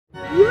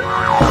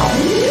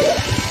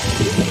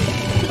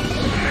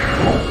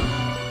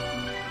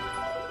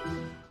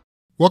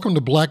Welcome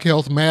to Black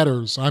Health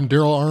Matters. I'm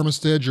Daryl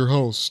Armistead, your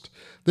host.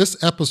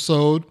 This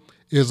episode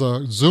is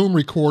a Zoom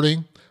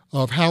recording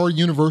of Howard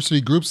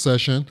University group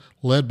session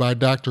led by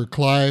Dr.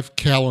 Clive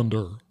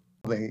Callender.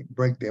 They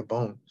break their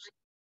bones.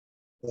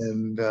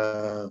 And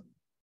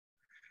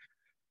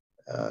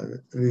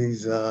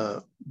these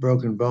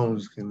broken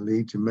bones can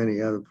lead to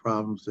many other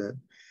problems that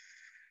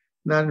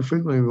not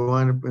infrequently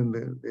wind up in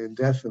the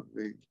death of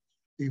the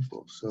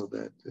people. So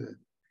that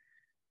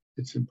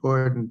it's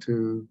important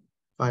to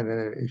find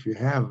out if you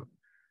have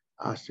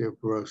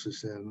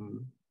osteoporosis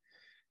and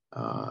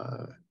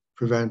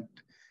prevent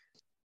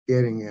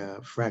getting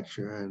a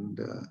fracture. And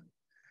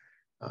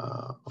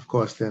of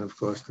course, the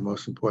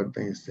most important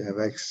thing is to have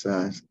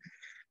exercise,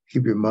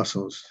 keep your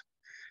muscles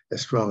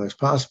as strong as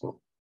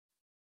possible.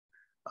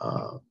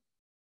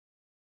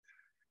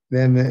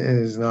 Then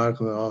there's an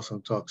article that also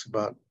talks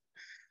about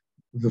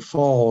the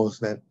falls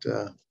that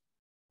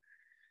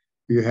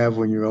you have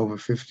when you're over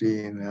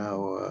 50 and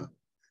how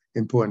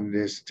important it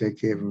is to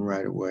take care of them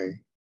right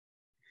away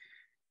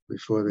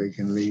before they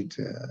can lead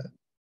to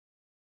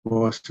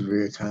more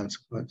severe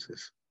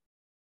consequences.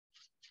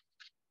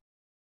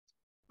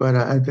 But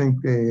I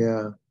think they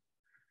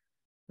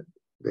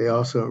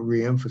also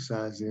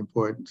reemphasize the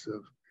importance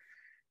of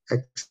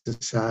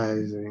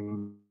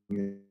exercising,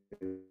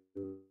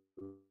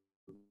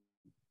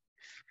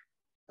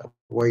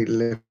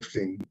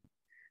 weightlifting.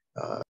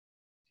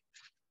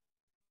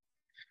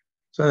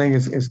 So I think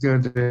it's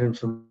good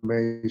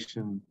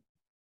information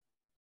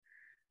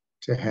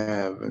to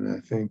have, and I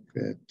think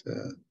that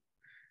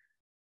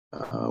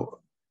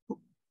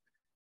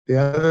the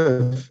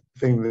other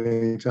thing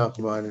they talk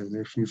about is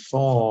if you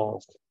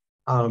fall,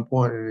 how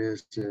important it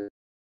is to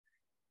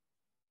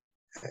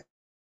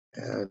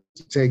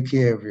take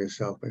care of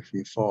yourself if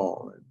you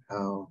fall, and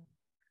how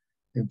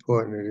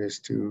important it is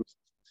to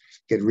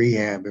get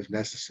rehab if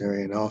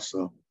necessary, and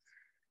also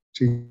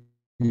to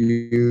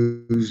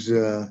use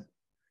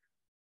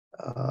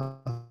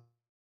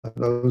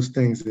those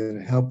things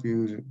that help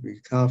you to be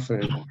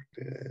confident,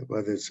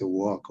 whether it's a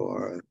walk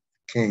or a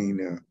cane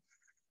or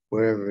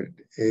whatever it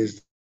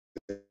is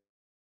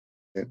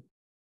that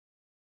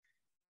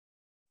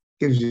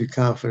gives you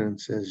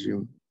confidence as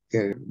you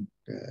get it.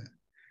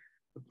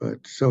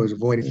 But so is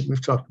avoiding.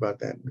 We've talked about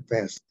that in the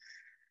past,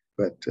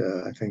 but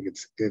I think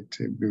it's good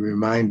to be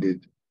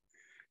reminded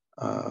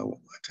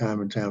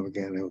time and time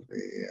again of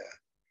the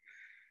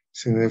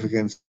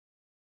significance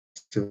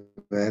of,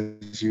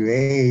 as you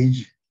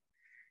age,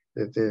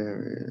 that there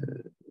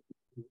are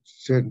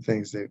certain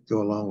things that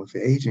go along with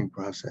the aging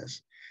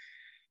process.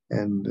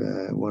 And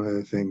one of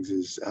the things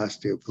is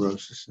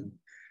osteoporosis and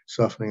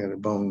softening of the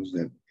bones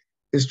that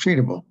is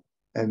treatable.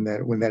 And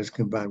that when that is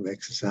combined with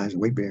exercise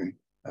and weight bearing,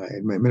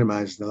 it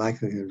minimizes the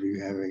likelihood of you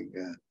having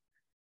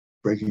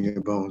breaking your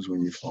bones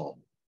when you fall.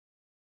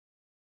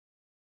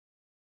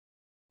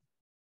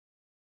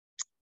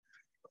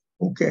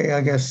 Okay,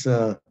 I guess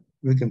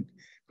we can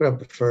put up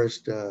the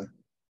first.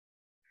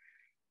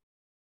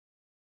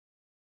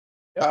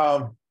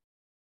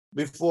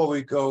 Before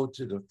we go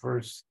to the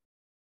first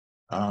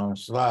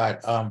slide,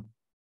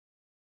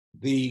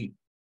 the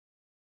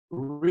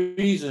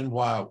reason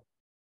why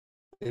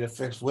it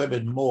affects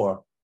women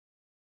more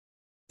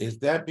is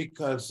that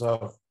because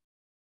of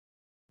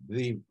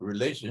the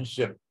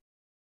relationship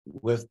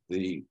with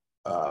the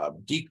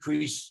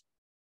decrease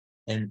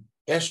in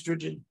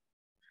estrogen?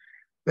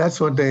 That's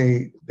what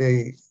they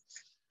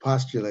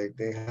postulate.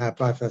 They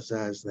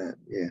hypothesize that,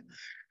 yeah.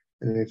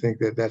 And they think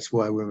that that's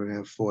why women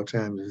have 4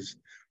 times as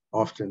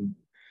often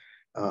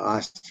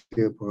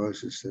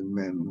osteoporosis than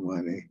men.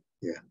 Why they,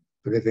 yeah.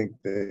 But I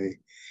think the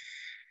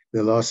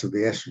loss of the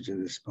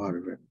estrogen is part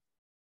of it.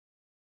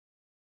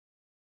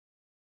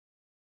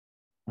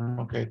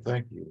 Okay,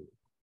 thank you.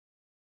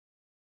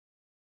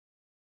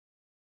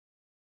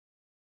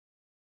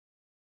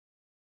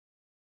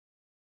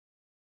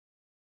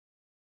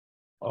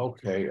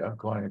 Okay, I'm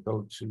going to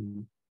go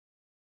to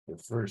the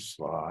first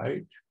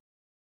slide.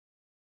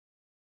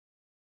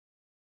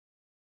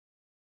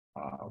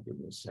 Give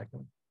me a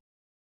second.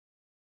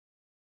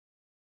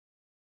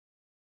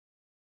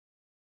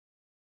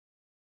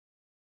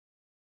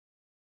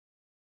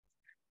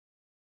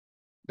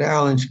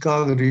 Daryl, in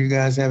Chicago, do you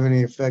guys have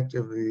any effect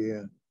of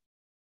the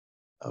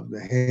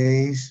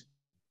haze?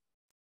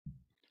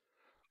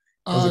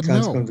 As a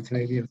consequence of the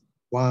Canadian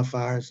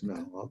wildfires?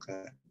 No,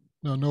 okay.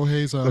 No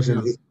haze out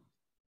here.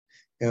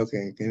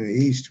 Okay, in the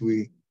East,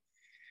 we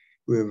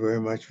were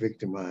very much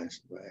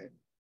victimized by it.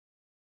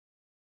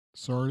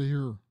 Sorry to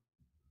hear.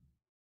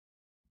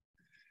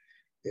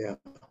 Yeah.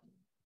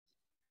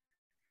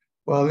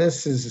 Well,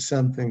 this is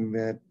something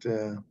that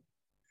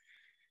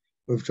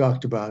we've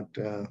talked about,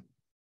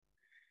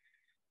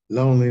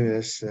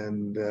 loneliness,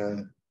 and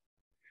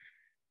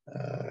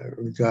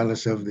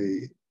regardless of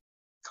the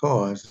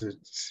cause,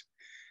 it's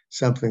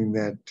something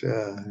that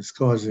is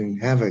causing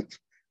havoc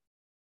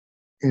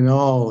in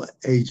all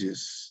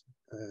ages.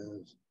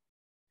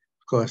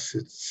 Of course,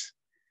 it's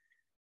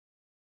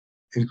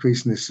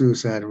increasing the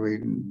suicide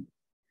rate in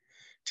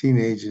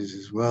teenagers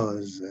as well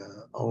as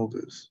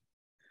olders.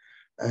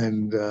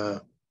 And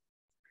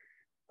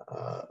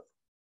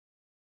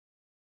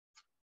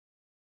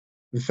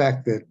the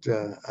fact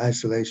that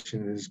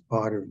isolation is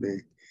part of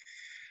the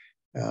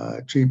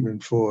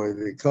treatment for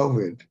the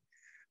COVID,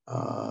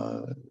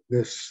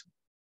 this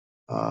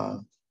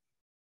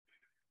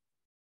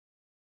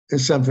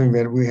is something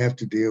that we have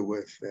to deal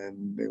with.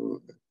 And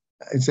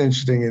it's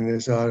interesting in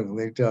this article,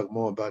 they talk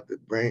more about the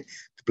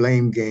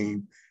blame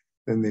game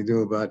than they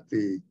do about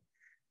the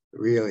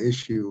real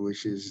issue,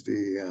 which is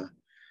the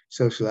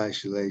social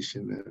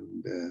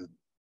isolation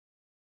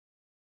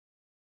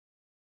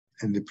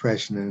and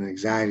depression and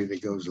anxiety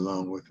that goes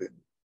along with it.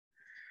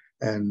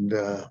 And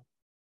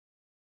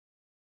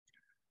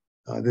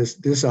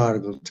this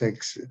article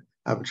takes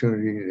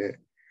opportunity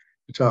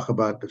to talk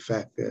about the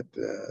fact that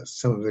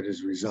some of it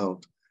is a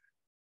result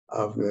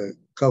of the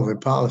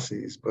COVID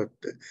policies, but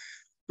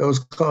those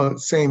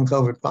same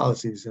COVID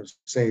policies have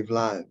saved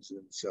lives.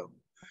 And so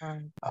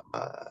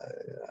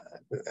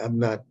I'm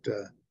not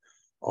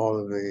all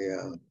of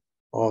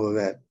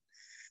that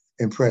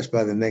impressed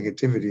by the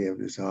negativity of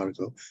this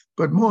article,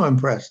 but more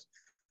impressed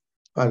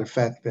by the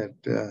fact that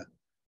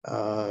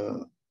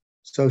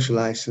social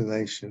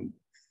isolation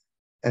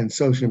and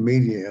social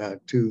media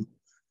are two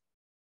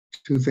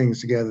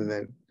things together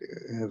that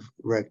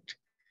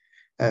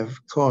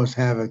have caused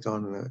havoc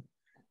on the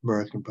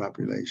American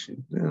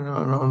population and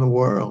on the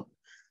world,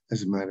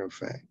 as a matter of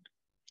fact.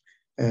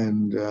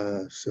 And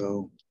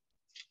so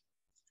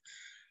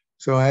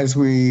as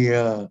we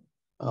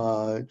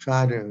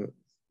try to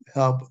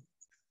help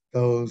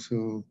those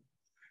who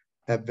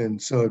have been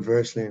so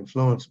adversely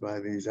influenced by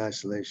these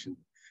isolation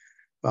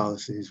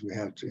policies, we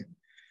have to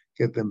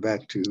get them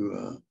back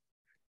to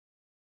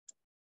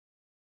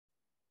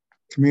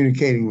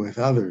communicating with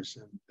others.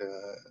 And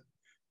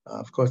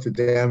of course, the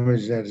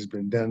damage that has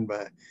been done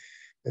by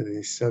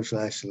the social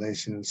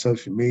isolation and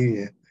social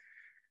media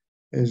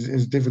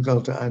is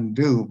difficult to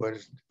undo,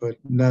 but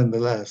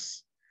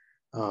nonetheless,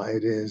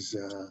 it is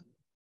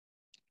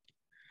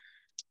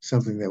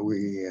something that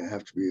we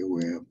have to be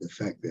aware of, the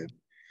fact that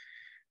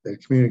the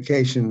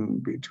communication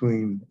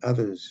between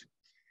others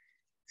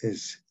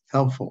is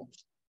helpful.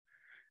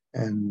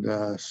 And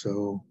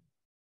so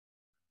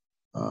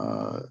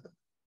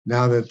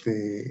now that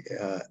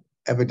the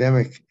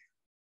epidemic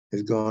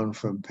has gone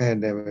from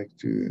pandemic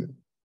to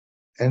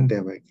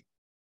endemic,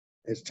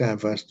 it's time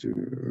for us to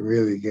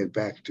really get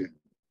back to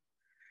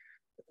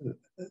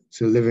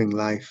living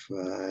life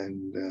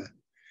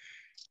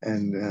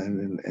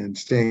and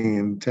staying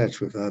in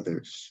touch with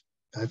others.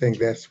 I think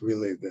that's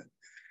really the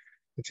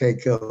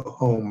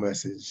take-home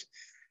message.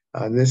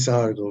 This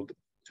article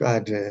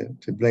tried to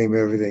blame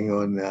everything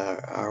on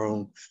our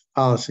own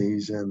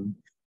policies, and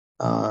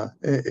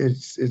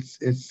it's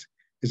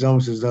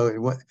almost as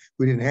though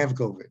we didn't have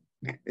COVID,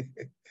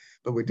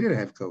 but we did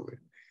have COVID,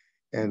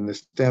 and the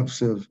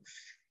steps of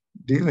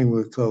dealing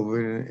with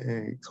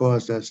COVID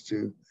caused us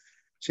to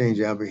change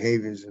our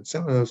behaviors, and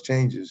some of those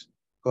changes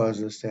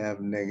caused us to have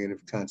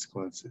negative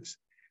consequences.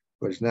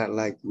 But it's not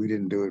like we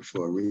didn't do it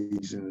for a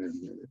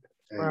reason,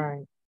 and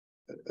Right.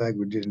 like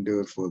we didn't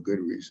do it for a good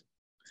reason.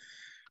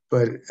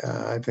 But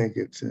I think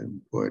it's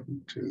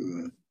important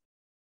to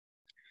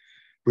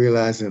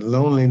realize that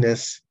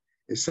loneliness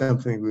is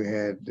something we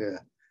had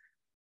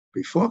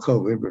before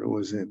COVID, but it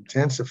was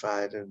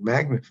intensified and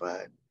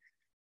magnified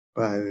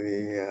by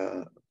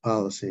the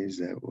policies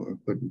that were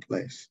put in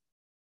place.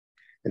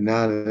 And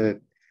now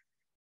that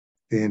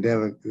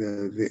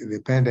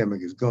the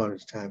pandemic is gone,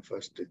 it's time for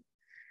us to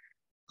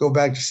go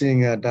back to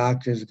seeing our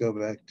doctors, go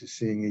back to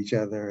seeing each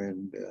other,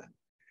 and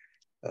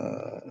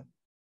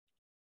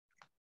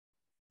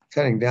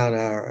cutting down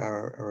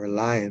our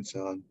reliance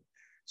on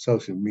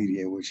social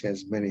media, which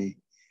has many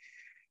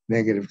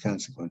negative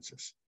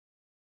consequences.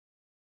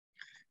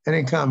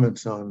 Any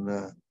comments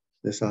on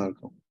this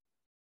article?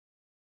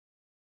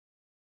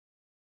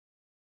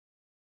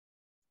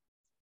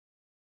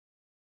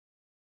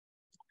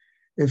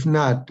 If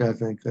not, I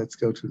think let's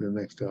go to the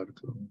next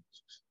article,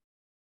 which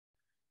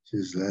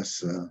is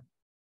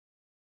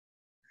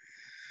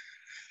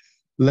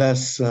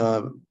less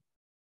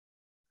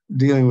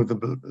dealing with the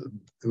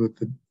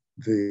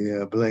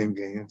blame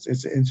game.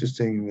 It's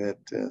interesting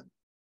that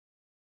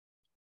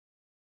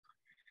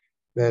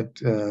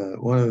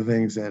one of the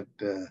things that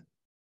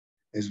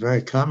is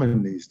very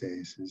common these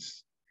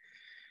days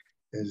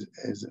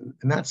is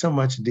not so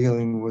much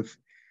dealing with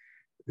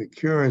the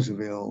cures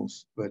of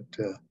ills, but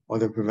or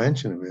the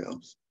prevention of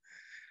ills,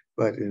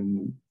 but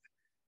in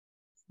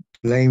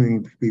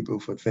blaming people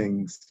for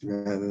things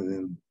rather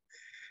than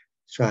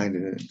trying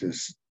to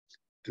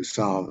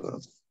solve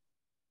them.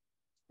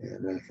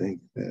 And I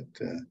think that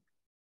the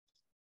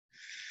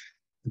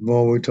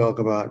more we talk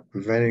about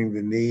preventing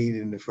the need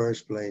in the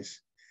first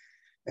place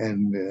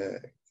and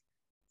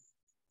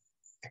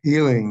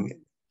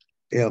healing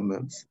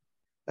ailments,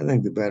 I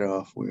think the better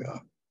off we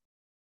are.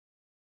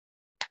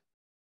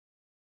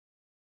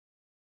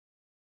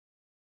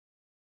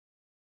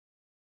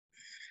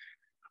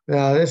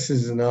 Now, this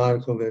is an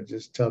article that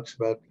just talks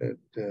about that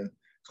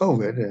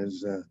COVID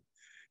has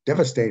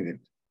devastated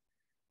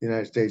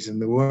United States in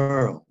the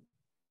world.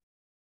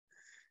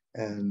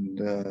 And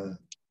that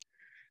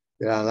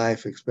our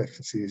life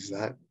expectancy is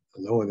not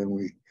lower than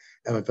we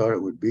ever thought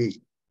it would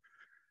be.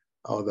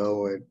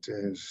 Although it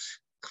is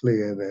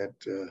clear that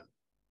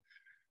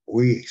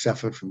we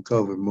suffered from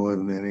COVID more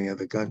than any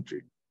other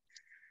country.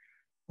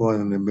 More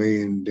than 1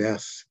 million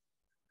deaths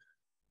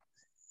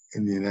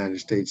in the United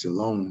States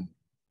alone.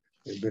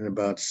 There have been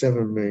about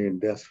 7 million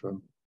deaths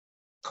from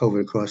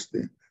COVID across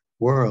the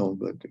world,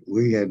 but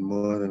we had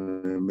more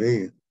than 1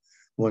 million,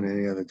 more than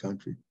any other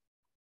country.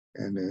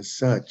 And as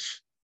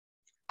such,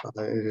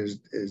 it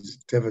has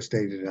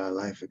devastated our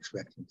life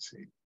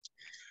expectancy.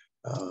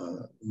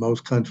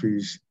 Most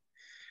countries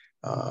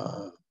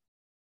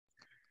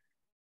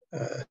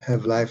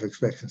have life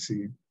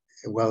expectancy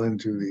well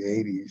into the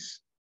 80s,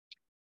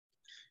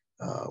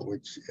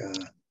 which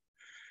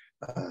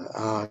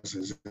ours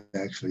has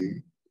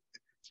actually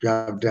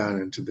dropped down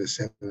into the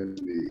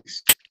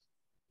 70s.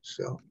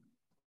 So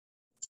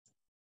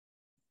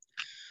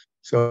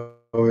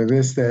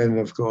this then,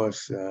 of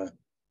course,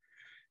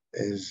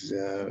 is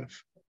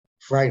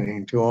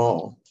frightening to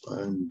all.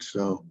 And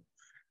so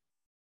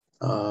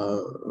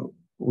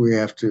we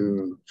have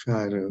to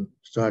try to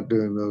start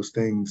doing those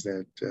things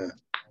that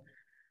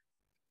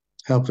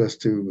help us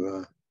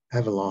to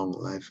have a long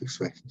life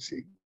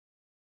expectancy.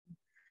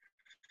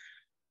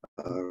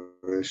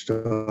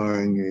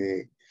 Restoring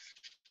the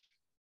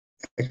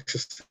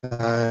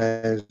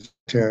exercise,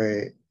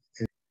 I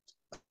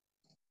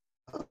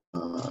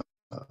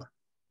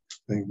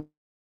think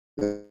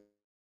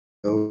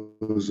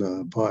those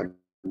are part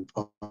and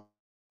parcel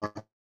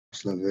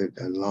of it,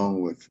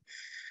 along with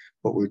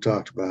what we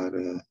talked about,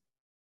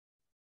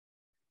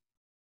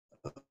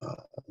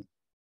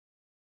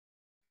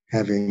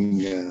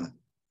 having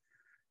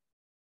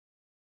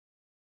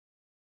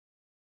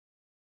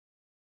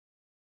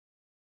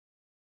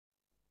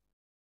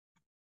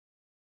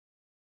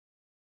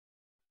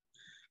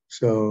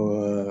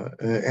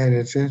and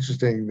it's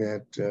interesting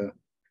that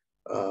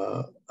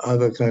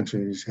other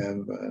countries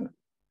have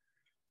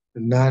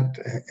not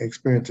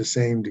experienced the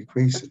same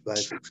decrease of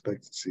life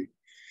expectancy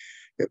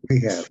that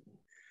we have,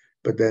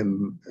 but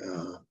then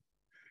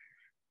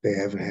they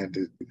haven't had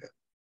to.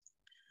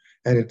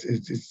 And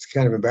it's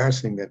kind of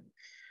embarrassing that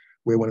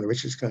we're one of the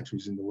richest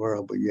countries in the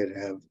world, but yet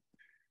have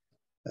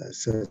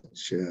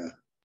such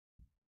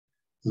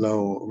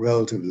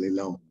relatively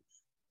low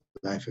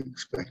life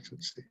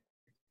expectancy.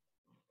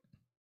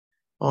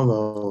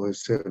 Although it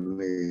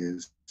certainly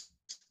is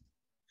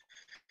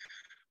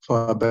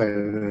far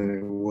better than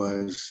it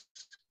was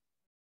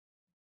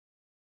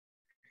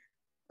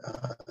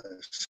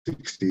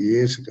 60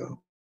 years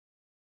ago.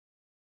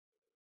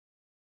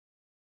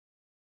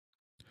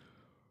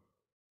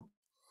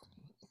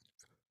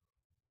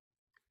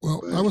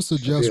 Well, I would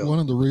suggest one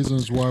of the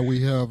reasons why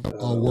we have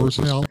worse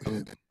health.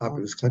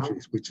 Populous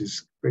countries, which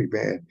is pretty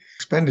bad.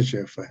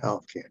 Expenditure for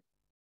healthcare.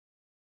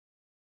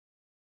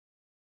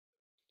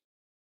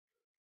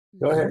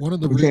 Go ahead.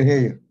 We can't hear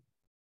you.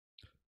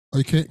 Oh,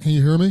 you can't? Can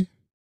you hear me?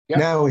 Yep.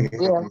 Now we hear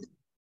you.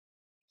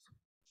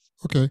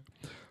 Okay.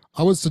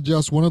 I would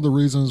suggest one of the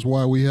reasons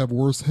why we have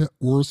worse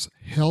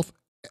health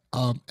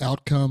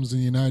outcomes in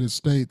the United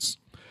States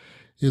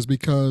is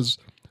because,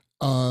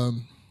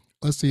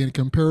 let's see, in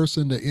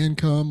comparison to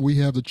income, we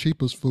have the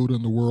cheapest food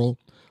in the world,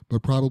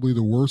 but probably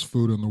the worst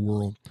food in the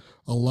world.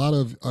 A lot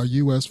of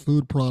U.S.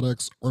 food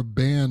products are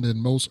banned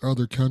in most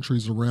other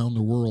countries around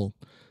the world,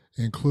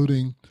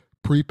 including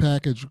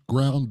prepackaged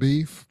ground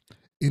beef,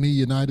 any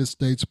United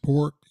States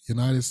pork,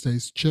 United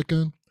States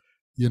chicken,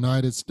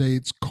 United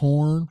States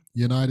corn,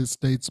 United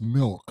States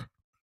milk.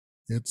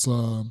 It's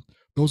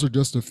those are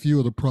just a few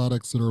of the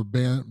products that are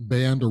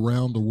banned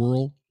around the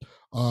world.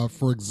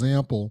 For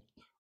example,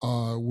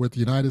 with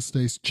United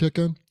States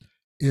chicken,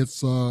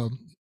 it's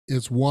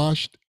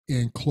washed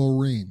in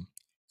chlorine,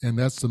 and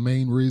that's the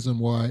main reason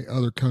why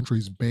other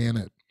countries ban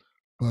it.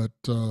 But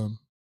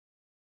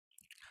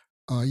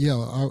yeah,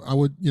 I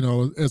would,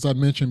 as I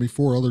mentioned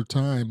before, other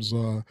times,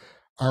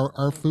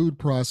 our food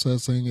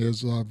processing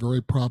is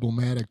very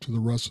problematic to the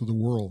rest of the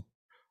world.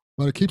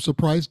 But it keeps the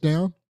price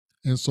down,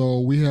 and so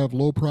we have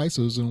low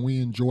prices and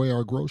we enjoy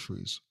our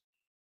groceries.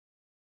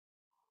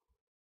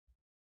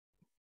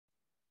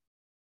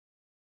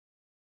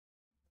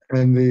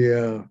 And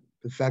the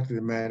fact of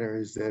the matter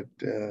is that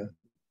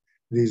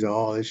these are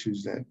all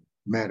issues that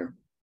matter.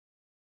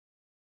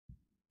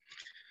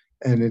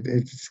 And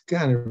it's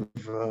kind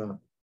of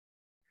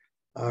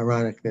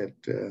ironic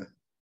that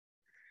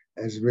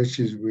as rich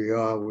as we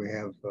are, we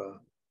have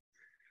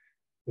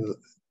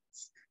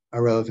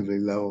a relatively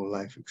low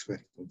life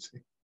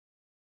expectancy.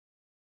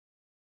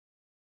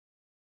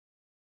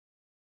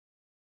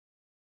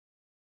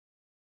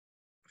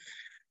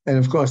 And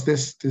of course,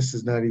 this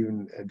does not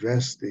even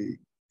address the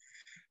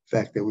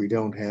fact that we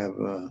don't have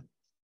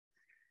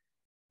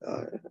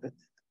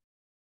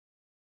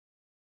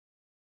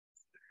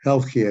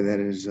healthcare that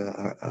is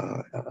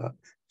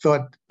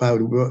thought by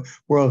the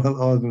World Health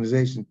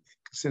Organization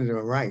considered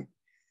a right.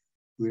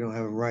 We don't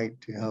have a right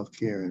to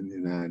healthcare in the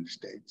United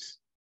States.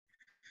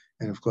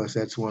 And of course,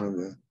 that's one of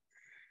the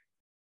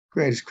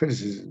greatest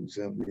criticisms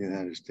of the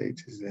United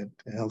States is that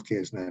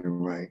healthcare is not a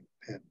right.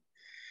 That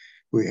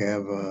we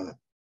have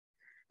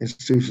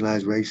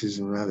institutionalized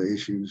racism and other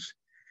issues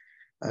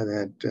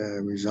that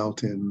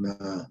result in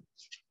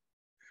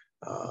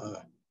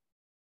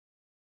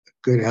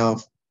good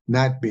health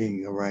not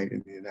being a right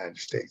in the United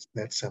States.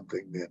 That's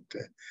something that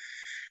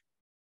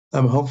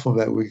I'm hopeful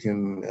that we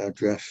can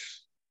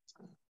address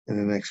in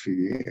the next few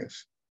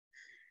years.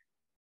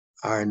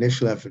 Our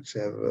initial efforts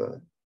have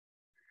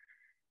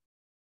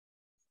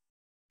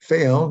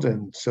failed,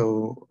 and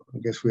so I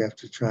guess we have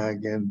to try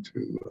again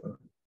to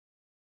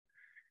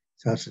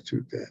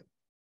constitute that.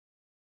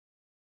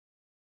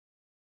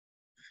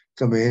 It's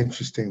going to be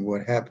interesting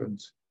what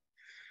happens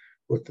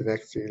with the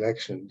next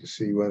election to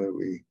see whether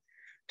we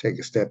take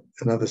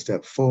another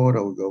step forward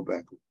or we go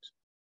backwards.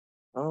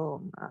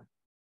 Oh, my.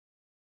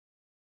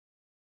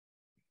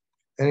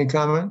 Any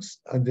comments,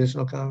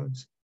 additional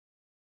comments?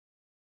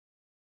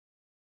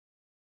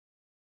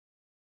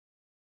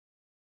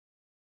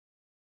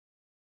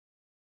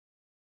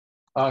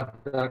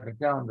 Dr.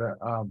 Calendar,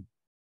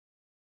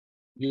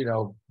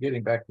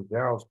 getting back to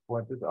Daryl's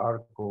point, this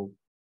article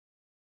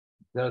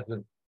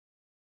doesn't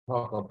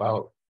talk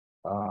about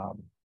the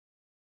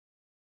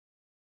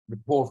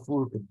poor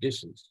food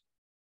conditions.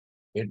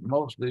 It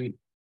mostly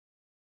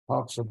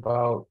talks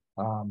about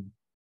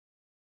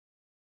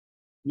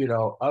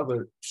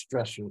other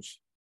stressors.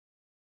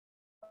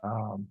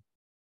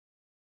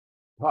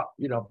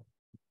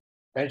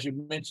 As you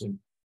mentioned,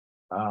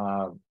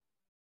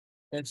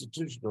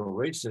 institutional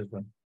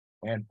racism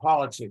and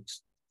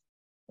politics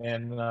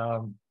and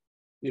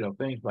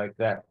things like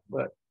that.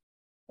 But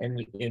in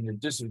the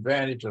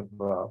disadvantage of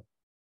the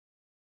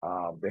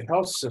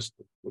health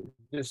system, the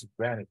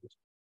disadvantages,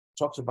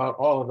 talks about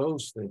all of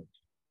those things.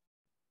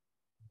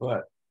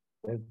 But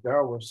as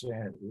Daryl was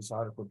saying, this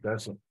article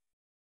doesn't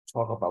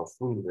talk about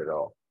food at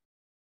all.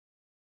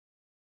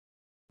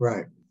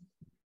 Right.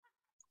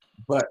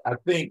 But I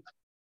think,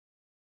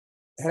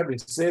 having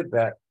said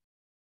that,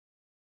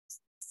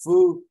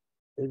 food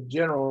in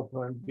general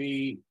can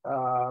be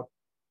brought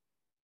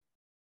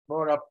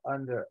up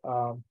under,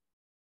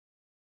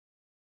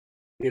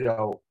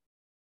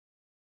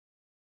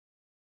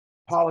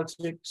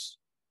 politics,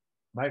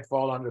 might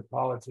fall under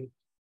politics,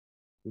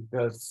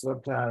 because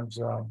sometimes,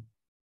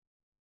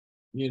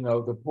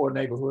 the poor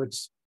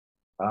neighborhoods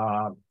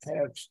have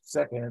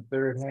second and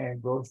third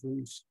hand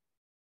groceries,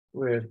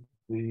 where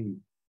the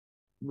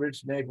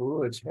rich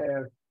neighborhoods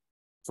have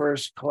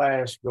first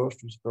class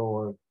grocery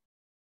stores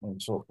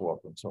and so forth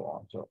and so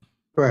on. So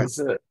Right. it's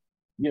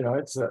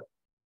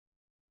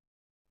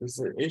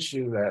an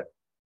issue that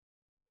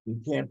you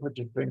can't put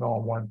your finger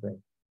on one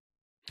thing.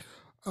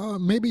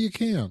 Maybe you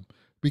can,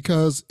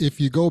 because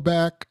if you go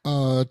back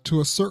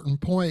to a certain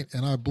point,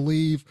 and I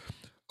believe,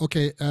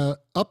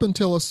 up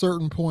until a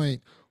certain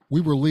point,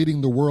 we were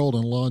leading the world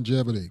in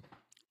longevity.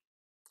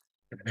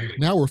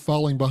 Now we're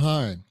falling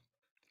behind.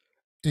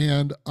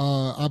 And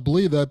I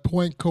believe that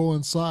point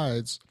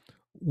coincides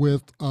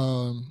with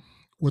the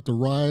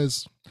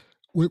rise,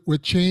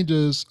 with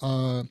changes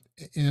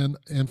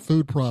in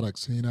food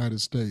products in the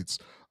United States.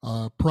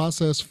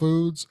 Processed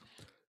foods,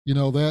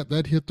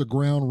 that hit the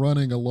ground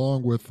running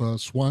along with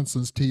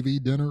Swanson's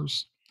TV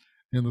dinners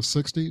in the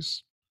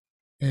 60s.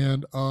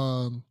 And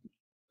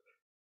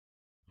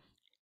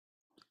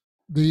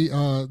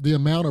the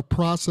amount of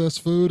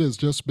processed food has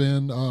just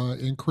been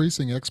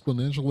increasing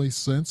exponentially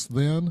since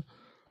then.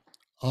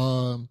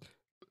 When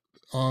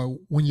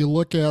you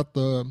look at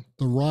the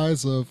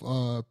rise of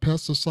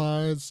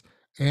pesticides,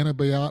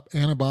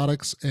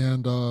 antibiotics,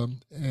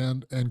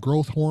 and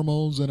growth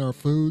hormones in our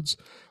foods,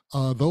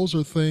 those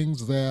are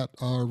things that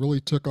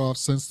really took off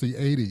since the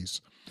 80s.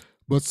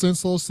 But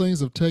since those things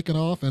have taken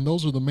off, and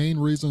those are the main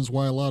reasons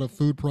why a lot of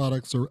food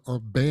products are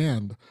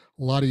banned,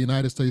 a lot of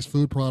United States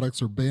food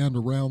products are banned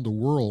around the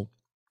world.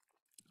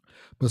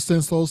 But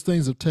since those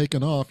things have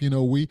taken off,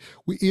 we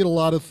eat a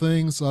lot of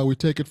things. We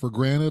take it for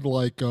granted,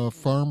 like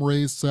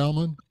farm-raised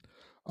salmon,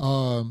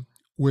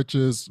 which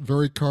is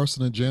very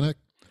carcinogenic.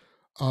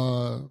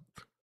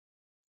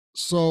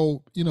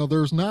 So,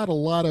 there's not a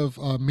lot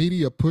of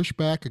media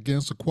pushback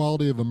against the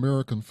quality of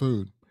American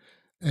food.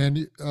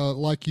 And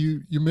like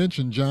you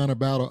mentioned, John,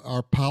 about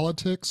our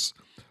politics,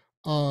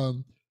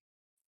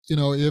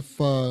 if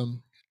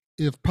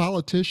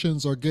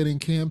politicians are getting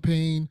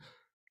campaign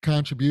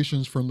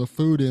contributions from the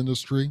food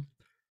industry,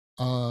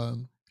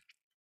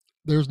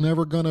 there's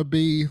never going to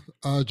be,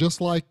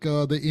 just like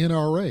the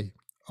NRA,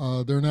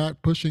 they're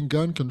not pushing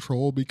gun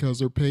control because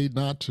they're paid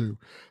not to.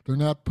 They're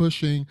not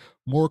pushing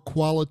more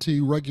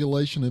quality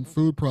regulation in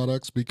food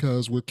products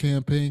because with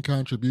campaign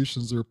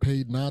contributions they're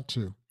paid not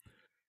to.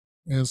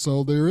 And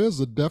so there is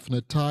a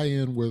definite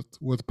tie-in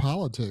with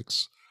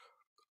politics.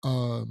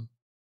 But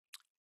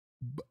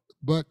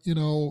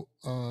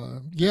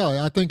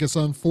I think it's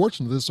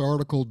unfortunate this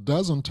article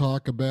doesn't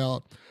talk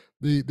about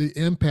the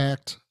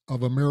impact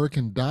of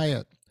American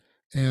diet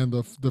and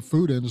the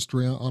food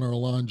industry on our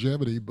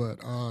longevity.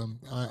 But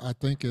I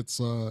think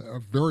it's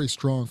a very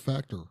strong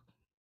factor.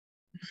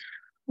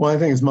 Well, I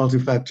think it's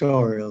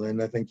multifactorial,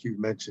 and I think you've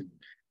mentioned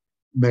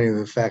many of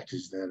the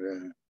factors that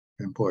are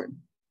important,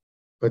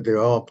 but they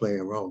all play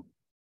a role.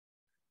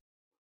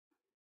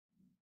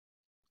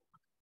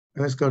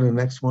 Let's go to the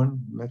next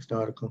one, next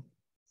article.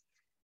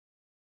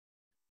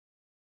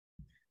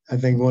 I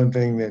think one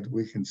thing that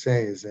we can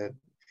say is that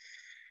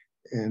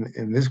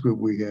in this group,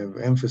 we have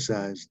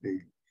emphasized the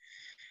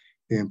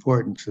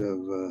importance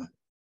of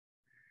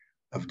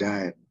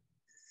diet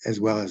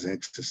as well as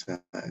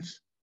exercise.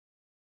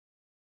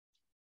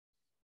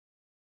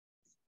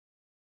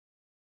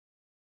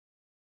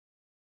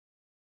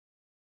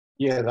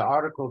 Yeah, the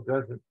article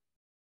doesn't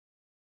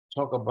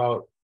talk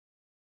about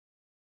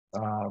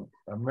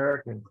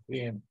Americans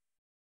being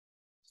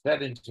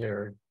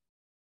sedentary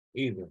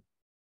either.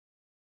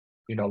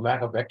 You know,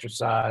 lack of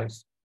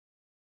exercise.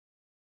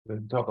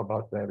 Doesn't talk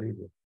about that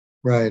either.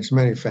 Right, it's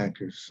many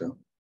factors, so,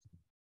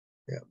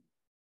 yeah.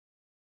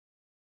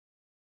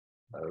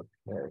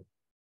 Okay.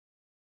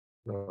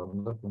 So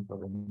I'm looking for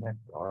the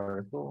next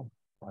article.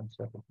 1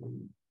 second,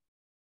 please.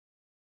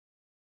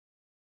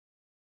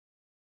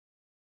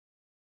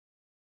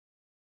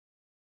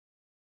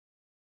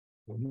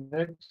 The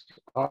next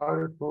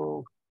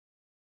article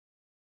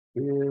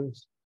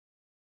is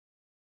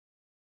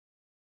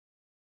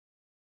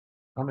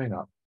coming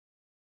up.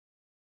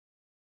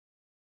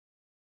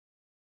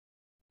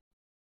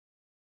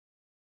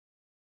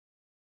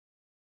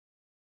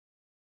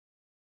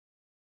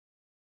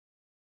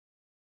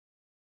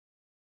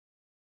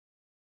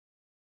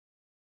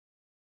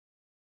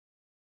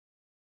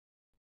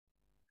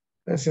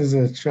 This is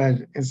a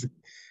tragic.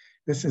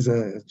 This is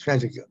a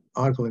tragic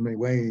article in many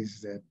ways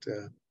that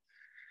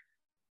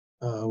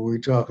we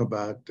talk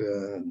about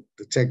the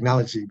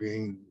technology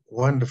being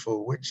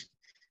wonderful, which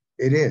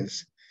it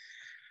is,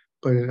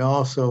 but it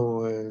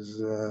also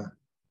is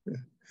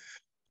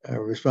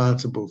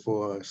responsible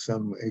for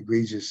some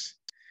egregious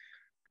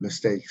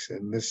mistakes.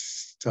 And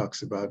this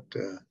talks about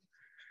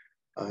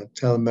a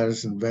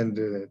telemedicine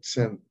vendor that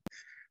sent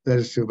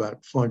letters to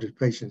about 400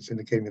 patients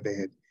indicating that they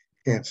had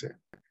cancer.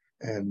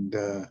 And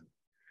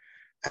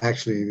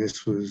actually,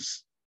 this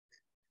was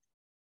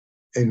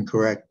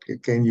incorrect.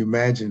 Can you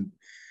imagine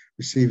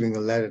receiving a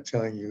letter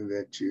telling you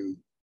that you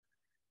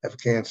have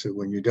cancer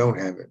when you don't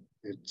have it?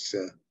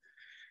 To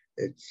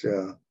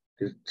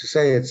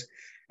say it's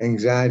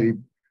anxiety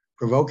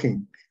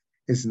provoking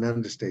is an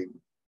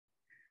understatement.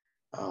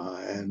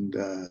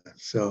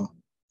 So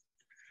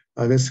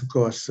this, of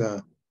course,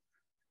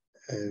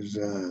 is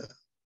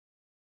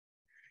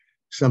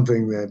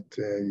something that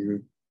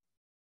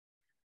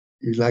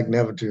you'd like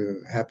never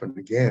to happen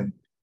again.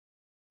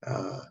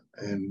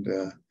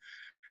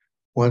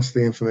 Once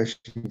the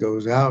information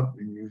goes out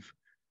and you've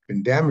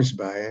been damaged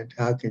by it,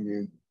 how can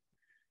you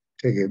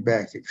take it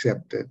back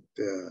except that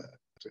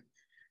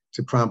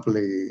to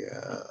promptly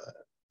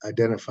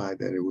identify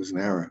that it was an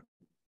error?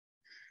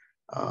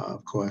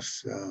 Of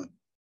course,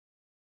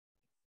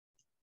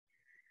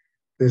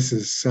 this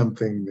is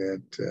something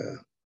that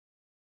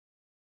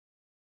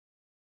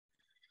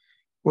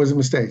was a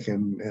mistake,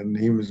 and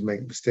humans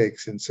make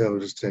mistakes, and so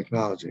does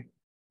technology.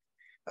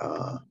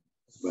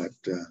 But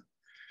a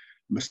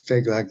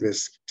mistake like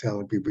this,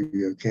 telling people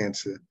you have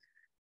cancer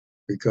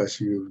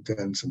because you've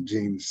done some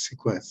gene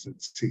sequencing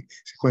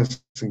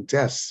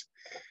tests,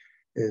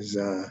 is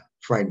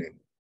frightening.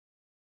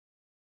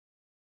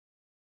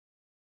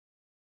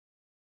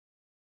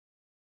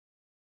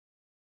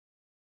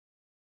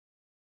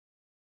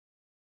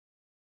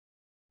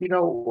 You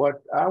know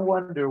what? I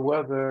wonder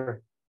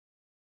whether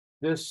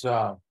this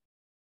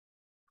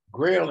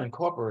Grail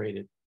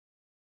Incorporated,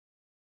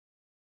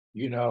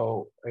 you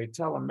know, a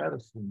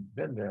telemedicine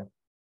vendor,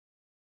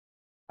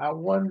 I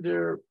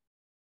wonder,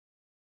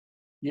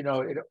 you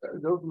know,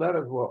 those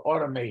letters were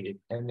automated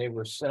and they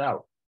were sent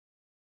out.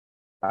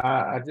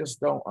 I just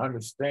don't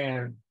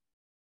understand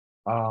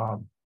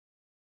how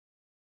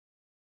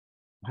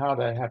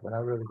that happened. I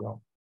really don't.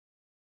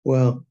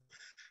 Well,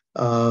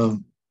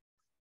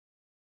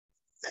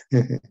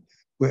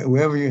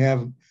 wherever you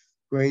have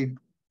great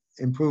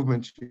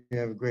improvements, you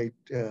have great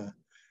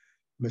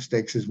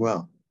mistakes as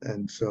well.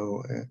 And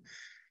so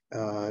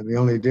the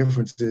only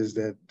difference is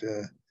that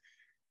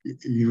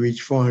you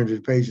reach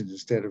 400 patients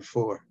instead of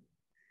 4.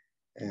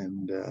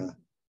 And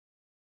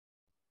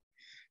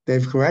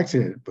they've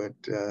corrected it, but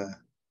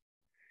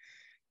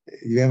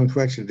you haven't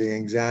corrected the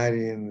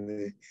anxiety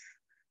and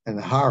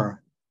the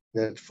horror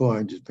that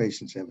 400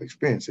 patients have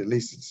experienced. At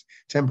least it's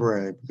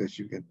temporary because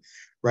you can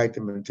write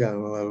them and tell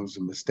them, well, it was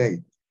a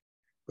mistake.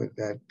 But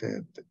that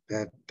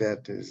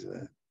is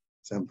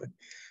something.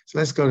 So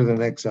let's go to the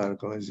next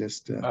article. It's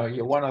just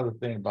yeah, one other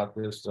thing about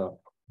this.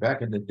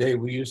 Back in the day,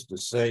 we used to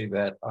say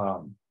that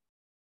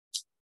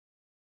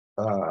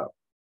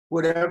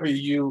whatever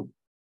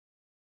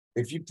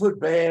if you put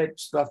bad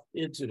stuff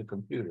into the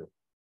computer,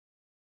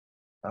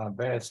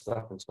 bad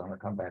stuff is going to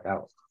come back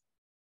out.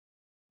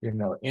 You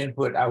know,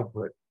 input,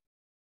 output.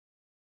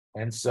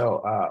 And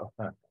so,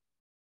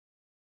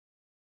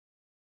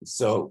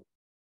 so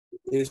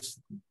it's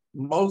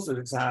most of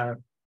the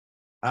time,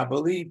 I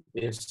believe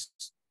it's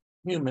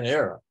human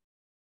error.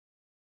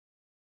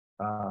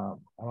 I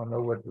don't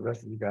know what the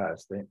rest of you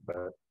guys think,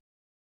 but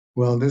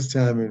Well, this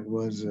time it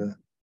was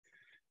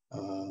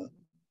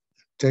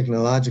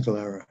technological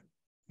error.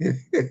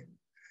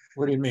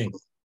 what do you mean?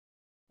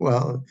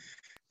 Well,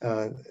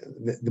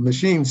 the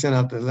machine sent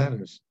out the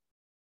letters.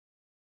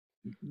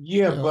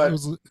 Yeah, Yeah, but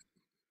it's a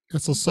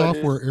but it's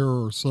software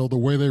error. So the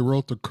way they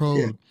wrote the Yeah.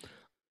 code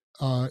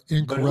but who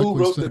incorrectly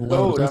wrote sent the letters.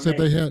 code? They I said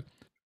they mean, had,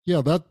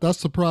 yeah,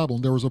 that's the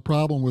problem. There was a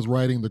problem with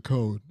writing the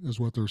code, is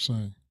what they're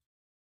saying.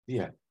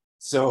 yeah.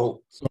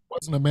 So So it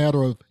wasn't a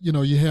matter of,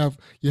 you have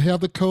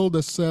the code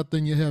that's set,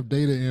 then you have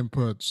data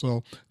input.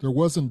 So there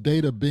wasn't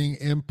data being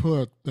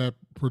input that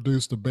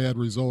produced a bad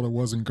result. It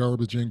wasn't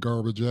garbage in,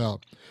 garbage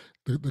out.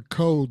 The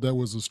code that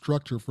was the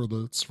structure for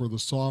the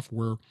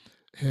software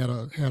had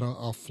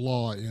a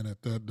flaw in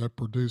it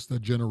that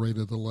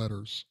generated the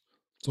letters.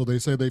 So they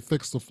say they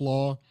fixed the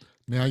flaw.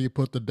 Now you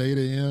put the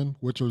data in,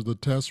 which are the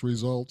test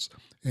results,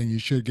 and you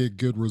should get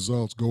good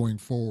results going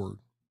forward.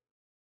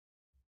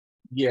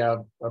 yeah,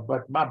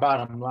 but my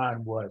bottom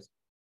line was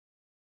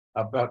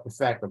about the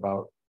fact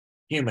about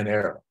human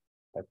error.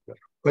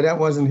 But that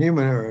wasn't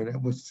human error.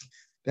 That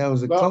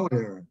was a Well, code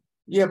error.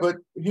 yeah, but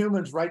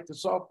humans write the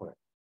software.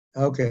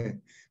 Okay,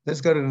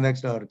 let's go to the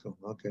next article.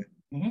 Okay.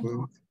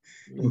 You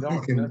We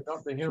can,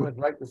 don't the humans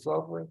write the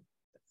software?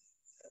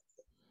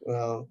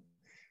 well,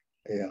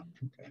 yeah,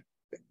 okay.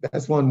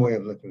 That's one way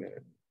of looking at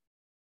it.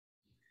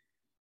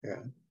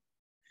 Yeah.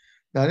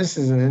 Now, this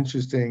is an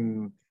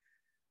interesting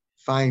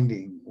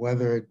finding.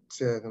 Whether it's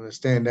going to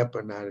stand up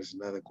or not is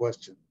another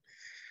question.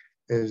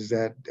 Is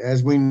that,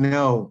 as we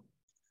know,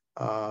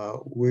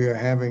 we are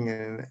having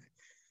an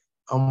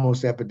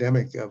almost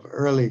epidemic of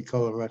early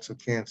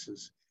colorectal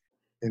cancers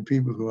in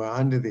people who are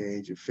under the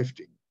age of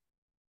 50.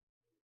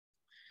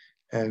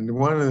 And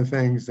one of the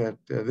things that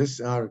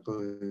this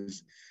article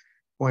is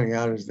pointing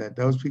out is that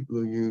those people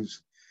who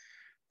use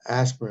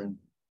aspirin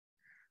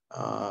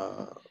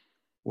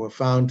were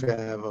found to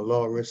have a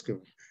lower risk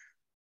of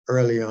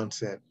early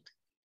onset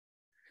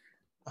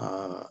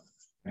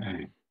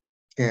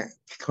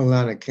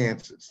colonic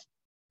cancers.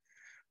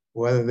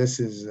 Whether this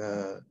is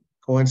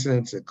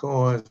coincidence or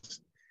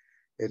cause,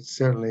 it's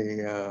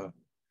certainly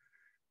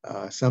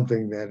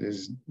something that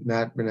has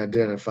not been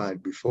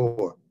identified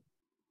before.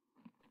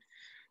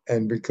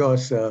 And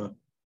because of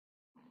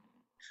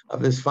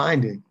this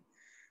finding,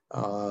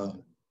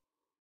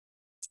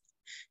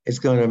 it's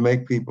going to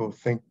make people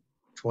think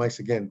twice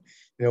again.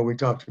 We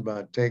talked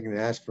about taking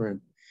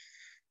aspirin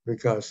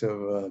because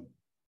of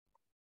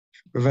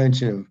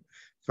prevention of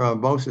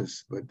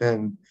thrombosis, but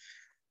then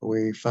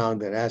we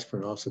found that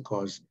aspirin also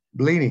caused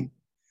bleeding.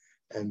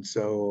 And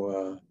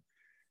so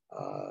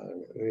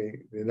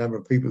the number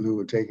of people who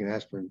were taking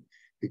aspirin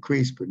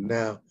decreased, but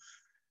now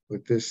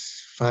with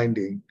this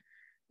finding,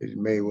 it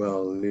may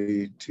well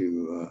lead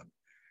to,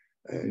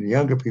 in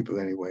younger people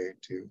anyway,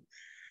 to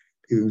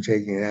people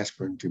taking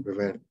aspirin to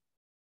prevent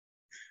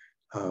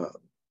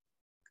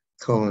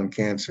colon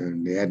cancer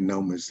and the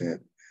adenomas that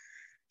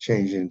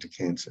change into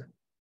cancer.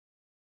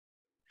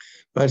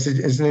 But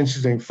it's an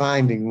interesting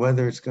finding.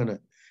 Whether it's going to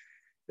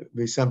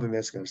be something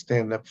that's going to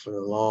stand up for the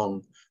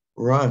long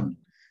run,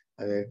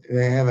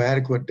 they have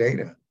adequate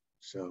data.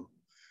 So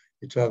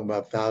you're talking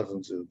about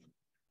thousands of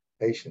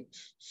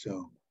patients.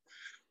 So,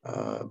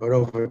 but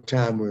over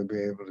time we'll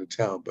be able to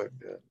tell. But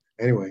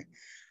anyway,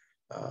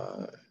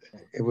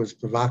 it was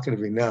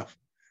provocative enough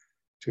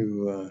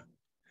to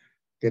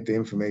get the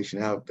information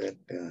out that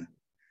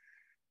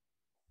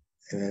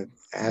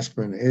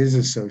aspirin is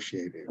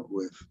associated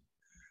with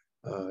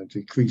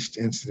decreased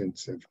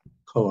incidence of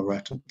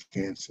colorectal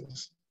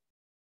cancers,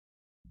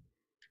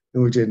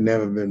 which had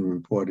never been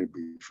reported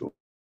before.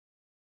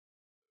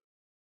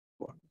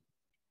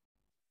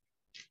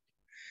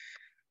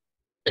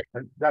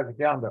 Dr.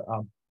 Calendar,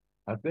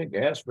 I think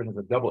aspirin is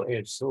a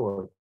double-edged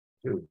sword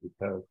too,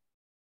 because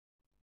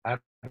I've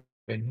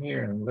been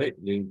hearing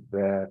lately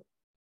that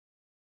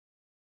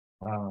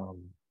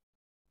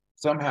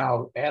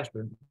somehow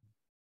aspirin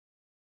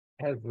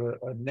has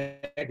a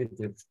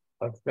negative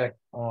effect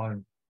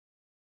on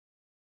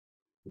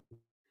the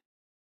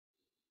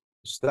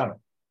stomach.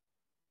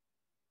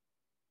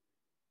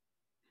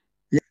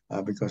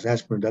 Yeah, because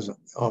aspirin doesn't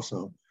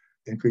also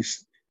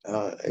increase,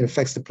 it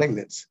affects the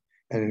platelets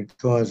and it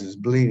causes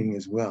bleeding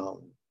as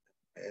well.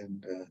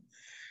 And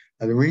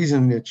the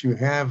reason that you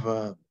have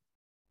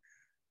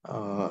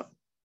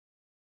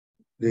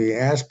the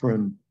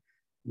aspirin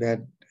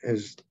that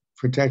is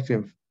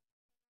protective,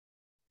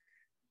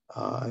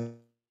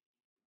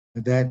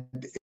 that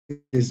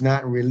is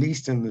not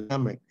released in the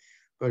stomach,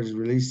 but is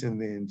released in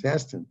the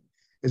intestine,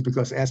 is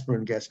because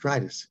aspirin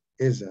gastritis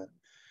is a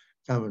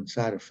common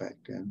side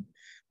effect. And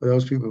for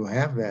those people who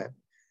have that,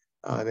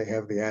 they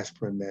have the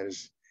aspirin that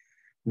is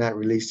not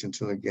released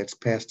until it gets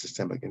past the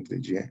stomach into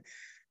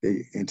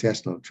the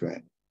intestinal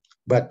tract.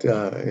 But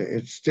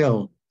it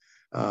still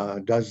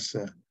does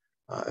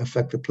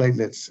affect the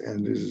platelets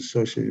and is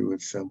associated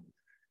with some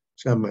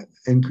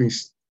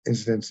increased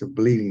incidence of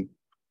bleeding.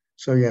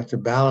 So you have to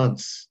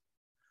balance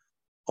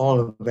all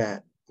of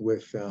that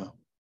with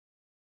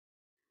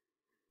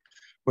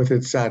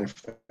its side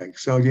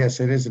effects. So yes,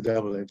 it is a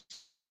double-edged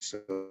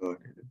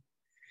sword.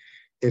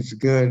 It's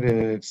good,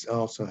 and it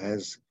also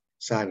has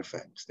side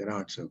effects that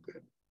aren't so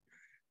good.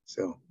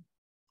 So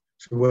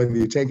whether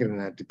you take it or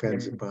not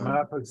depends upon.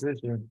 My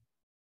position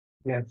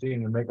can't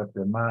seem to make up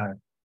their mind.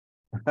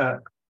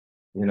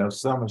 You know,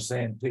 some are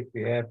saying take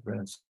the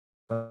aspirin,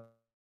 some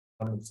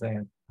are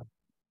saying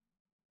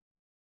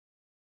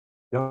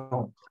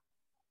don't.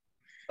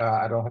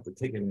 I don't have to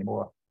take it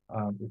anymore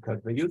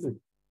because they use it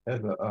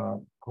as a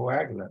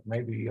coagulant,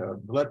 maybe a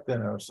blood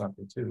thinner or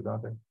something too,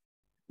 don't they?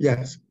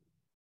 Yes.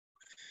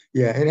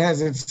 Yeah, it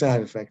has its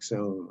side effects.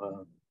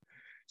 So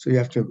you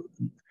have to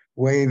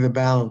weigh the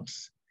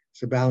balance.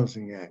 It's a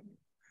balancing act.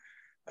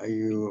 Are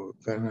you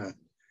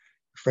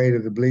afraid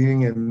of the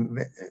bleeding? And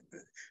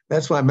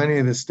that's why many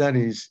of the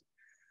studies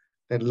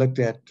that looked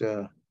at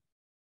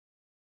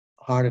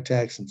heart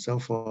attacks and so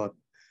forth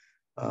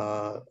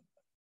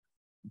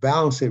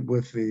balance it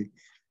with the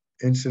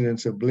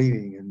incidence of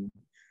bleeding. And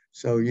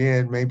so, yeah,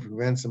 it may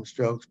prevent some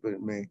strokes, but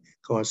it may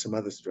cause some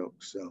other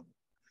strokes.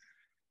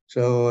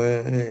 So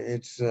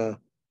it's,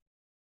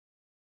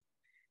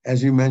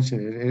 as you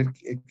mentioned,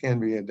 it can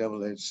be a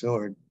double-edged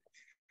sword.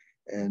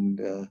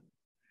 And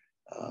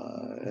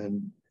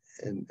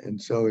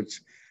so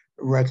it's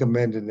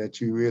recommended that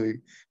you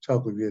really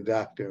talk with your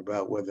doctor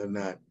about whether or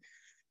not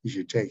you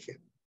should take it.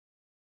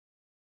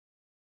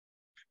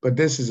 But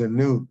this is a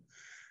new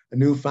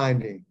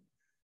finding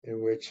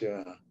in which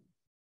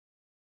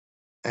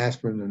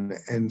aspirin and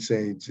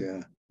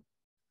NSAIDs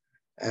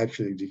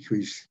actually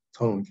decrease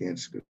colon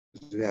cancer.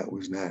 That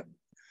was not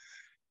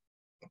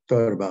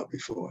thought about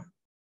before.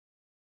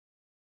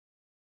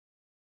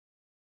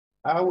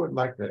 I would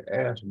like to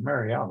ask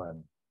Mary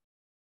Ellen,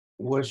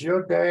 was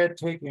your dad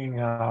taking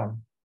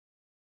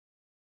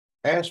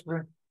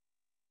aspirin?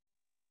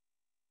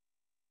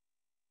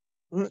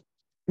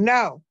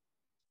 No.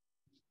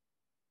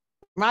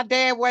 My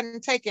dad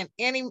wasn't taking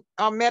any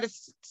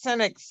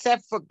medicine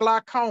except for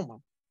glaucoma.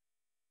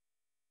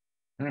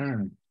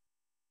 Mm.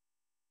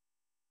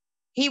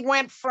 He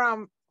went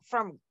from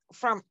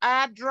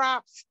eye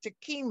drops to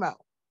chemo.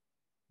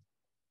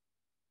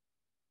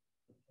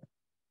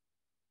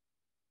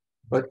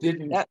 But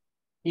didn't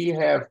he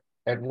have,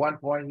 at one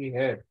point he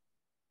had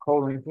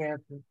colon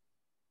cancer?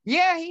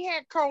 Yeah, he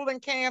had colon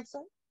cancer,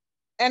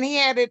 and he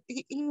had it.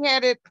 He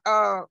had it.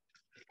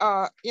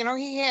 You know,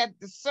 he had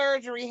the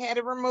surgery, had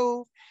it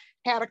removed,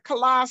 had a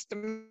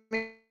colostomy,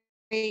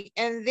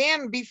 and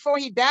then before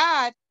he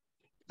died,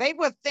 they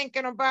were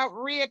thinking about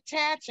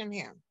reattaching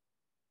him.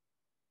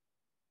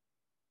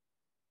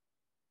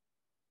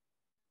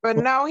 But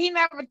no, he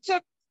never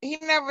took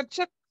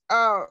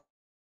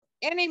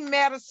any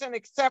medicine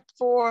except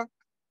for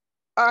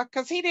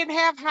because he didn't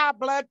have high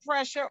blood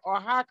pressure or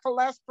high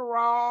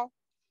cholesterol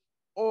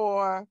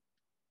or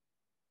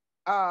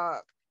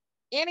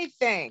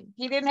anything.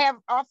 He didn't have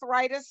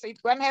arthritis. He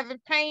wasn't having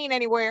pain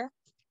anywhere.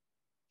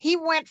 He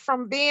went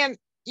from being,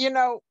 you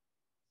know,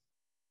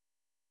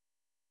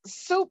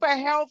 super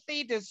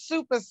healthy to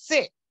super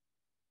sick.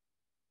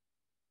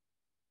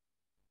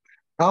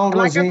 How old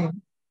was he?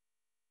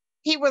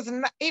 He was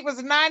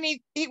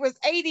 90. He was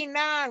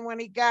 89 when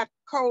he got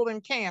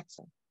colon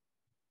cancer.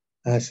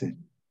 I see.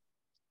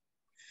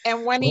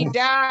 And when he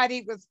died,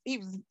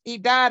 he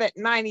died at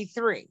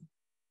 93.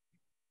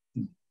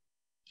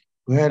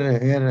 He had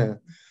a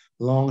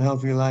long,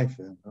 healthy life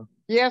then, huh?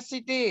 Yes, he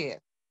did.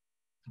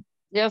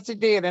 Yes, he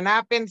did. And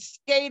I've been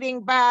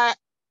skating by.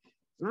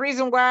 The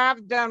reason why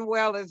I've done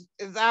well is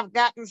I've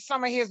gotten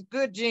some of his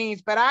good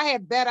genes, but I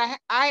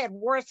had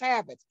worse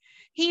habits.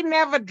 He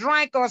never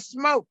drank or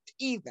smoked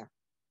either.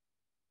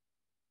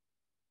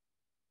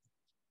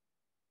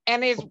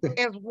 And his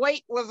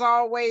weight was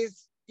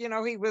always, you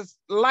know, he was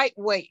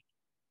lightweight.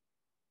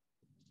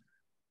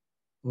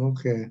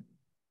 Okay.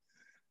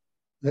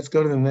 Let's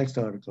go to the next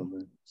article,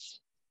 man.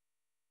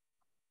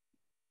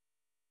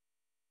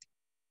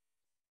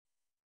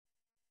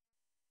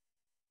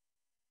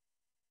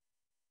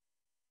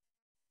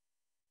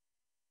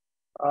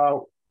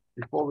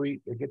 Before we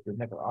get to the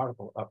next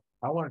article,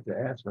 I wanted to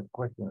ask a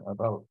question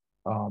about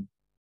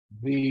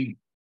the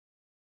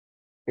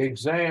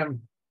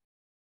exam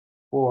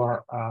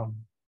for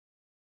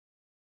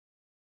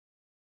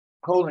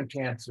colon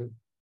cancer.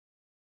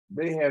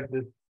 They have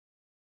this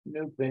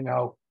new thing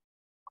out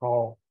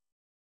called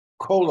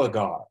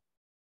Cologuard.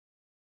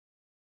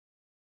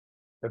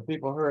 Have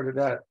people heard of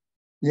that?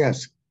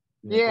 Yes.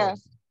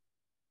 Yes.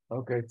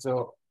 Okay,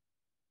 so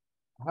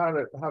how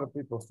do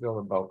people feel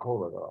about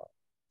Cologuard?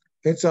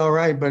 It's all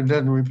right, but it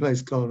doesn't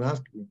replace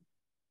colonoscopy.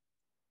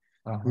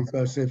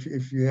 Because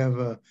if you have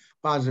a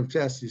positive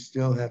test, you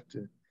still have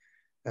to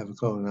have a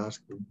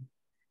colonoscopy.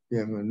 If you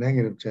have a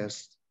negative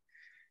test,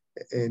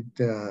 I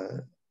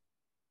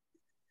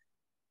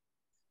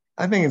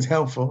think it's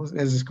helpful.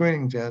 As a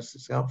screening test,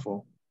 it's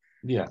helpful.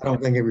 Yeah. I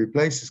don't think it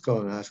replaces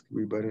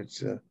colonoscopy, but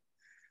it's a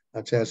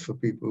test for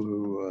people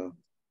who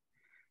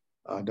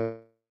don't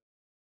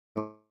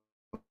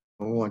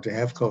want to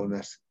have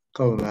colonoscopy.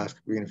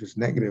 And if it's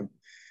negative,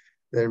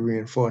 that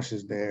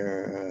reinforces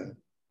their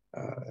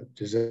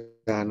desire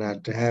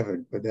not to have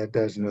it, but that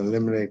doesn't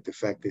eliminate the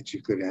fact that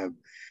you could have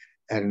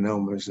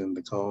adenomas in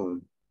the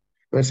colon.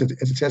 But if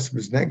a test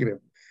was negative,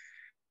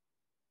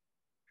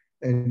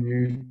 and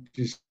you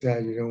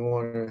decide you don't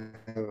want to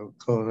have a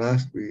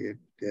colonoscopy,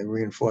 it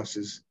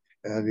reinforces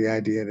the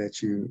idea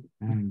that you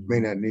may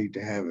not need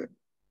to have it.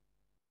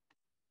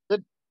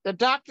 The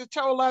doctor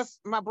told us,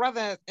 my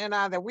brother and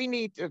I, that we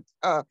need to,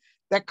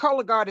 that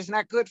Cologuard is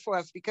not good for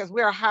us because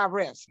we're high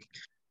risk.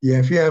 Yeah,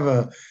 if you have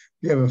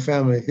a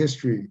family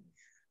history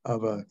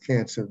of a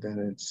cancer, then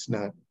it's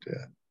not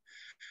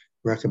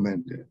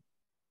recommended.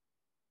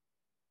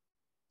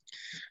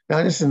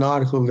 Now, this is an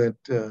article that,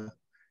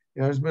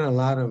 there's been a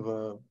lot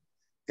of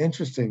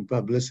interesting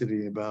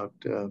publicity about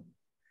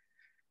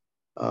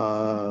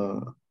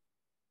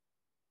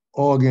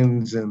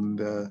organs and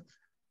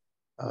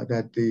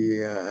that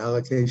the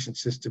allocation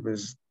system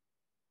is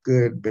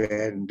good,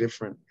 bad, and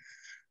different.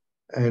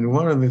 And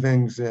one of the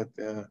things that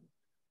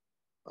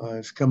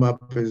has come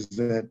up is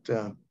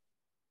that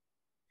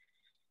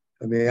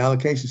the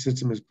allocation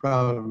system is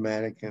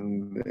problematic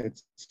and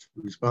it's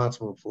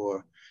responsible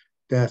for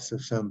deaths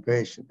of some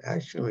patients.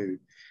 Actually, the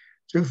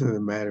truth of the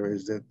matter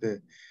is that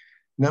the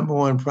number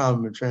one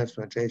problem in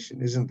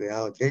transplantation isn't the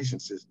allocation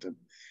system,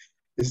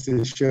 it's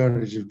the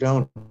shortage of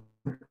donors.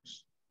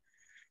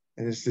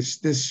 And it's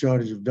this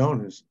shortage of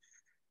donors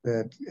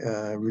that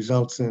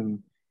results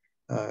in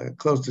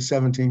close to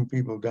 17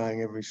 people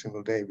dying every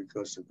single day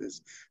because of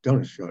this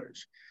donor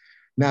shortage.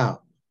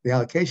 Now, the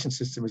allocation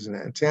system is an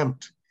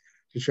attempt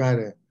to try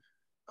to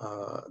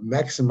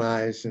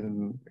maximize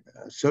and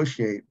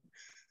associate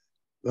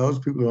those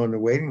people who are on the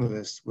waiting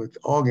list with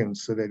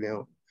organs so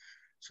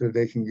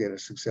they can get a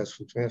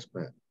successful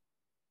transplant.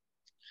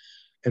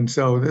 And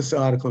so this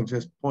article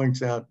just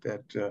points out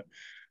that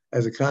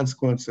as a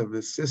consequence of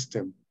this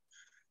system,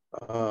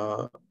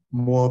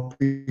 more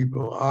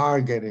people are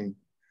getting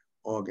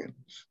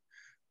organs,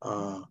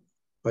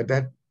 but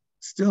that's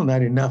still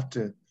not enough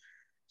to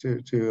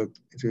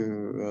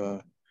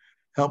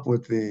help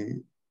with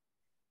the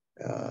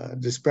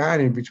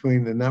disparity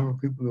between the number of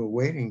people who are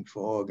waiting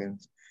for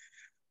organs,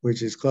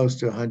 which is close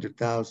to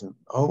 100,000,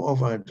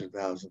 over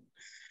 100,000,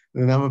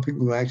 the number of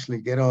people who actually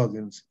get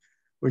organs,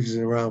 which is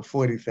around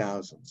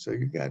 40,000. So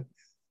you got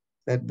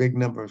that big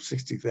number of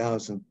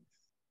 60,000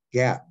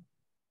 gap,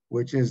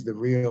 which is the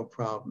real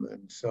problem.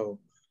 And so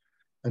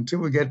until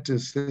we get to a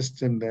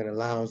system that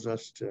allows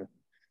us to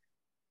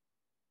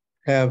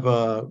have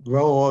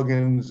grow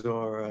organs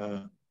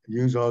or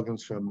use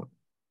organs from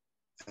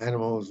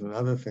animals and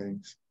other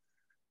things,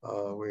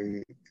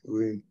 we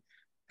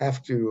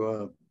have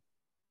to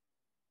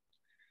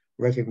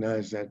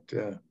recognize that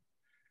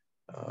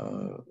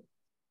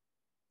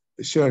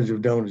the shortage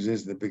of donors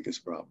is the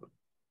biggest problem.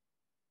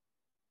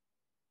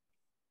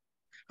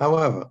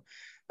 However,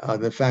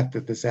 the fact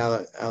that this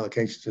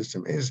allocation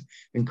system is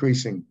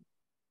increasing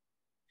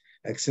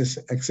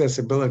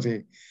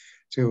accessibility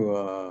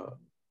to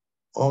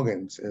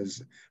organs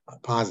is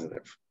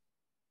positive.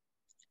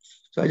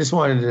 So I just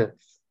wanted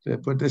to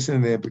put this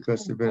in there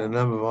because there have been a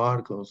number of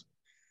articles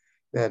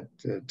that,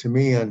 to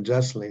me,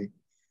 unjustly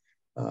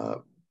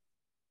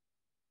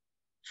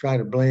try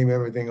to blame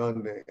everything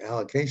on the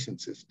allocation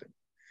system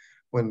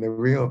when the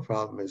real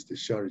problem is the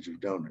shortage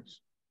of donors.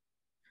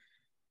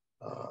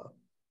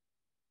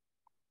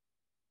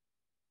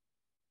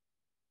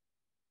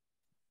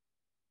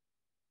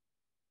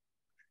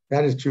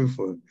 That is true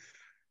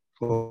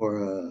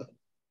for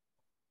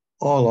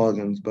all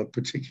organs, but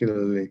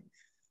particularly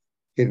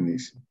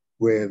kidneys,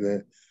 where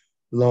the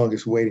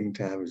longest waiting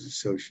time is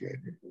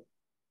associated.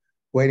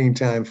 Waiting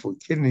time for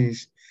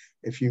kidneys,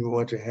 if you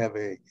want to have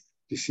a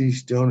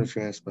deceased donor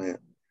transplant,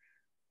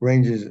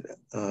 ranges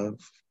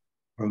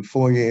from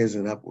 4 years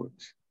and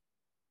upwards,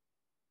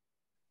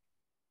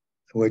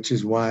 which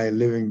is why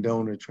living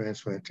donor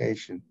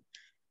transplantation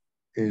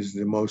is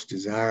the most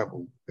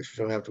desirable, because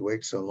you don't have to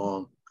wait so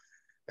long.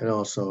 And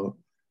also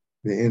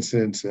the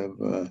incidence of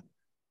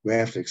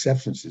graft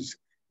acceptances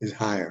is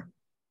higher.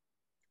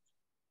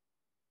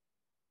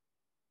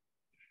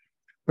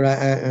 But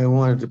I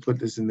wanted to put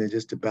this in there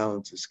just to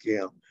balance the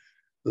scale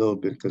a little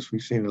bit, because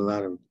we've seen a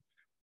lot of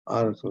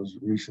articles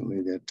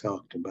recently that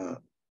talked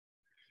about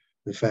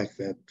the fact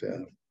that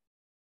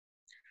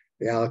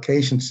the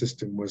allocation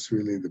system was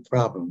really the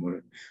problem. When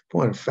in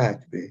point of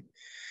fact, the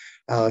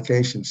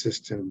allocation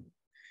system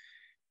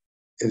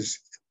is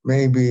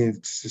maybe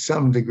to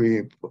some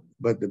degree,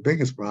 but the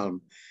biggest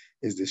problem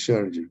is the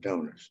shortage of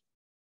donors.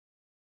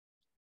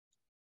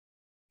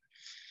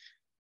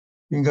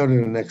 You can go to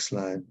the next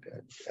slide.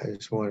 I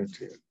just wanted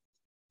to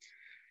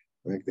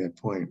make that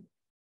point.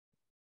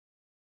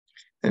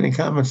 Any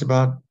comments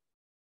about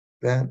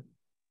that?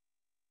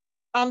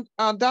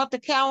 Dr.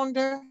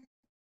 Callender?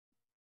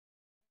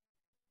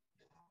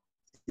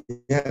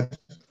 Yes.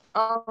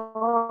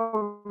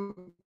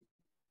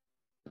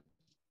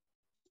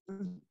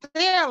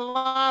 There are a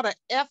lot of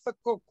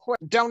ethical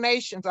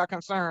donations are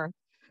concerned.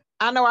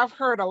 I know I've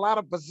heard a lot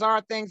of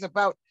bizarre things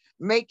about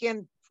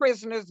making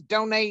prisoners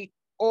donate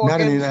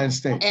Not in the organs United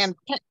States.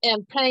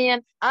 and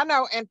paying, I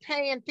know, and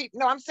paying people.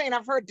 No, I'm saying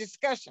I've heard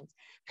discussions,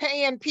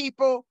 paying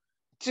people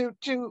to,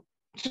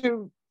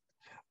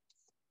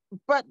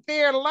 but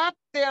there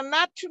are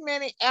not too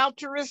many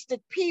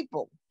altruistic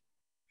people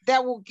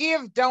that will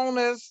give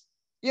donors,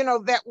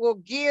 that will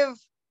give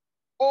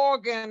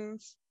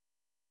organs.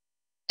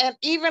 And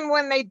even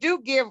when they do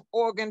give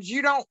organs,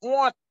 you don't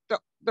want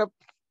the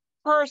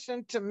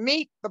person to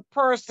meet the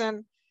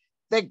person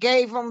that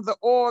gave them the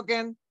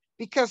organ,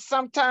 because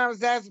sometimes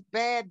that's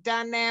bad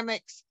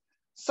dynamics.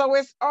 So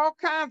it's all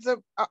kinds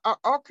of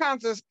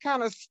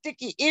kind of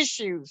sticky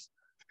issues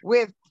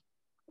with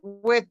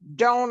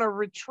donor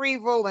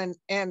retrieval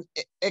and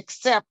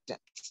acceptance.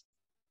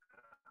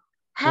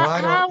 Well,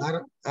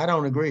 I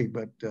don't agree,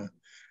 but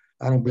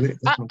I don't believe.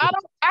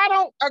 I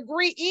don't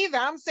agree either.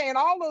 I'm saying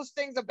all those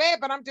things are bad,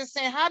 but I'm just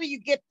saying, how do you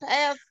get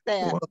past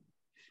that? Well,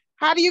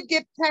 How do you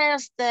get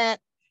past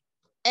that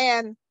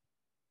and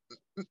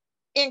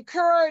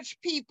encourage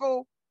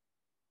people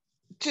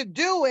to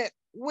do it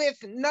with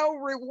no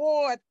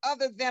reward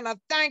other than a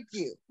thank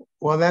you?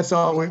 well, that's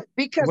all we.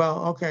 Because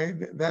okay,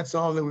 that's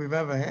all that we've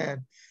ever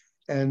had,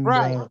 and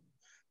right.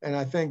 And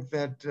I think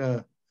that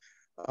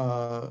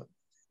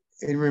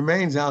it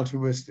remains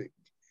altruistic,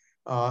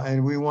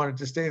 and we want it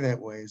to stay that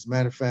way. As a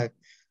matter of fact,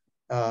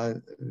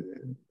 it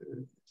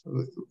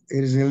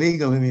is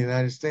illegal in the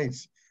United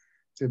States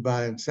to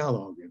buy and sell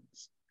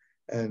organs,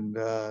 and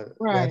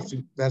Right.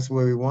 that's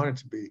where we want it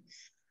to be,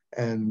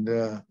 and we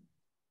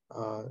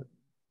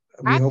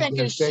I hope think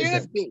that it stays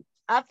that. should be.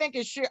 I think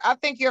it should. I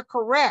think you're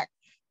correct,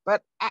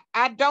 but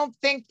I don't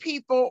think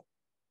people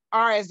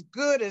are as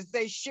good as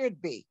they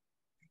should be.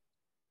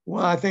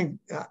 Well, I think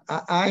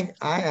I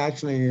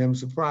actually am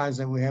surprised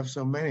that we have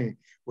so many.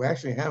 We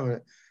actually have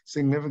a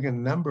significant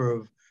number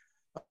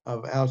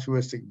of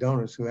altruistic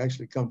donors who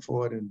actually come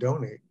forward and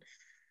donate.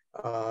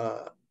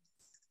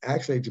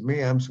 Actually, to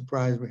me, I'm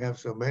surprised we have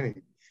so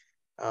many.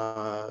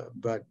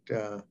 But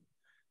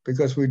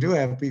because we do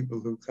have people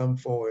who come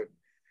forward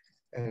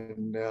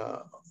and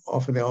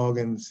offer their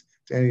organs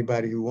to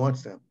anybody who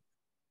wants them.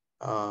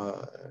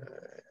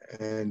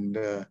 And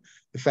the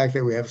fact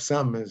that we have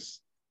some is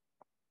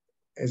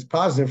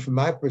positive from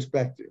my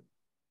perspective,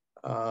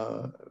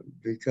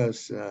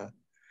 because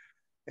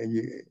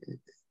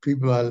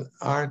people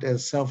aren't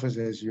as selfish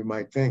as you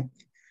might think.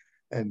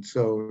 And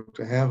so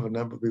to have a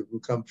number of people who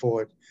come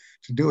forward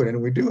to do it,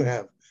 and we do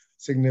have a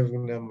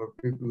significant number of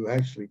people who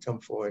actually come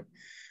forward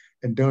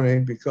and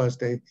donate because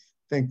they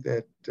think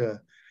that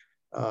the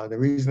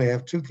reason they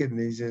have two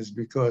kidneys is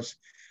because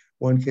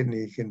one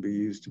kidney can be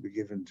used to be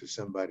given to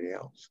somebody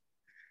else.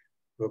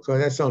 Because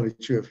that's only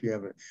true if you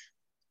have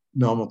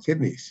normal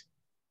kidneys.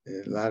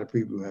 A lot of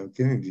people who have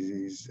kidney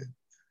disease,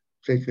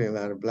 particularly a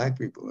lot of Black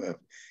people who have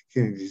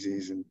kidney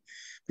disease, and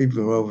people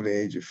who are over the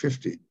age of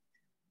 50.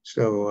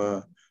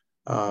 So,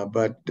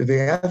 but the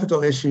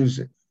ethical issues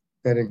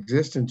that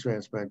exist in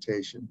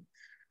transplantation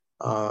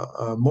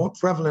are more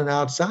prevalent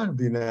outside of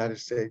the United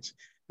States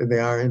than they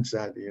are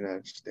inside the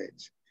United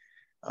States,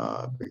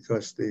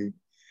 because the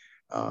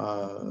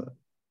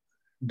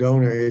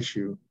donor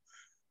issue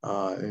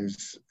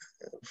is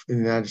in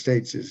the United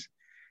States is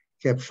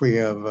kept free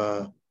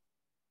of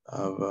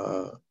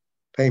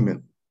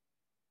payment.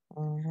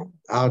 Mm-hmm.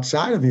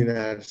 Outside of the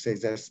United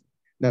States, that's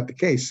not the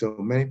case. So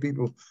many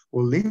people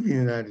will leave the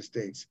United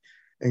States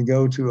and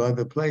go to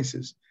other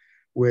places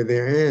where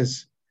there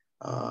is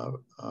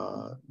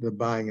the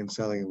buying and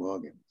selling of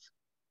organs.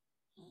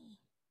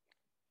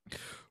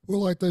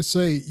 Well, like they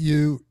say,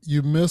 you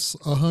miss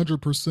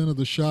 100% of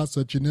the shots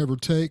that you never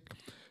take.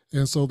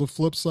 And so the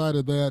flip side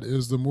of that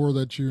is the more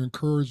that you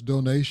encourage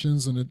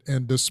donations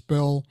and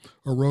dispel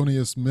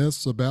erroneous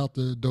myths about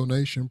the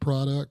donation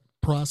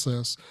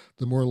process,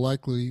 the more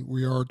likely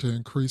we are to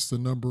increase the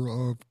number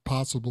of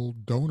possible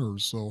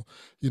donors. So,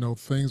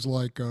 things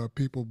like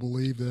people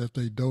believe that if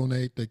they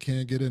donate, they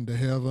can't get into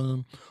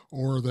heaven,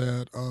 or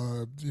that,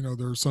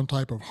 there's some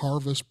type of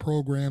harvest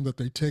program that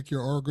they take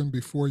your organ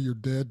before you're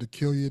dead to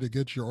kill you to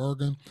get your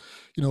organ.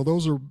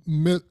 Those are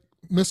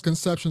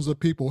misconceptions that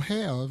people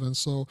have, and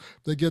so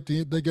they get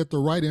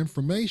the right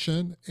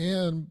information,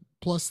 and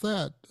plus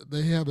that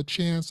they have a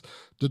chance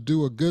to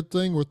do a good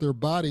thing with their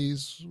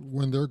bodies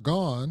when they're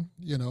gone.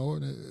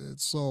 And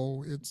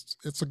so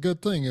it's a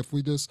good thing if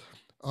we just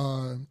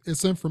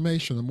it's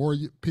information. The more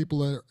people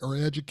that are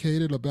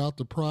educated about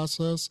the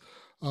process,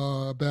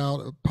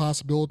 about a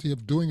possibility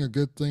of doing a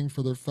good thing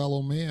for their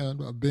fellow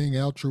man, of being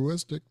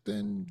altruistic,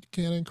 then you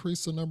can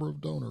increase the number of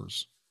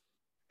donors.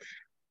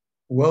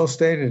 Well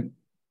stated.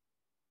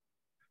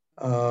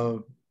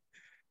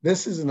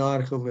 This is an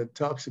article that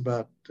talks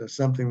about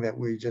something that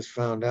we just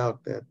found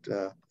out,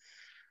 that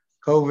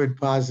COVID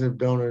positive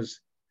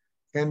donors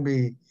can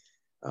be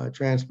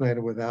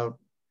transplanted without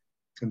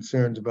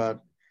concerns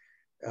about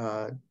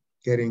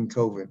getting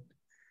COVID.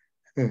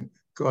 Of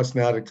course,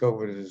 now that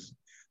COVID is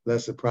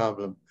less a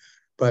problem,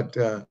 but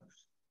during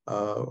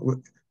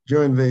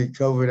the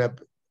COVID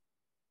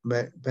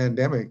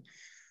pandemic,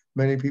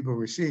 many people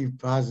received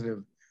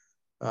positive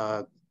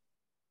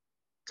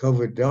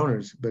COVID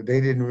donors, but they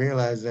didn't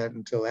realize that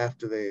until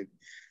after they had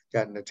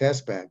gotten the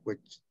test back,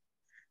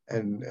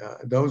 and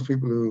those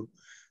people who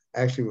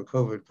actually were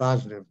COVID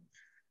positive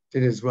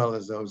did as well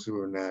as those who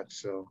were not.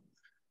 So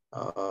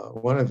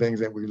one of the things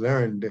that we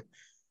learned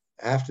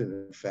after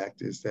the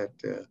fact is that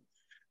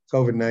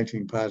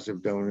COVID-19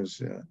 positive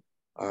donors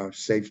are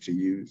safe to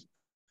use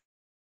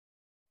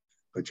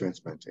for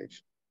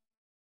transplantation.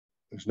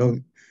 There's no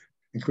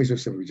increased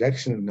risk of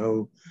rejection,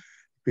 no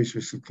increased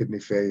risk of kidney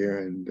failure.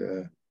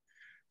 And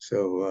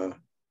so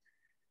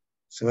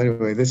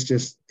anyway, this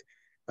just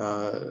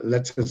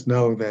lets us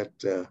know that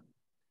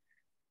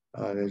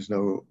there's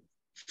no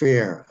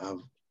fear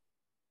of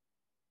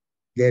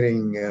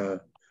getting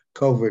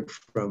COVID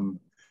from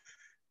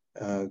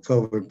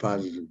COVID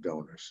positive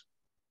donors.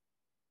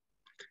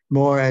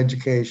 More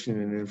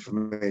education and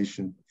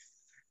information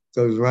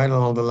goes right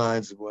along the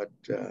lines of what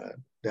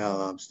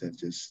Dal Olmsted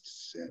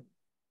just said.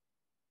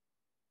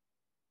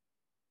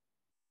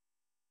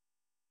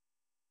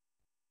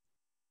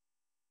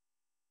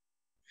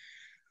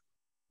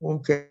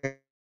 Okay,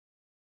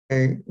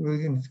 we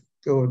can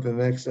go with the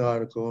next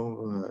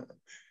article.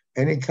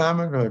 Any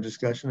comment or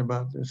discussion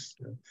about this?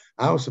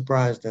 I was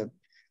surprised that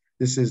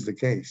this is the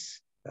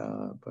case,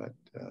 but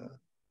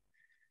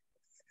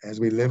as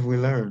we live, we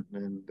learn,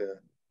 and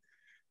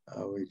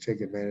we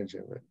take advantage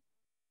of it.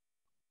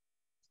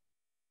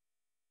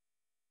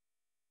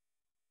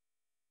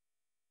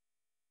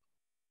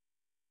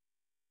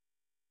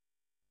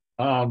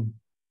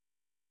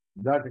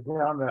 Dr.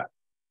 Calmer,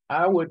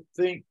 I would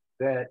think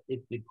that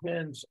it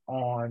depends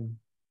on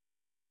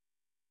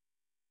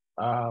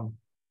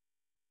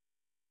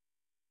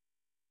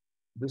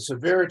the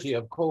severity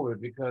of COVID,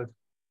 because,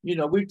 you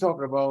know, we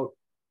talked about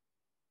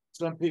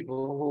some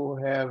people who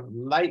have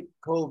light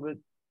COVID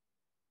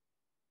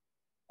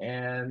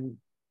and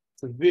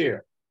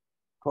severe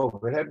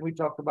COVID. Haven't we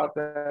talked about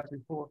that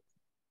before?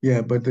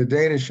 Yeah, but the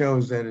data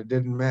shows that it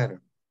didn't matter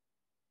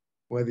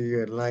whether you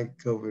had light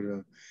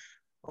COVID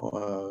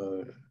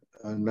or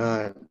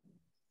not,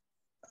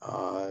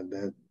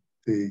 that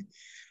the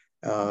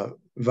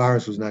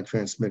virus was not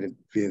transmitted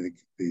via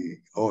the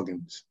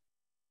organs.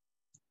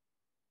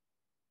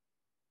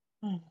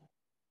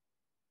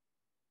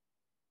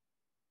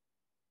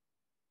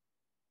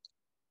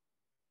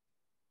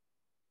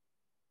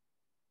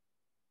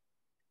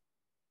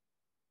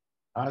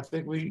 I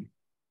think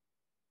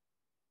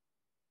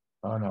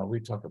oh no, we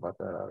talked about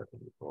that article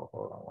before.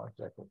 Hold on one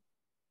second.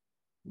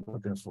 I'm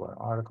looking for an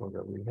article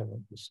that we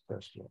haven't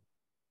discussed yet.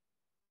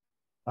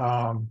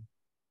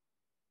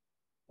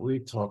 We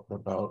talked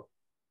about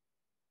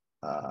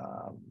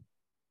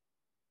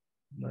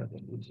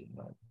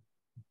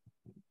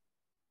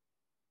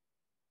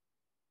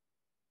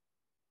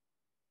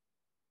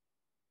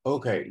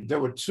okay, there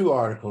were two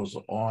articles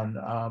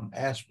on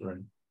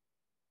aspirin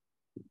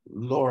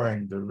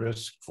lowering the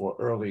risk for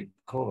early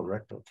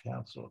colorectal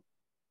cancer.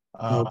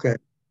 Okay.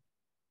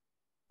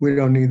 We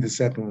don't need the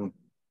second one.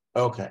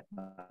 Okay,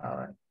 all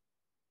right.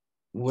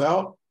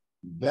 Well,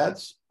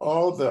 that's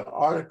all the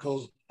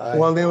articles.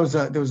 Well, there was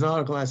an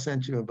article I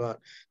sent you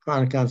about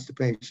chronic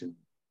constipation.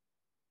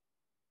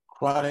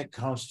 Chronic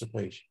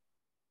constipation.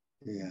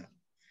 Yeah.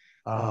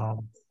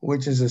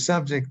 Which is a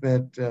subject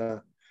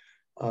that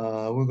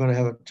we're going to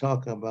have a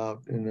talk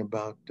about in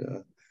about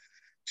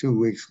 2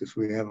 weeks, because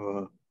we have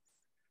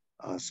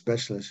a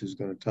specialist who's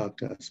going to talk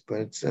to us. But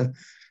it's a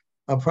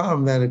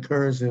problem that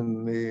occurs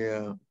in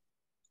the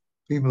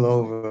people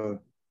over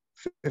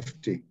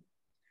 50.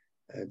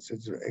 It's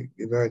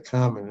very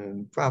common,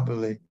 and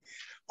probably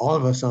all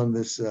of us on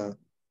this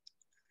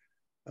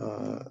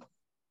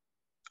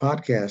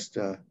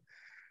podcast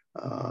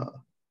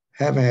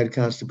have had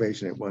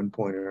constipation at one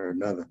point or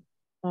another.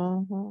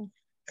 Mm-hmm.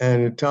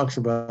 And it talks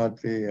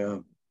about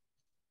the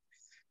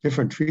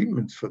different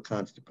treatments for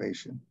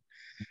constipation.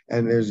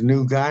 And there's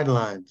new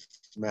guidelines.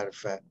 As a matter of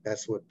fact,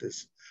 that's what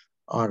this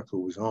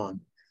article was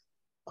on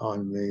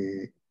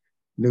the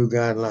new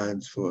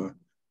guidelines for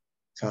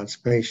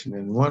constipation.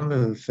 And one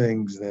of the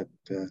things that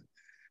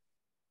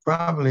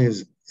probably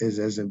is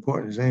as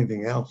important as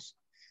anything else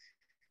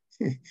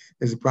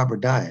is a proper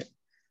diet.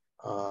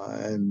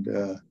 And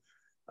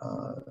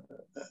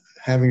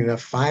having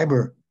enough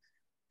fiber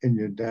in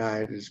your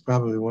diet is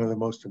probably one of the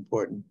most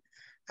important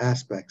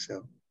aspects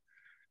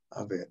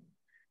of it.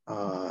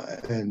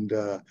 And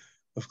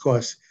of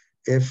course,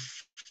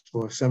 if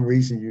for some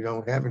reason you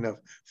don't have enough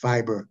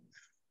fiber,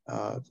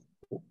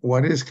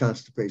 what is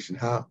constipation?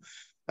 How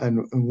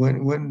and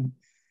when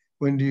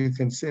do you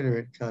consider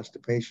it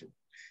constipation?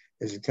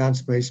 Is it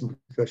constipation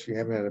because you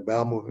haven't had a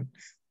bowel movement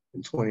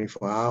in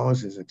 24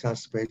 hours? Is it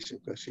constipation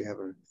because you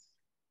haven't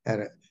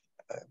had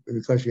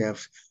because you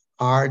have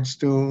hard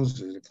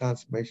stools? Is it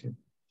constipation?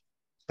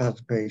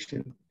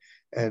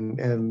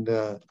 And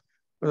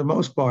for the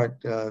most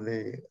part,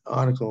 the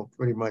article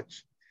pretty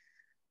much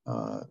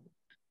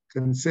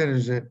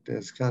considers it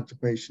as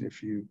constipation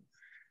if you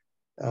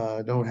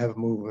don't have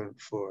movement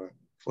for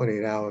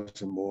 48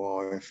 hours or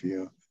more, or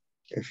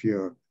if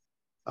your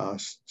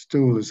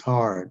stool is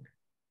hard.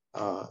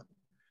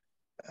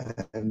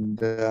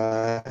 And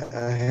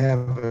I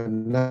have a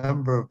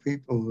number of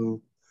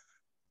people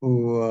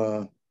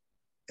who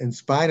in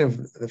spite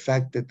of the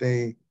fact that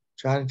they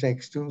try to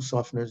take stool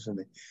softeners and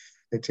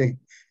they take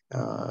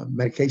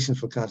medications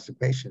for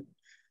constipation,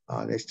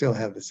 they still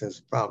have this as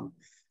a problem.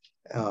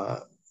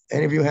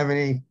 Any of you have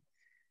any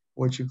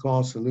what you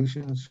call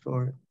solutions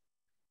for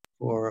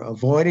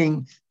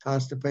avoiding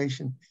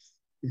constipation?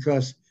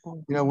 Because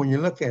when you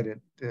look at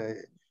it,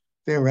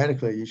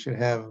 theoretically, you should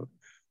have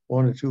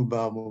 1 or 2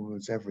 bowel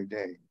movements every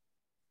day.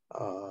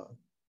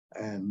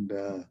 And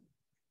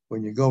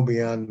when you go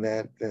beyond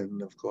that, then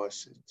of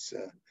course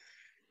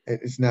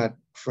it's not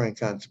frank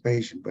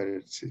constipation, but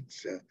it's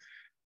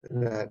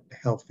not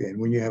healthy. And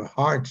when you have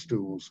hard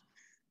stools,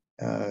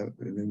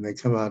 and they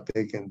come out,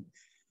 they can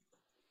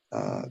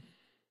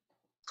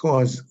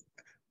cause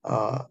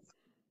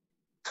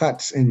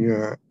cuts in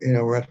your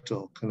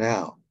rectal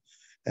canal.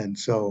 And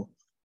so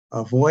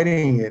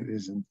avoiding it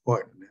is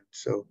important.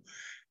 So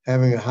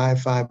having a high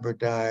fiber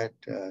diet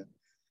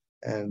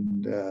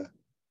and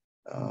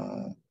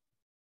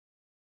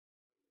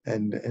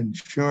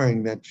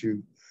ensuring that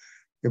your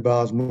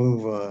bowels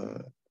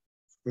move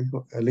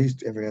at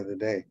least every other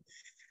day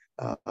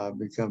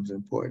becomes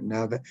important.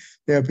 Now,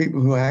 there are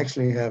people who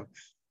actually have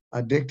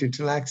addicted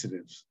to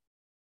laxatives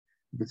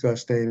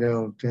because they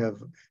don't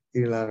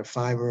eat a lot of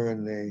fiber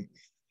and they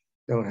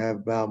don't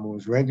have bowel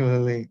moves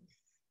regularly,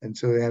 and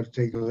so they have to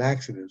take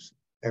laxatives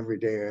every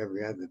day or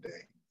every other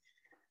day.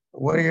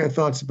 What are your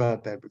thoughts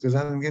about that? Because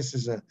I think this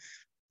is a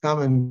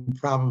common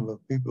problem of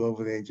people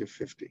over the age of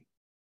 50.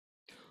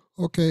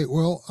 Okay,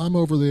 well, I'm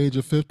over the age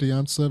of 50.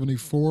 I'm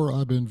 74.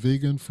 I've been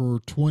vegan for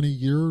 20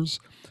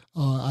 years.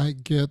 I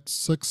get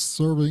 6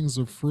 servings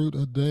of fruit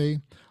a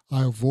day.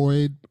 I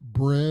avoid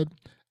bread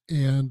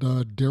and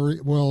dairy.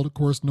 Well, of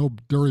course, no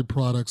dairy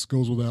products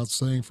goes without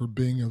saying for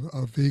being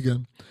a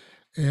vegan.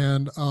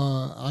 And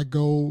I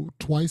go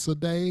twice a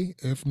day,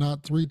 if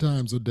not 3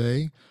 times a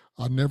day.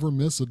 I never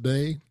miss a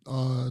day.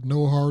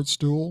 No hard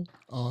stool.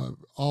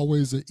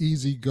 Always an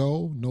easy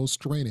go. No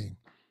straining.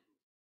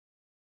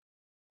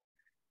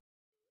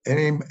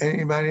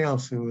 Anybody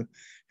else who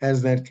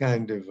has that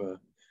kind of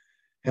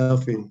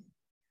healthy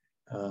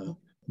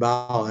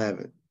bowel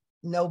habit?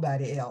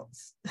 Nobody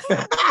else.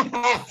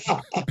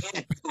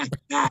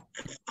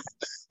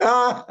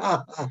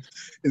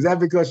 Is that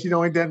because you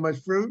don't eat that much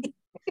fruit?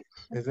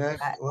 Is that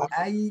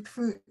I eat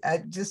fruit.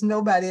 Just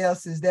nobody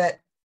else is that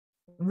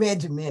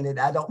regimented,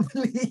 I don't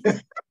believe.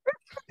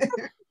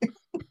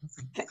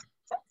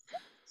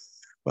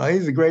 Well,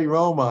 he's a great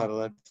role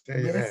model, I tell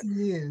you yes, that.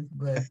 he is,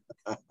 but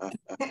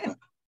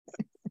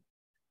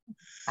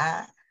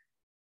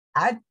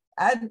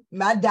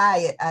my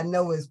diet, I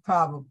know, is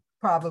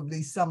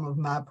probably some of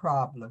my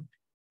problem.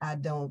 I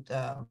don't,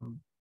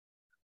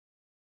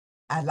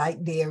 I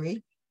like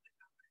dairy.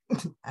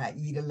 I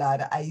eat a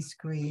lot of ice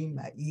cream.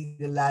 I eat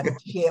a lot of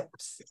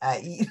chips. I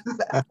eat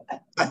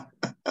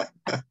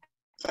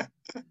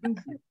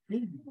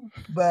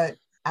but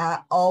I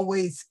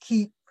always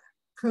keep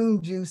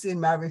prune juice in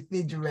my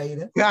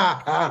refrigerator.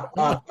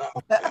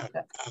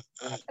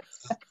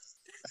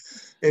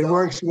 It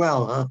works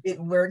well, huh? It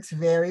works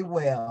very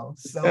well.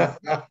 So,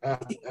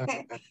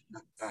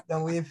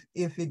 so if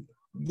it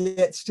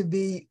gets to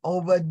be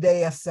over a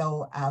day or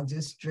so, I'll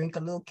just drink a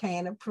little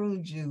can of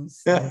prune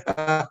juice. Keep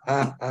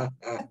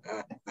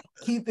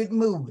it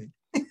moving.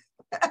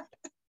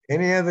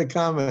 Any other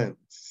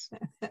comments?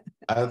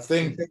 I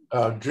think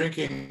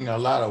drinking a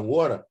lot of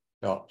water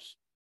helps.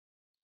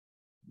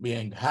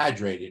 Being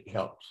hydrated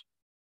helps.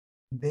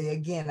 There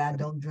again, I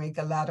don't drink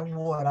a lot of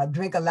water. I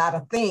drink a lot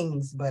of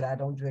things, but I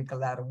don't drink a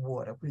lot of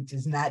water, which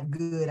is not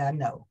good, I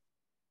know.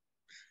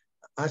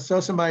 I saw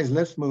somebody's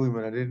lips moving,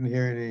 but I didn't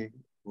hear any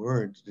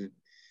words. Did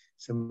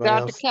somebody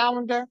Dr. else?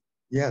 Callender?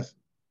 Yes.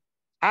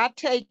 I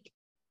take,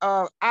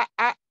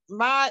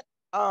 my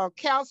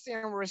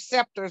calcium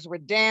receptors were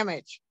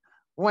damaged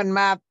when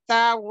my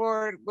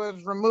thyroid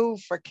was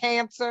removed for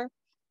cancer.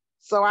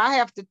 So I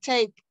have to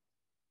take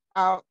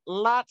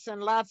lots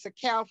and lots of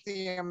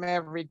calcium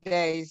every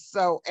day.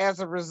 So as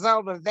a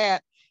result of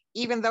that,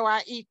 even though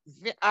I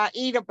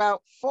eat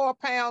about 4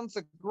 pounds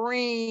of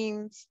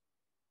greens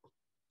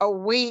a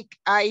week,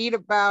 I eat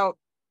about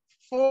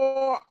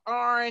 4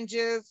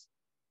 oranges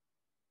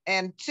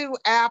and 2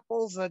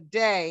 apples a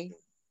day,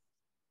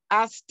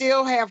 I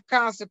still have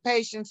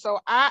constipation. So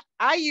I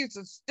use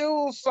a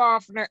stool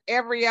softener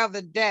every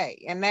other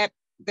day, and that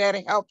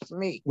helps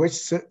me. Which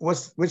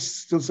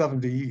stool softener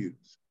do you use?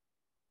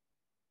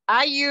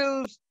 I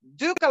use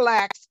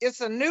Ducalax.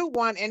 It's a new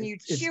one, and you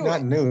chew it. It's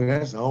not new.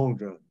 That's an old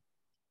drug.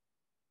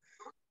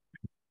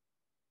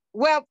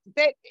 Well,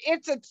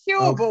 it's a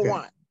chewable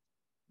one.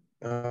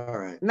 All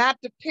right. Not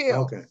the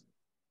pill. Okay.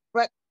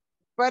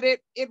 But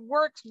it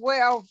works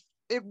well.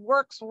 It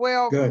works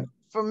well Good.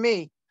 for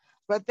me.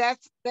 But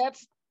that's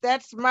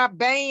my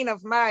bane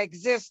of my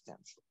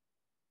existence,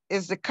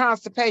 is the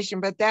constipation.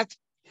 But that's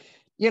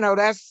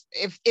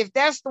if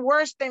that's the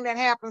worst thing that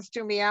happens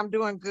to me, I'm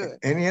doing good.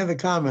 Any other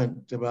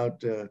comment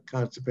about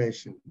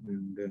constipation?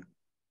 And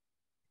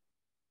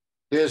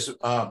There's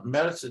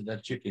medicine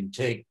that you can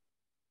take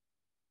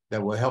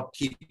that will help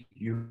keep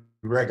you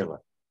regular.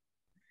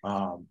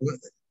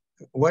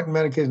 What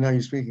medication are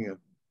you speaking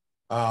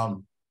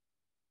of?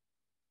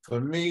 For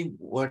me,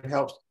 what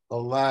helps a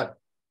lot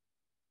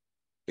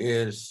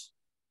is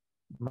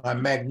my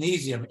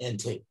magnesium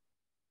intake.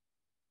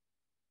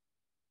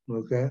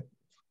 Okay.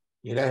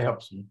 Yeah, that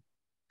helps me.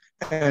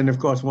 And of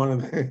course, one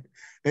of the,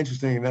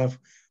 interesting enough,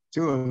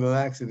 two of the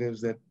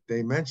laxatives that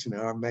they mention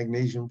are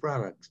magnesium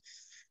products,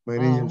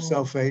 magnesium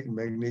sulfate and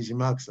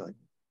magnesium oxide.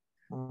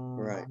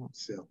 Right,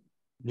 so.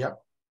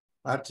 Yep,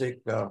 I take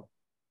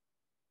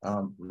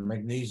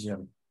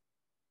magnesium.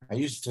 I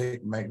used to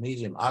take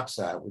magnesium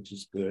oxide, which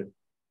is good,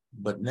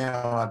 but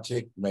now I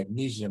take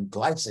magnesium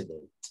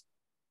glycinate.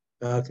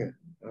 Okay,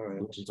 all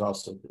right. Which is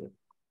also good.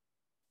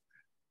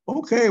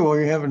 Okay, well,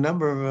 you have a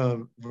number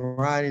of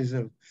varieties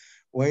of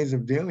ways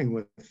of dealing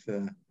with,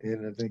 and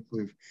I think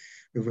we've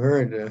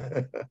heard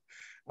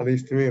at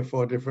least 3 or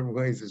 4 different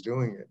ways of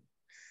doing it.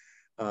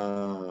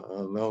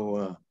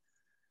 Although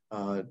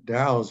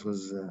Daryl's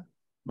was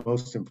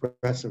most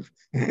impressive.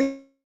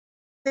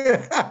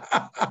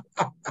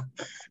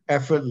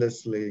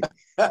 Effortlessly,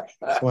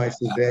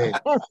 twice a day.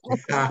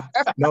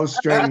 No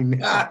strain.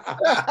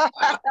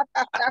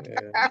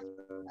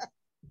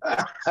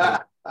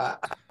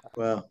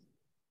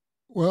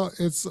 Well,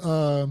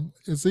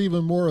 it's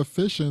even more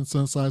efficient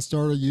since I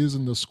started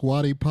using the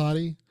Squatty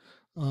Potty.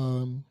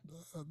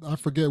 I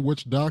forget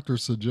which doctor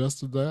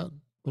suggested that,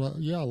 but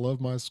yeah, I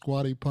love my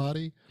Squatty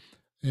Potty,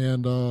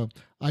 and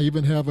I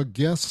even have a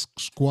guest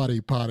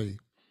Squatty Potty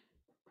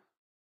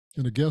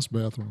in a guest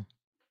bathroom.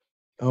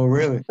 Oh,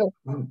 really?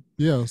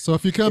 Yeah. So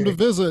if you come to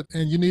visit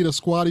and you need a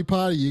Squatty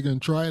Potty, you can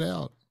try it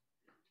out.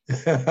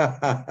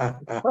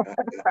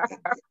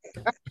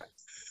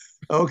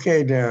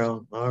 Okay,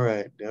 Daryl. All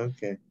right.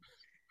 Okay.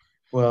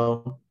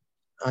 Well,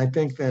 I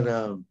think that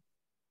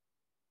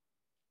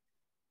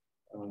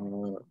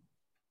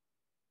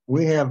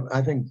we have,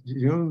 I think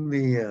June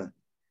the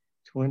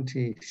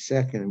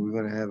 22nd, we're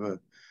going to have a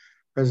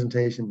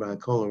presentation by a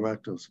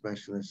colorectal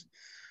specialist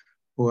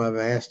who I've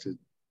asked to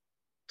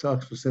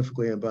talk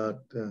specifically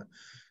about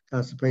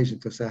constipation,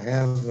 because I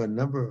have a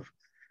number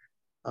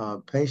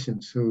of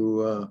patients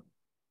who,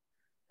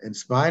 in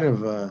spite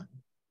of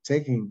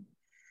taking,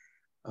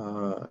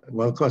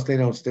 well, of course, they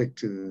don't stick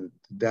to the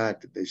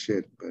diet that they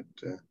should,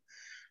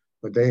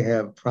 but they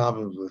have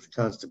problems with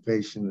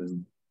constipation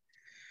and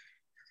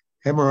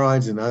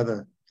hemorrhoids and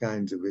other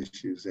kinds of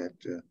issues that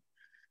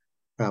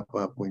crop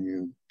up when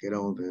you get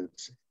older.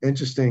 It's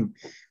interesting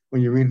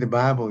when you read the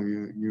Bible,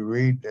 you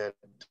read that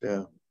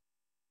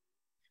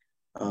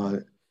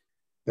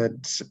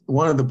that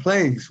one of the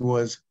plagues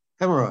was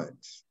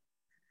hemorrhoids.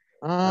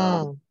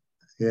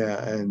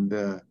 Yeah,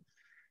 and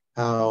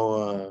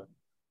how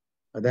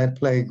that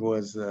plague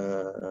was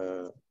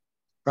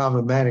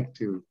problematic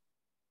to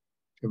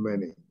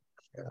many.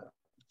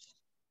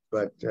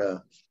 But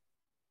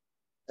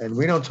and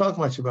we don't talk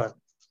much about,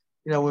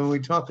 when we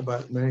talk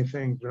about many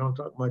things, we don't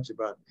talk much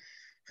about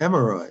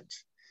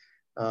hemorrhoids.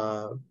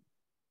 Have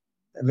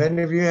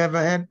any of you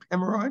ever had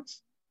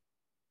hemorrhoids?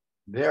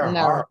 They're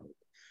horrible.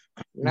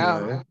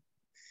 No. Yeah,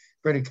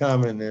 pretty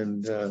common,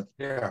 and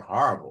they're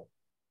horrible.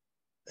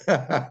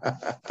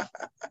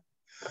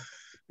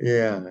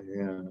 Yeah.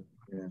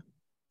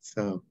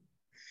 So,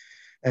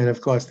 and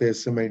of course,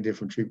 there's so many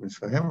different treatments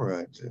for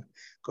hemorrhoids. Of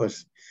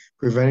course,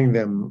 preventing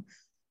them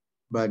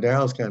by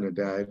Daryl's kind of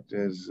diet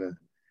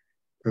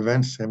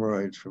prevents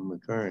hemorrhoids from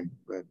occurring.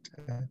 But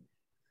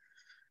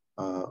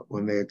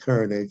when they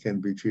occur, they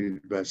can be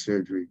treated by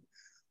surgery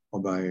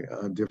or by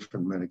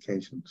different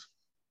medications.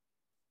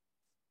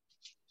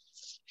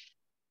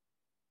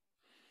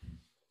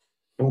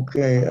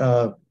 Okay.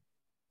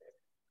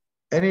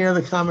 Any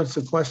other comments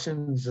or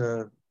questions?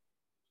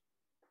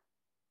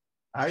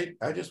 I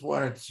just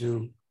wanted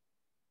to,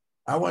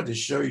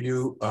 show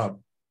you,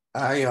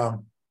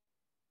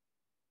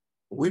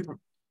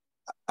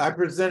 I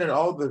presented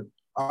all the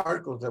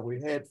articles that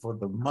we had for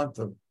the month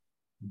of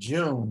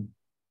June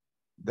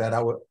that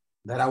I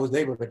was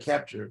able to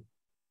capture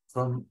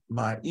from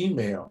my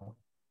email.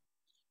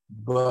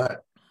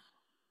 But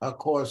of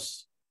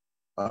course,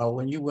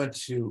 when you went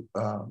to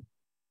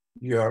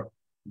your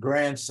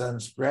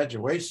grandson's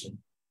graduation,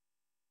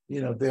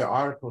 there are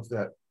articles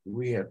that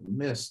we have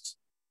missed.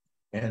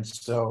 And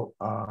so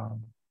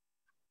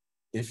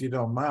if you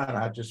don't mind,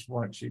 I just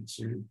want you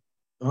to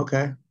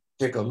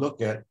take a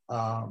look at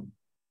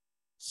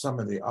some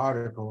of the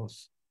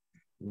articles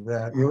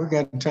that— Yeah, we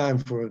got time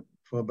for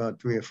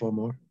about 3 or 4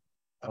 more.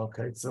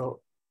 Okay,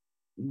 so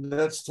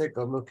let's take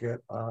a look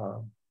at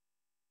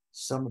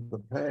some of the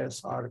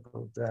past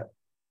articles that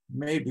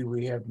maybe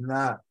we have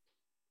not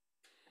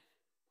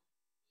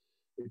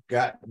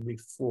gotten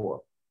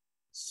before.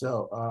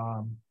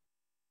 So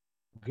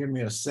give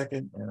me a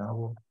second and I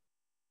will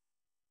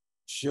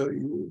show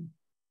you.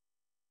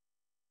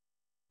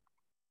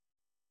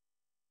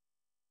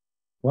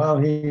 While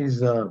he's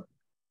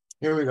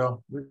here we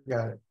go, we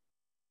got it.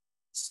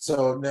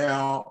 So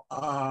now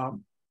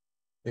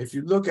if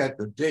you look at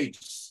the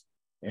dates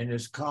in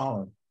this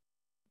column.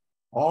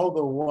 All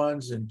the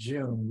ones in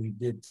June we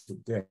did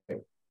today.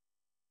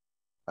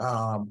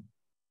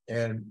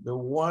 And the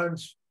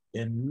ones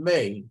in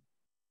May,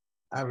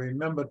 I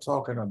remember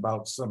talking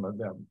about some of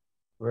them.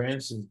 For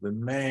instance, the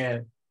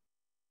man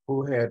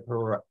who had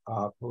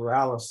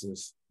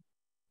paralysis,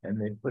 and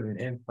they put an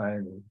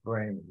implant in his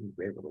brain and he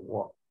was able to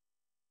walk.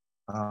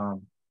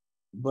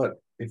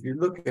 But if you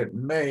look at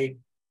May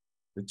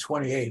the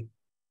 28th,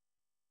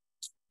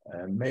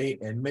 and May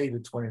the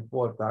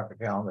 24th, Dr.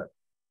 Callender,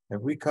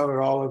 have we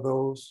covered all of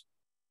those?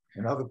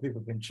 And other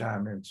people can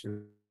chime in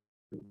too.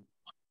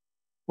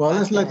 Well,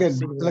 let's look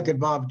at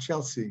Bob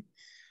Chelsea,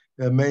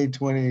 May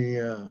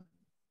 24th.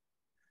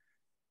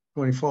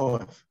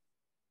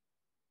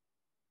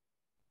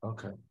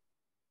 Okay.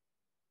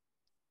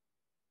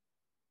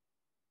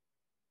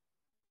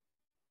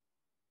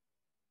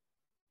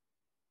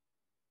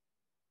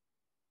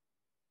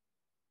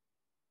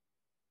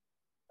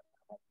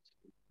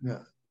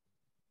 Yeah.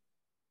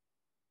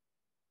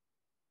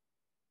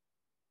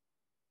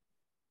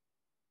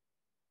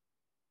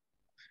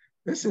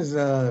 This is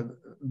the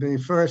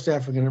first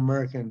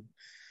African-American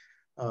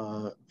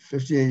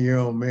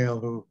 58-year-old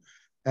male who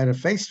had a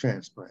face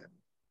transplant.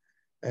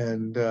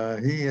 And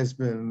he has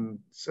been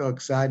so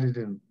excited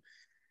and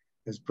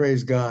has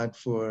praised God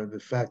for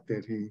the fact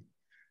that he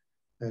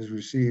has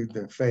received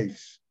the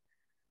face.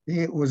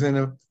 He was in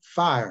a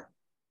fire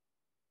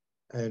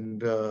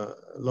and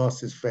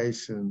lost his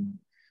face. And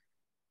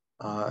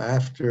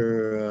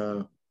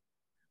after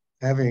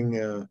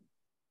having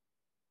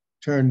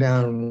turned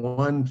down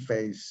one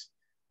face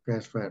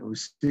transplant,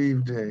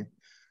 received a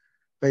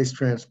face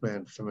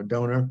transplant from a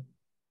donor.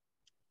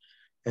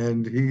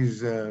 And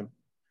he's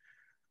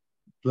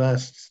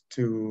blessed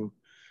to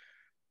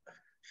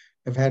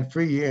have had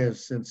 3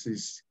 years since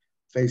his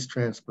face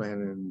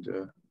transplant, and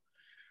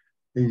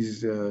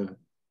he's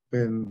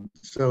been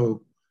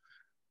so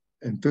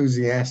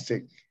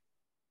enthusiastic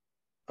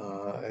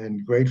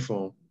and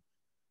grateful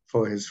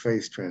for his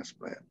face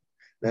transplant.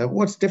 Now,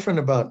 what's different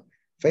about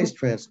face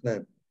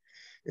transplant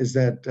is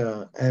that,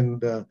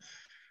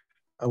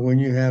 when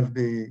you have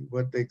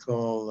what they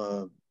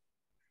call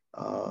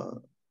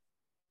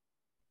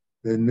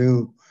the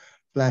new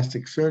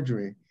plastic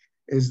surgery,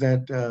 is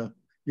that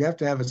you have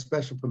to have a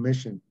special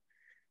permission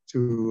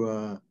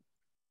to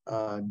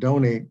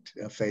donate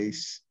a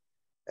face,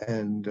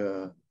 and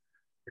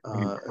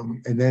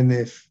then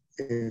if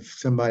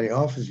somebody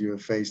offers you a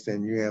face,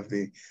 then you have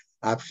the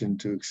option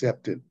to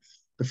accept it.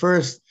 The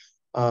first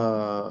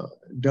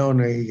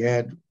donor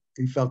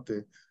he felt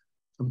the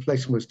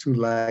complexion was too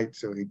light,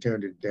 so he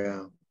turned it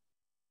down.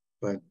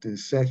 But the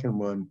second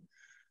one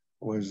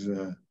was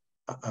a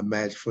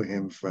match for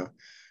him for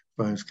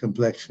his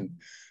complexion,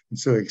 and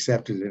so he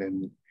accepted it.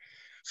 And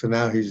so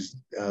now he's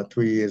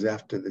 3 years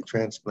after the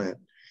transplant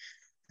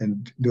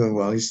and doing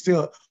well. He's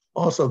still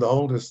also the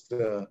oldest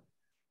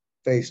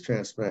face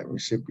transplant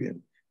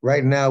recipient.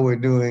 Right now we're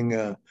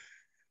doing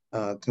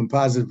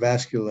composite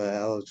vascular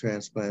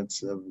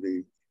allotransplants of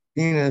the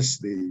penis,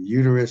 the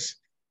uterus,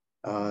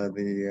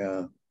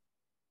 the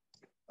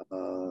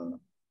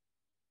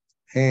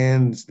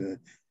hands,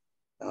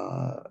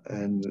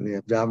 and the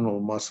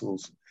abdominal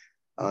muscles,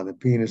 the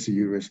penis, the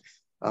uterus.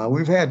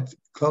 We've had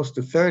close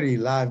to 30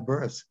 live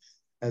births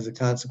as a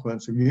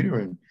consequence of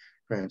uterine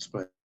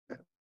transplant.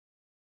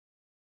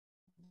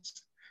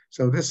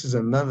 So this is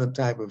another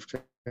type of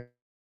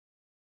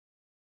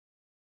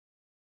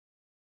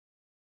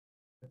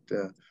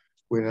that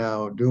we're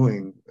now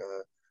doing,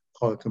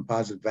 called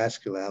composite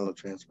vascular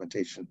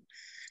allotransplantation,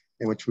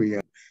 in which we,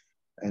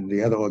 and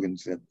the other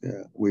organs that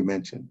we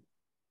mentioned.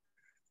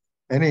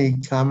 Any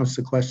comments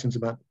or questions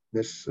about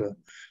this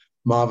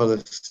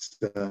marvelous?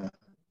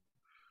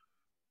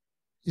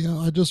 Yeah,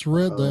 I just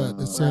read that.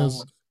 It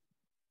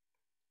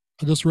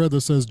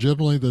says,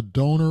 generally the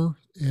donor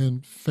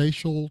in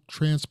facial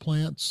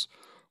transplants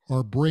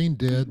are brain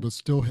dead but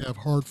still have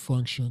heart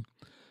function.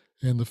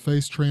 And the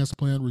face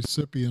transplant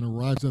recipient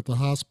arrives at the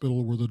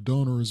hospital where the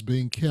donor is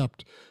being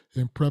kept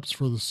and preps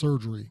for the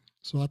surgery.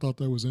 So I thought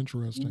that was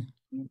interesting.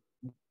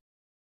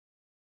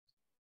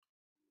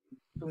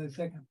 Wait a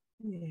second.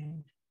 Yeah.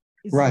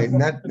 Right,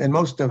 and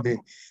most of the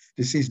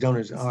deceased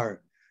donors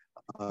are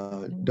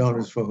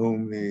donors for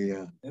whom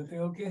the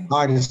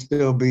heart is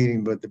still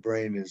beating, but the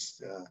brain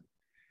is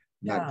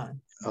not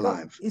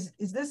alive. Is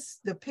this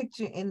the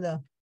picture in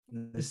the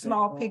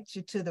small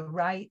picture to the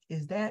right?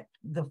 Is that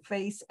the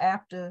face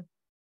after?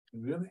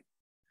 Really?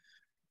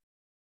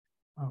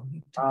 Oh,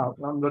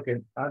 I'm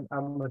looking. I'm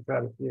gonna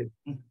try to see it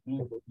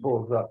if it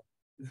pulls up.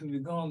 This will be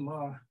gone,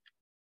 Mar.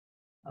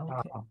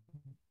 Okay.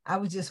 I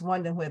was just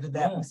wondering whether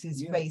that was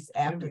his face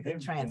after the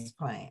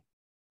transplant.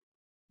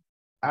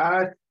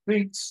 I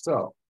think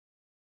so.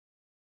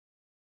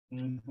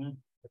 I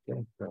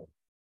think so.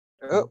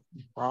 Oh,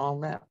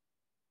 wrong map.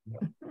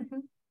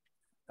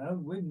 I was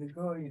waiting to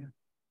call you.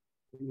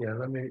 Yeah,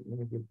 let me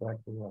get back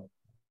to that.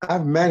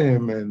 I've met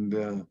him, and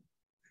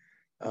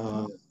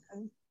I'm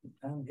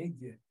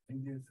ignorant. I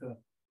just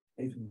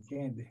ate some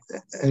candy.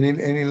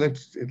 And he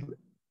looks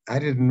I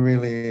didn't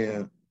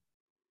really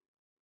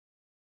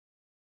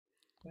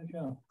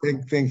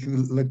think it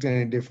looked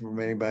any different from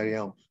anybody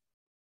else.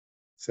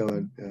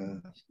 So,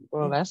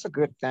 Well, that's a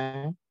good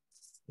thing.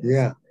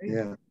 yeah.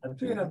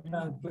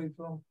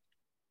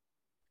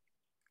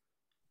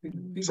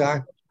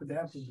 Sorry?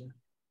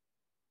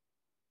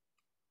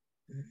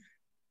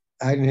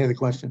 I didn't hear the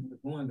question.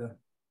 Some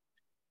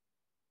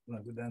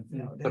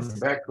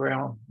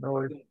background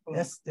noise.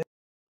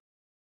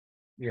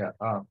 Yeah,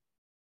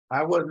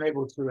 I wasn't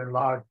able to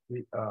enlarge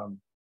the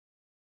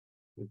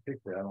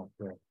picture, I don't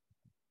think.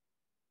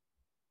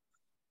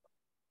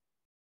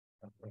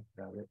 I think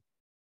got it.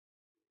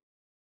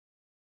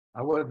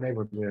 I wasn't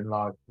able to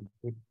enlarge the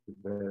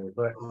picture,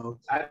 but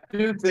I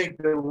do think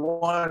the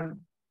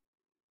one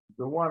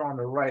on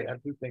the right, I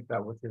do think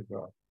that was his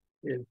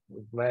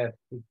last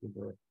picture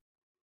there.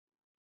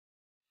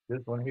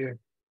 This one here.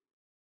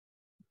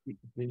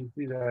 Can you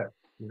see that?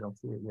 You don't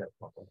see it yet.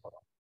 Hold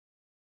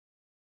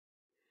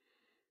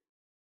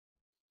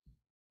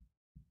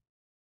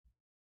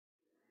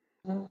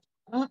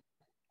on.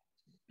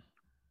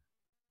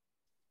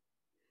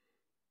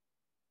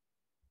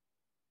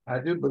 I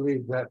do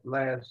believe that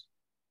last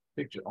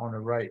picture on the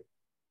right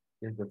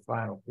is the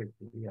final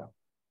picture. Yeah.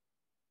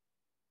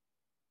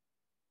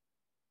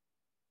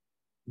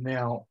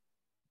 Now,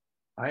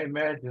 I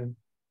imagine,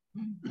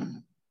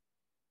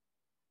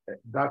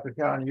 Dr.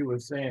 Cowan, you were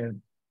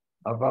saying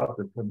about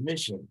the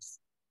permissions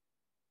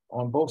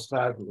on both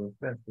sides of the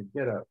fence to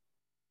get a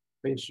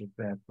facial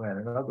transplant.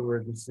 In other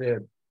words, you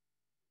said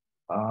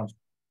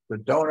the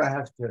donor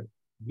has to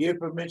give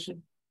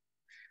permission?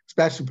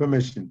 Special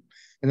permission.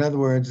 In other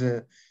words,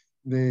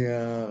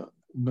 the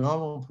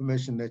normal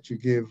permission that you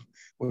give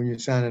when you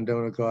sign a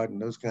donor card and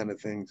those kind of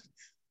things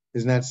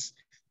is not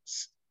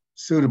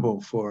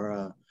suitable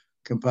for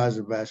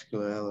composite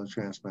vascular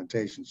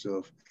allotransplantation. So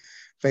if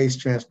face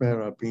transplant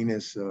or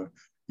penis or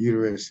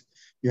uterus,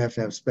 you have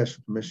to have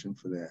special permission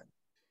for that,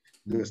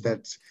 because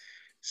that's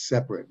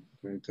separate,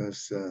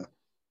 because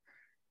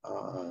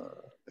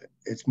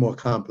it's more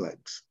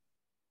complex.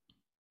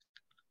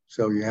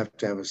 So you have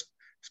to have a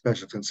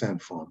special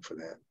consent form for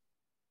that.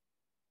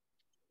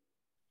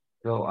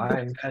 So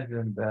I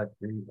imagine that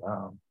the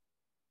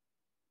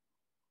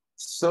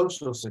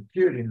Social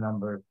Security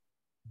number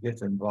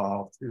gets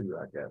involved too,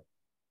 I guess.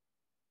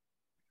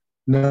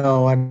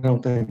 No, I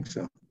don't think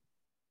so.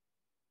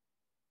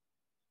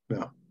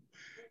 No,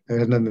 it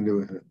has nothing to do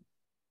with it.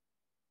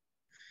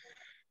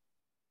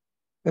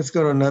 Let's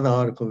go to another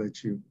article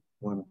that you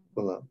want to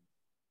pull up.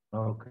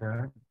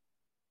 Okay.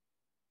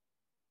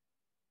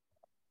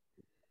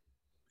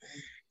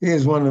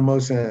 Here's one of the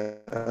most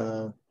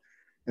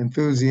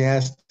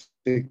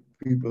enthusiastic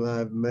people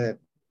I've met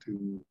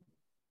to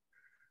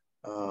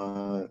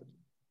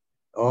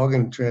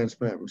organ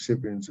transplant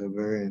recipients are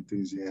very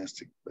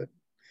enthusiastic, but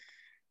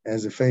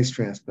as a face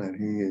transplant,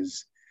 he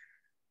is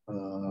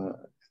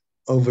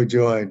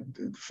overjoyed at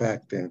the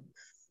fact that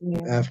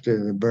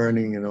after the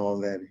burning and all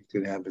that, he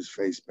could have his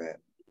face back.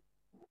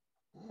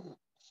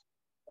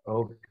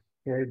 Okay,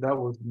 that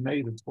was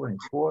May the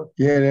 24th.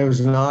 Yeah, there was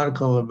an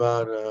article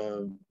about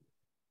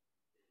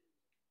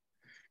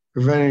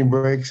preventing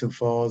breaks and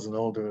falls in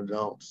older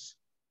adults.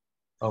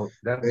 Oh,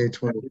 that's May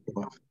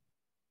 24th.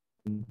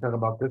 You talk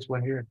about this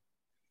one here?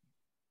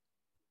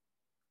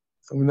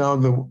 No,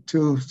 the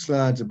two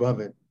slides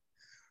above it.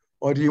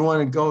 Or do you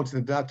want to go to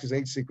the doctor's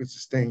 8 secrets to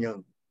staying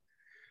young?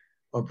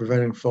 Or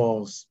preventing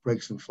falls,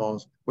 breaks and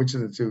falls? Which of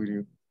the two do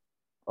you?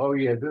 Oh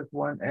yeah, this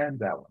one and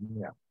that one,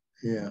 yeah.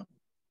 Yeah,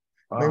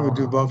 maybe we'll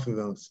do both of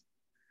those.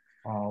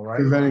 All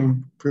right.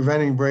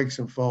 Preventing breaks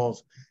and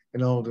falls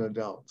in older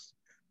adults.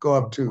 Go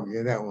up 2,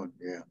 yeah, that one,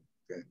 yeah,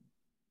 okay.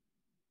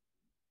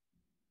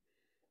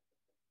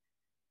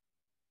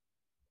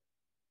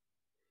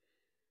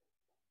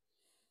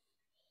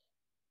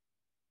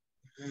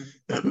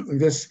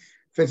 This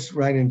fits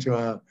right into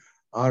our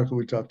article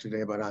we talked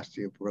today about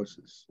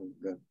osteoporosis.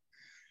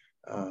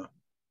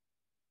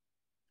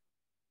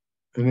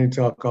 And they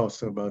talk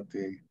also about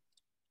the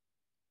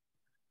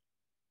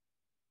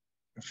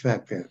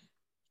fact that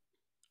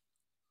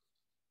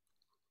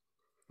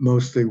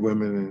mostly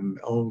women and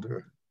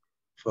older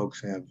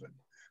folks have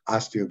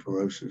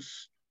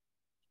osteoporosis.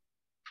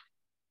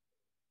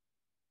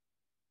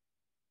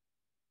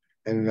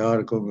 And the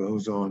article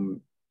goes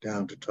on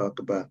down to talk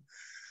about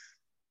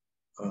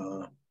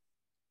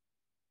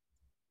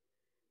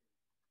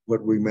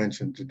what we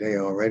mentioned today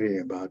already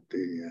about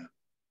the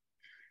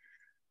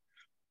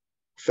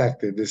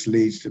fact that this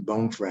leads to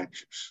bone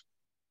fractures.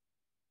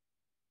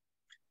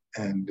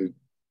 And it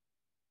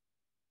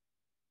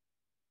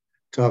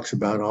talks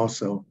about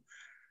also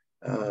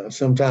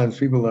sometimes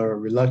people are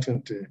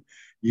reluctant to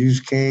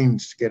use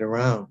canes to get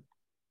around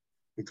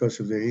because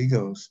of their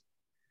egos.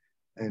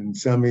 And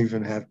some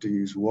even have to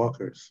use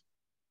walkers.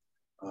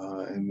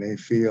 And they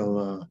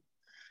feel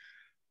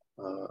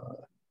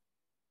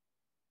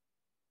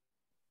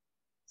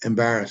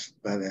embarrassed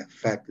by the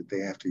fact that they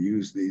have to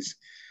use these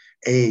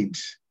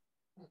aids.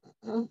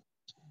 And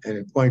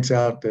it points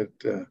out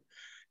that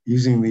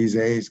using these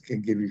aids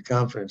can give you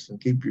confidence and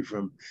keep you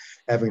from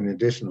having an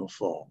additional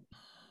fall.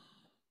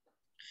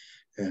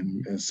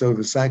 And so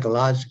the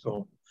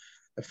psychological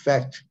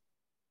effect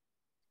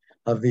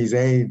of these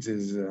aids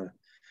is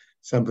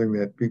something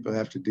that people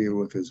have to deal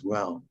with as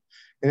well,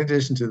 in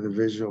addition to the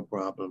visual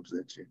problems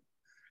that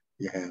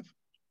you have.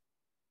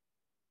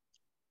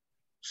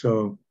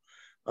 So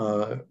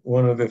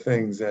one of the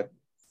things that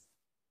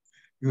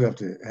you have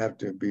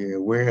to be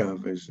aware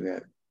of is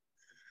that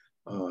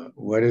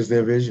what is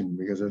their vision?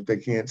 Because if they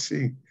can't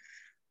see,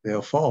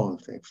 they'll fall.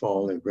 If they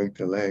fall, they break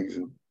their legs,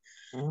 and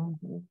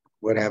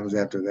what happens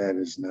after that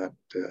is not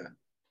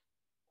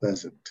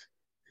pleasant.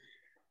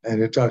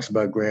 And it talks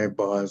about grab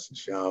bars and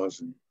showers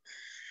and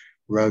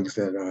rugs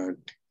that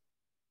aren't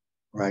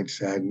right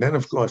side. And then,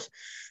 of course,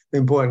 the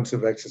importance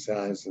of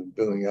exercise and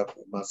building up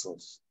the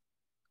muscles.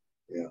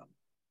 Yeah.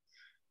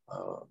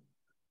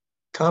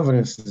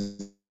 Confidence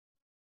is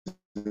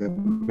a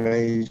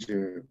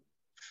major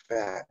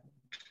fact.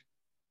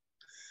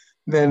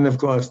 Then, of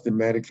course, the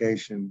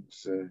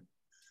medications,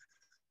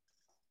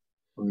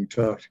 when we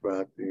talked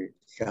about the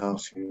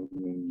calcium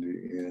and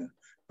the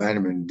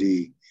vitamin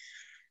D,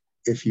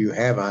 if you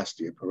have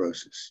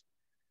osteoporosis,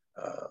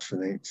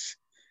 phosphonates,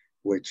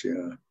 which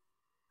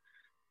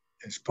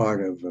is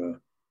part of the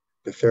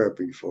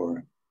therapy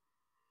for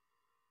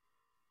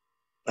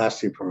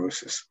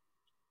osteoporosis.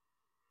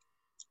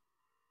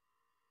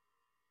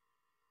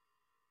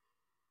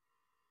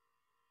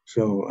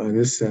 So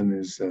this then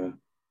is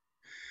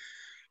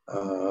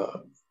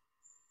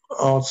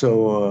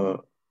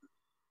also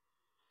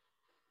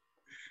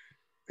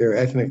there are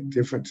ethnic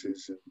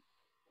differences in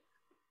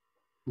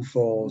who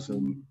falls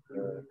and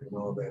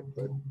all that,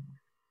 but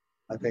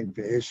I think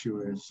the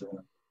issue is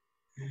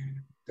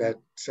that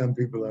some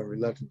people are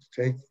reluctant to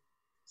take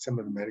some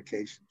of the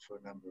medications for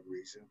a number of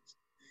reasons.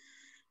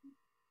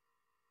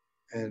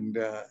 And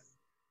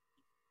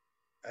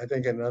I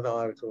think another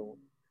article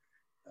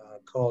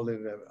called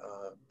it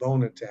a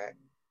bone attack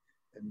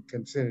and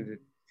considered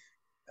it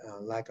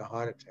like a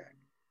heart attack.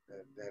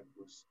 That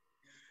was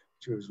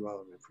true as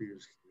well in the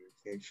previous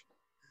communication.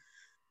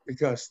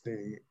 Because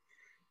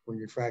when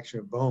you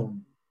fracture a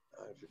bone,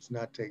 if it's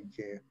not taken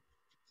care of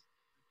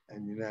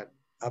and you're not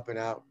up and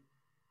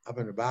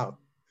about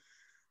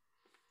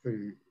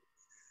pretty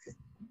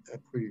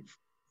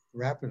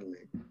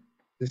rapidly,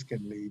 this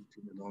can lead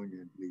to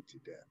pneumonia and lead to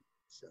death.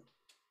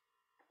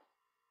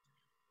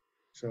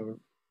 So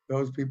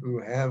those people who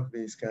have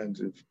these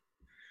kinds of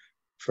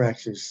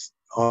fractures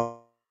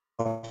often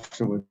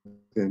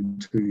within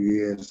 2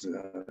 years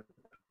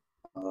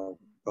are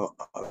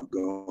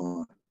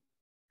gone.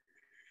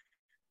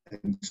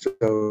 And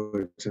so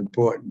it's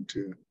important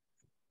to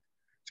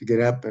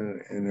get up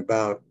and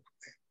about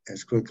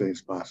as quickly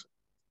as possible.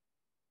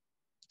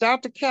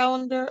 Dr.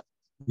 Callender?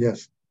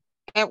 Yes.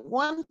 At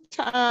one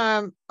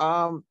time,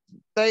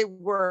 they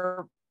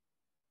were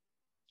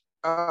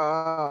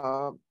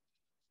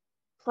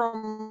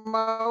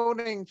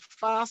promoting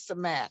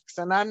Fosamax,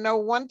 and I know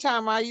one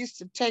time I used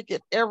to take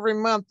it every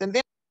month. And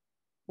then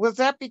was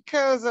that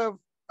because of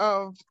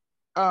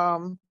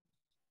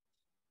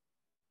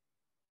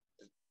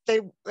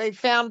they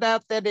found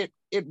out that it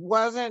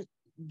wasn't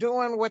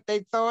doing what they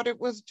thought it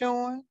was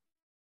doing?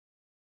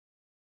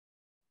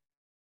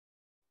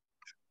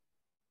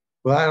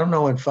 Well, I don't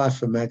know what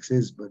Fosamax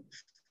is, but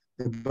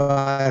the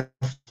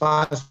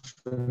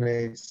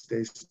biphosphonates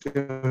they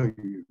still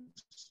use.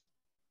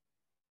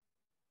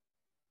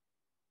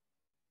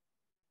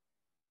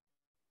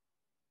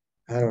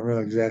 I don't know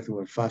exactly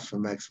what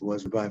Fosamax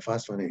was,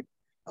 biphosphonate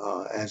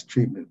as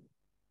treatment.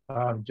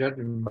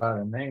 Judging by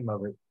the name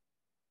of it,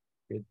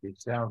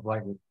 it sounds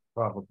like it's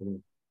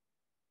probably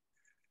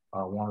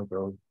one of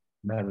those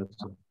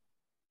medicines.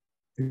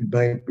 It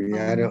might be.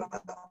 I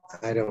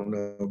don't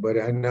know, but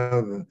I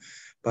know the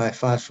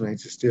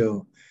biphosphonates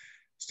are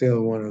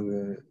still one of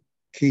the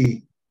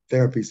key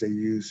therapies they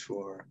use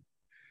for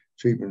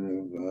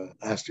treatment of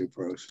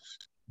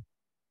osteoporosis.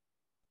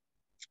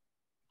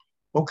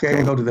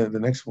 Okay, go to the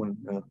next one,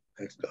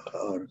 next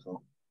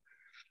article.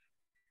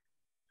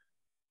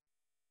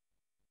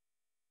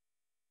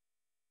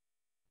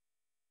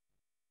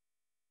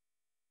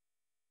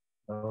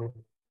 Okay,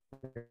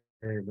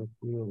 let's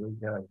see what we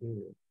got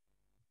here.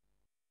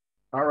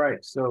 All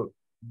right, so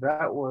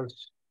that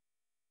was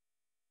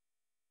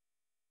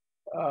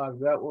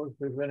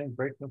preventing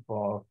breaking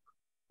fall.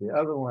 The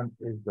other one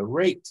is the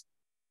rate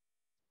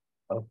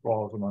of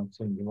falls among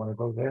seniors. You want to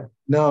go there?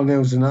 No, there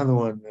was another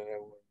one that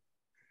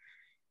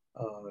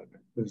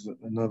there's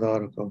another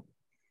article.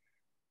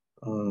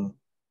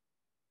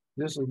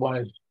 This is one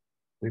is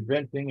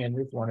preventing, and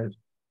this one is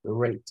the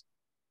rate.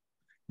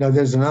 No,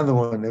 there's another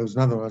one. There was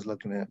another one I was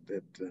looking at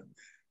that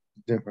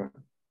different.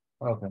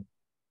 Okay.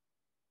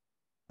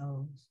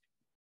 Oh.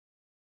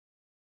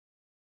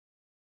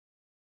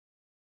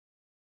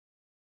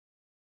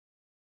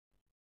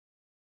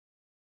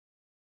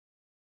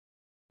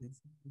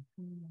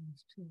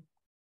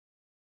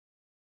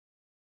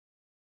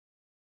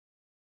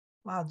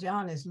 While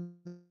John is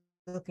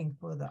looking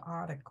for the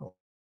article,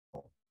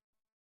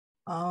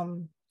 I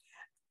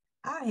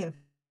have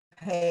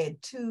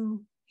had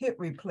 2 hip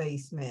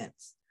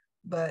replacements,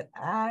 but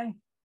I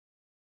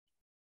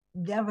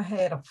never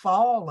had a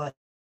fall or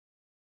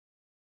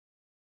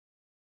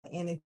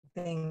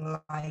anything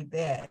like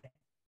that.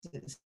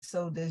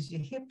 So does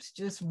your hips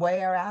just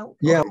wear out?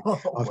 Yeah,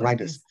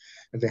 arthritis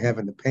that they have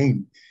in the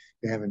pain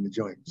they have in the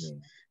joints. Yeah.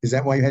 Is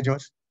that why you had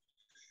joints?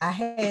 I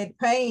had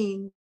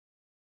pain.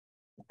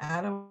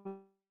 I don't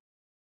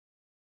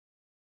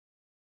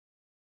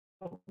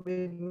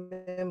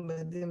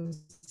remember them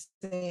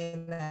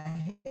saying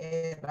I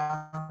had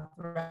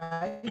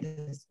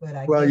arthritis, but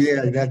I well, guess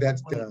yeah,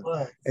 that's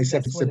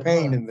except it's the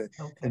pain in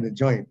the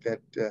joint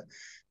that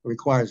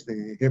requires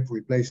the hip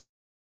replacement.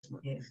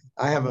 Yeah.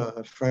 I have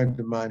a friend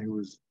of mine who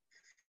was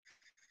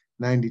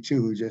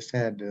 92 who just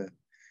had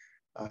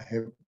a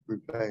hip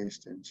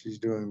replaced, and she's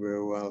doing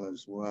very well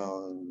as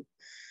well. And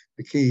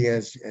the key,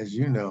 as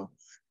you know,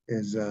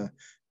 is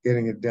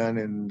getting it done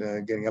and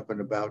getting up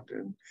and about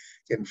and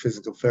getting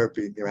physical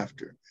therapy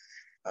thereafter,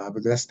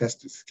 because that's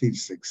the key to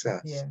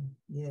success. Yeah,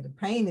 the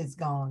pain is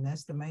gone.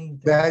 That's the main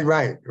thing. That,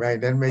 right.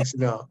 That makes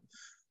it all.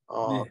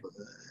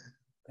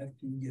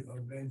 After you get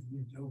advanced,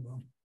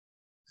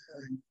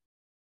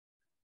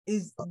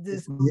 is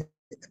this?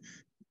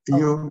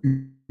 You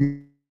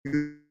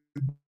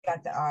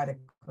got the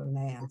article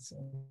now, so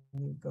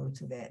you go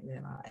to that, and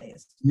then I'll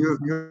ask.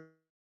 You're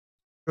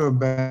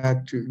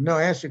back to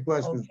ask your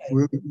question.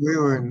 Okay. We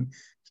were in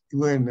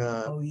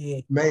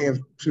May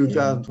of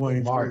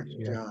 2023. March,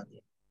 yeah.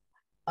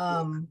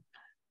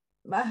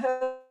 My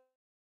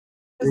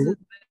husband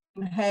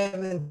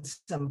having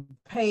some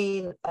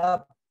pain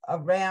up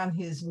around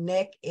his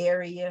neck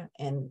area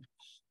and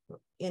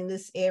in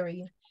this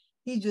area.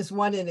 He just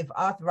wondering if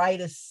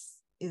arthritis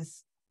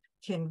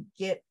can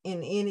get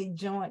in any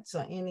joints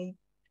or any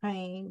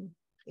pain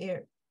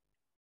area.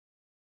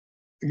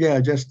 Yeah,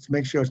 just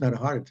make sure it's not a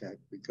heart attack,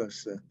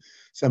 because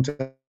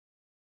sometimes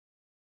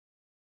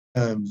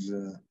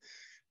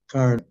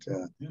current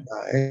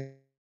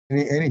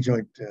any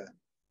joint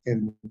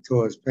can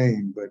cause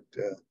pain, but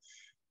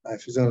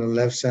if it's on the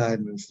left side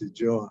and it's the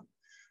jaw,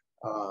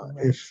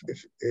 if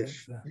it's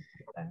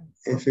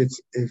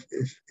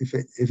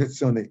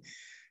on the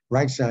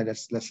right side,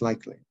 that's less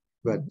likely.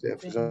 But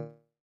if it's on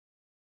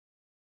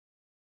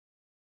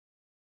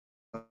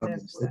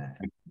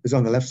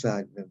the left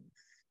side, then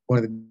one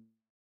of the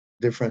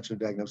differential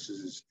diagnosis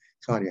is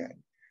cardiac.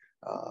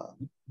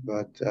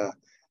 But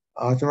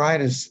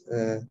arthritis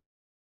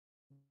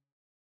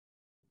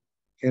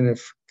can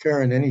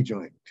occur in any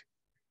joint,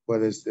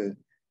 whether it's the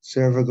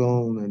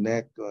cervical, the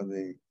neck, or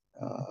the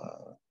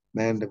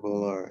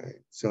mandible, or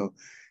so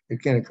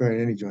it can occur in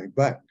any joint.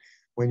 But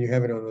when you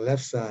have it on the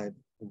left side,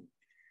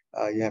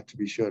 you have to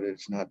be sure that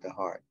it's not the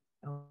heart.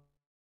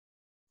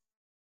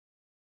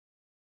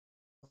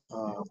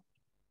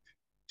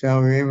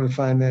 John, we were able to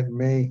find that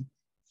May.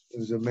 It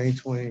was a May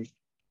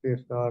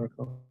 25th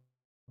article.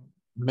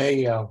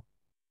 May.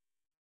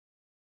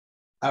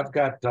 I've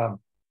got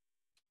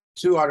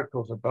 2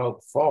 articles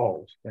about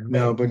falls.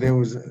 No, but there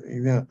was,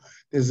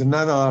 there's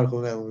another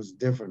article that was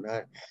different.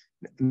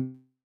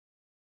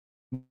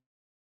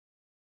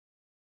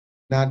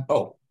 Not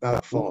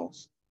about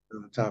falls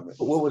on the topic.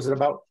 What was it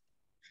about?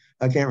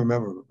 I can't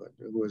remember, but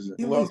it was.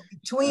 It was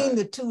between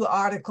the 2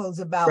 articles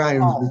about. Right, it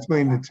was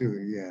between the 2,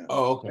 yeah.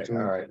 Oh, okay. All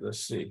right, let's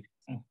see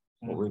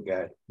what we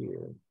got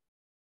here.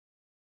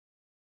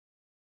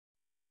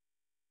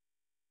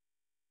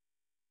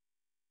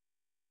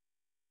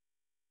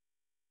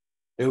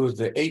 It was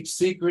the 8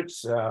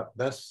 secrets.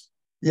 That's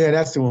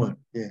that's the one.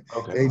 Yeah.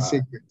 Okay. 8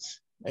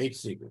 secrets. 8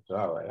 secrets.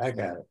 All right, I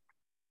got it.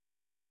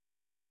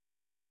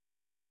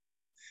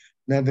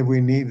 Not that we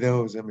need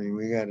those. I mean,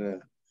 we got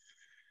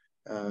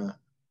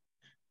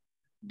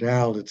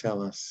Daryl to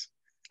tell us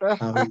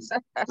how he's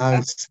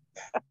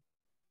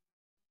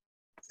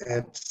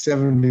at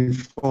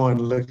 74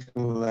 and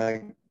looking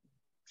like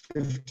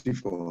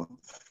 54.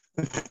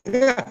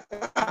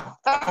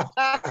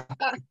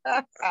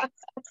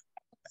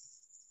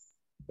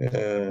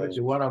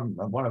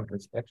 One of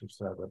his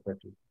exercise, I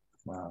bet you.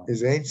 Wow.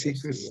 His 8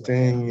 secrets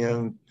staying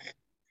young.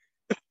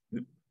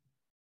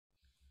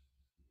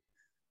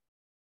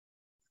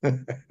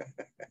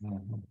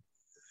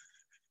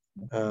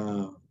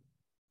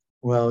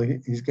 Well,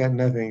 he's got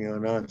nothing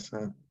on us,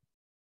 huh?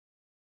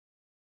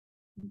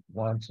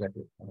 1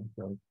 second.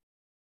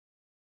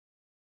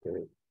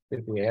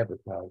 If the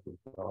advertising.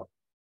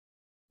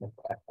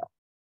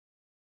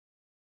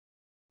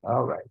 All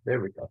right, there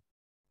we go.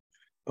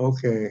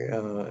 Okay,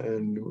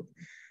 and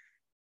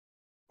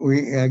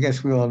I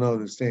guess we all know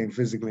that staying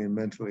physically and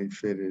mentally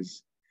fit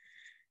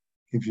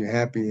keeps you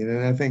happy.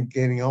 And I think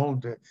getting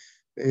older,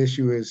 the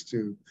issue is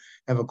to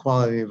have a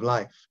quality of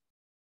life.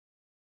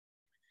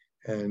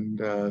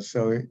 And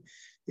so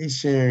he's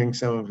sharing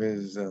some of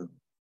his,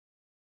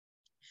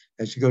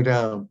 as you go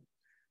down.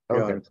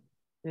 Okay.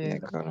 Yeah,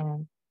 go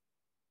down.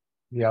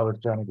 Yeah, I was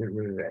trying to get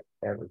rid of that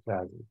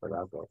advertising, but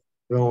I'll go.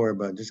 Don't worry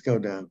about it, just go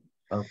down.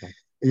 Okay.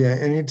 Yeah,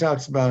 and he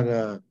talks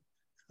about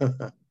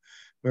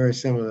very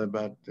similar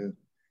about the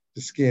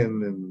the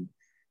skin,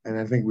 and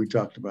I think we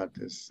talked about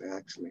this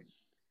actually,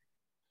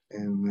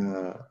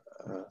 and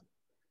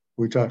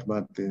we talked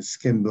about the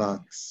skin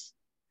blocks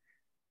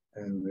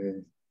and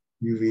the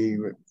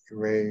UV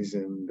rays,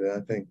 and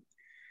I think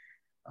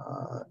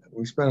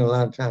we spent a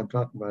lot of time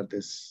talking about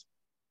this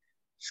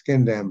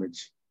skin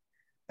damage,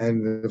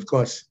 and of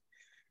course,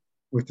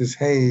 with this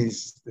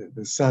haze,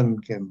 the sun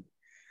can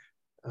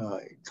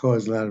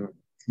cause a lot of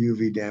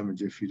UV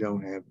damage if you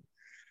don't have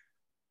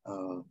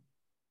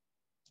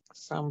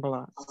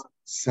Sunblock.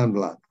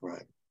 sunblock,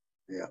 right?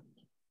 Yeah.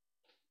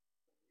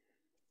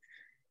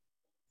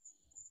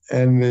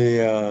 And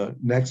the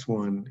next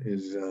one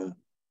is, you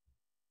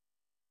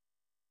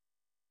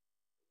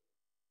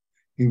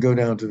can go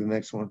down to the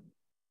next one.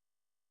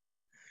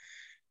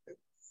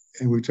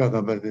 And we talk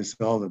about this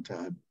all the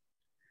time.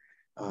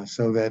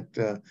 So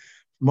that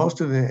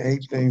most of the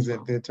 8 things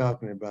that they're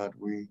talking about,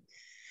 we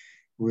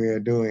are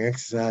doing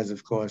exercise,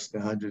 of course, the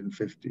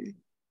 150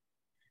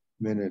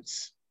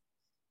 minutes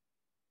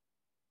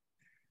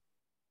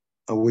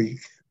a week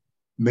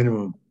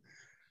minimum,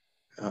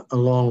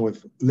 along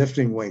with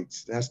lifting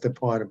weights. That's the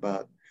part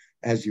about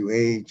as you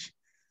age,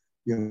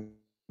 your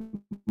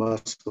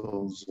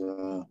muscles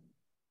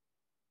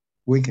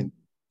weaken.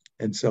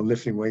 And so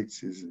lifting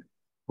weights is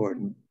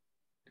important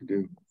to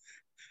do.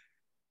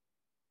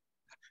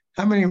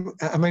 How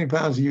many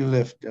pounds do you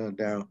lift,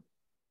 Darryl?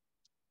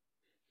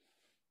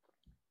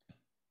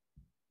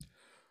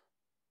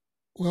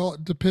 Well,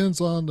 it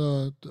depends on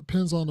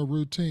the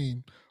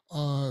routine.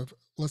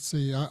 Let's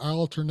see. I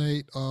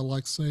alternate.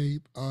 Like say,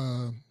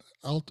 I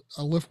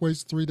lift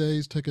weights 3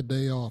 days, take a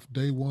day off.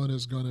 Day 1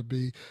 is going to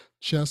be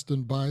chest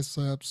and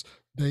biceps.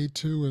 Day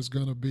 2 is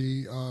going to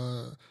be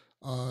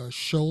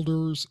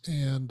shoulders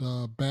and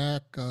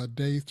back.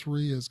 Day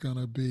 3 is going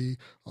to be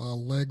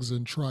legs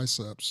and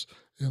triceps.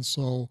 And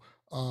so,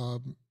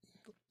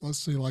 let's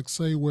see. Like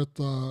say with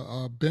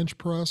bench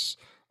press.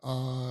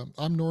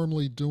 I'm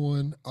normally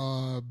doing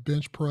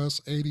bench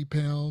press 80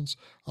 pounds.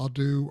 I'll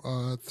do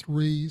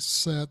 3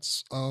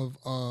 sets of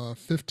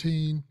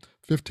 15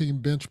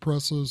 bench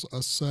presses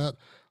a set.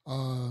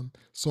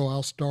 So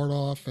I'll start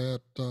off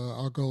at,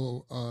 I'll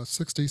go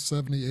 60,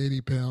 70,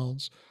 80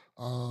 pounds.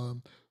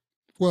 Um,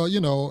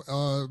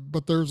 well,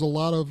 but there's a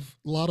lot of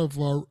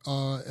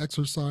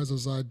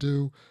exercises I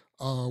do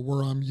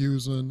where I'm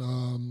using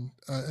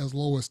as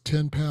low as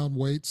 10-pound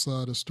weights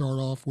to start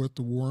off with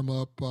the warm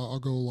up. I'll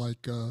go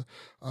like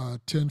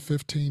 10,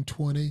 15,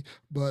 20.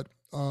 But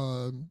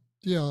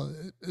yeah,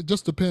 it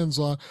just depends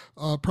on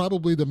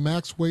probably the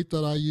max weight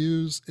that I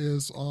use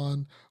is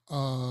on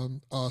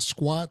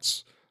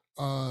squats.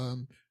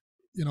 Um,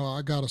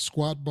 I got a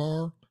squat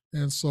bar.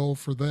 And so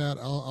for that,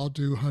 I'll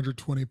do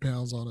 120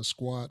 pounds on a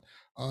squat.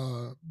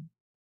 Uh,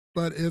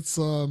 but it's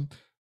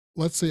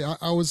let's see,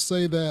 I would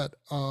say that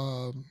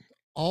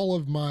all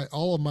of my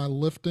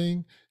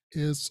lifting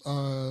is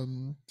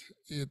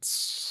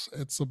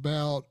it's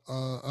about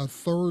a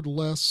third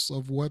less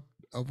of what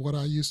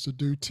I used to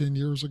do 10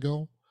 years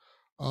ago.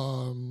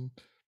 Um,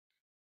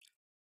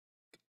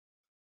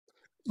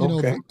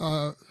 Okay.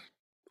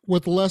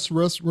 With less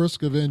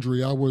risk of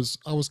injury, I was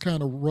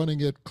kind of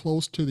running it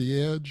close to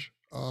the edge,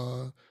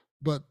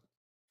 but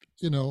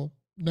now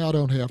I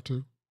don't have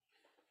to.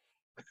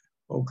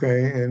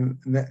 Okay. And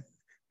the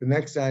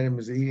next item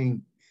is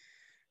eating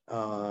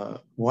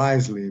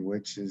wisely,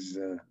 which is,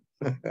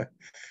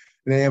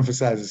 they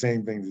emphasize the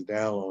same things that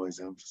Darryl always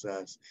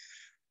emphasized,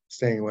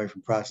 staying away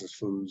from processed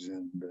foods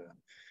and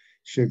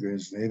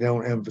sugars. They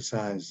don't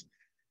emphasize,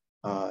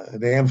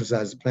 they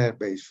emphasize the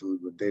plant-based food,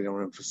 but they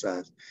don't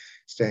emphasize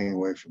staying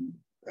away from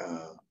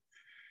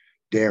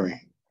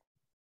dairy.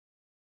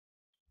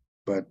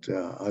 But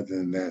other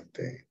than that,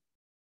 they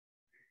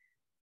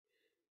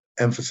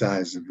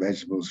emphasize the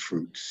vegetables,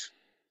 fruits.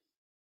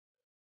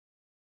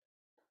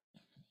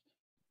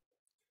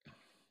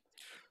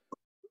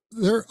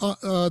 There's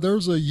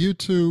a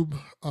YouTube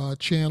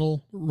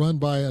channel run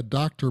by a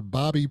Dr.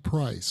 Bobby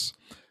Price,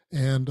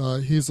 and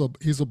he's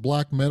a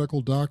black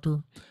medical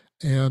doctor,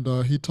 and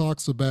he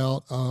talks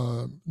about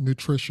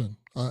nutrition.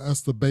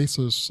 That's the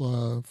basis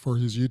for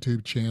his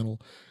YouTube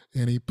channel,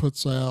 and he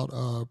puts out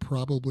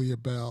probably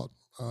about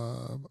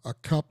a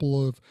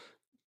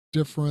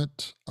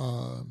different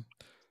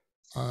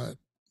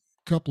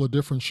couple of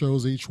different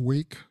shows each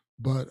week.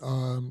 But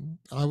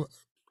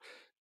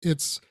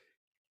it's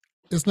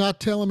it's not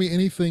telling me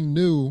anything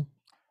new,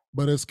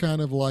 but it's kind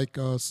of like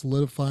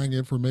solidifying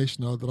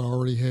information that I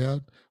already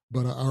had.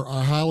 But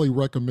I highly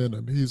recommend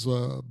him. He's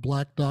a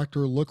black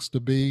doctor, looks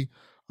to be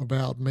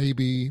about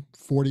maybe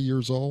 40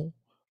 years old.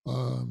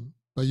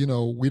 But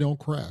we don't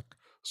crack,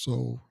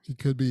 so he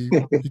could be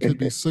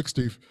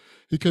 60.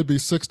 He could be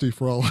 60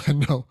 for all I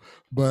know.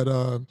 But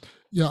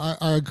yeah,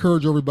 I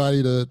encourage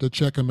everybody to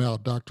check him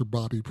out, Dr.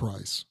 Bobby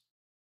Price.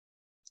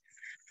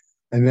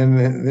 And then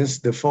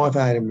the fourth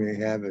item we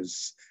have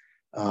is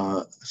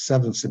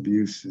substance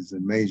abuse is a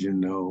major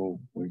no,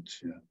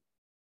 which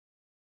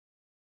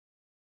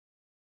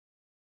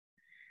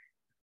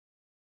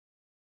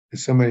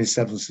there's so many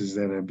substances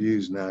that are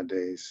abused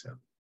nowadays. So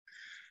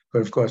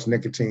But of course,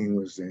 nicotine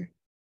was the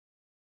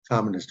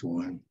commonest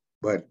one.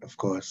 But of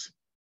course,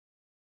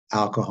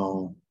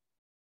 alcohol.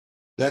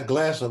 That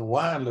glass of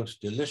wine looks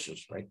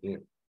delicious right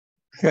there.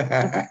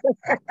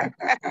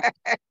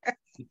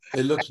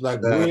 It looks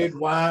like red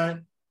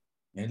wine,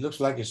 and it looks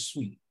like it's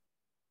sweet.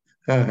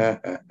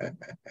 And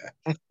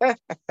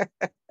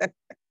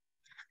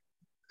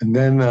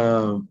then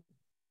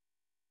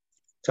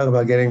talk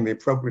about getting the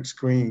appropriate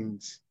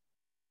screens.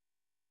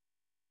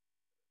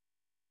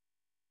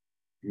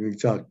 We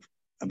talked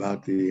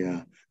about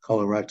the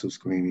colorectal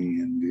screening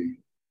and the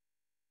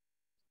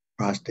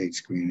prostate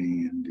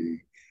screening and the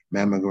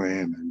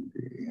mammogram and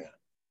the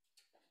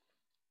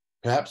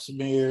Pap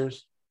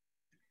smears.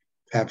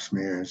 pap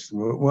smears.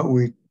 What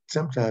we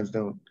sometimes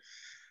don't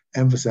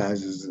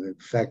emphasize is the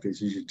fact that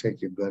you should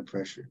take your blood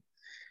pressure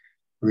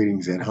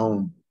readings at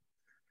home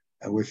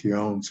with your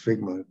own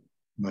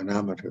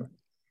sphygmomanometer.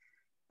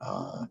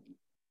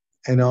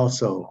 And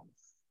also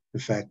the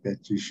fact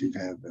that you should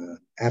have,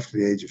 after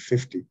the age of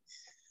 50, you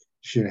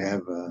should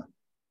have a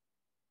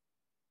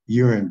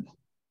urine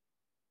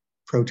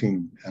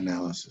protein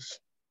analysis.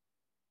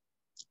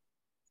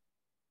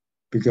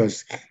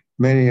 Because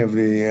many of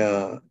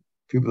the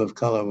people of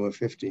color over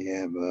 50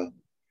 have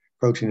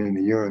protein in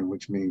the urine,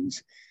 which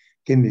means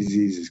kidney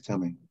disease is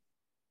coming.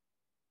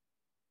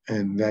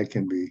 And that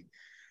can be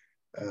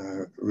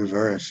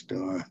reversed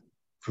or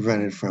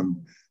prevented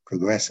from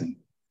progressing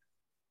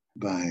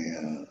by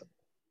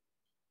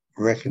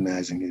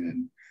recognizing it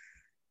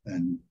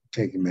and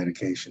taking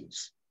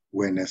medications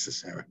where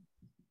necessary.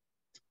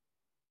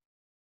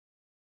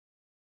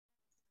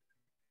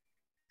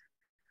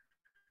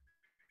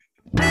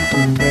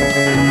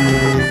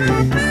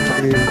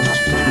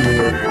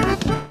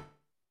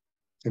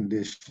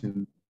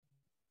 Condition.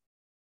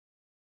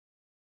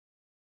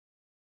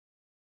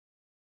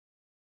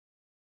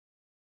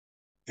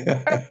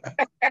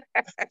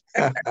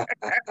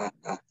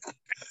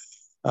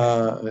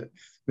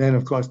 Then,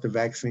 of course, the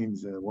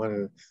vaccines. One of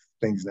the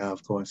things now,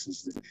 of course,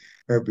 is the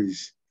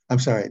herpes. I'm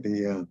sorry,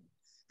 the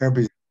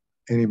herpes.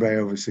 Anybody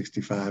over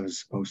 65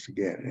 is supposed to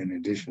get, in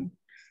addition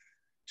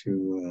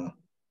to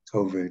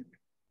COVID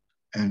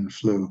and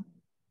flu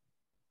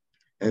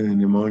and the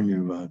pneumonia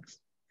bugs.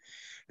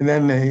 And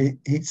then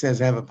he says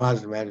have a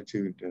positive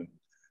attitude,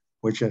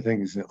 which I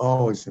think is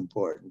always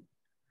important.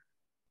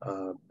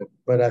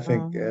 But I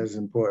think as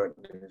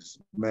important as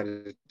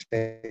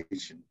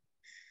meditation.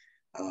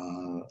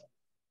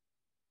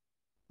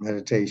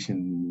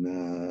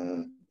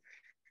 Meditation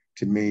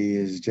to me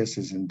is just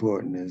as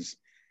important as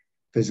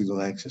physical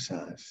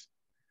exercise.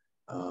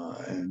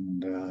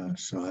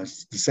 So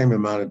it's the same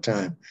amount of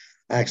time.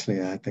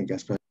 Actually, I think I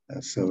spent,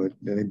 so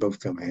they both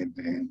come hand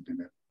in hand.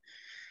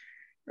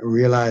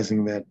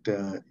 Realizing that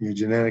your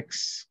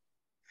genetics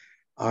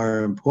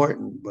are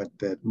important, but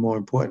that more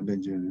important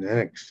than your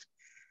genetics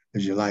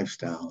is your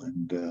lifestyle.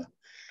 And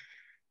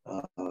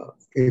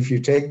if you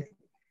take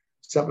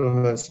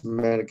supplements,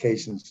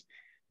 medications,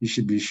 you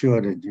should be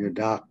sure that your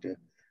doctor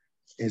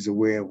is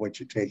aware of what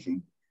you're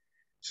taking.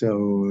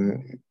 So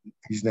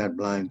he's not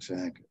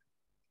blindsided.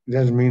 It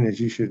doesn't mean that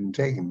you shouldn't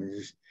take them. It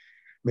just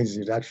means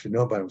the doctor should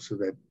know about them so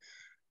that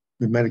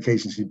the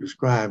medications he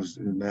prescribes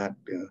do not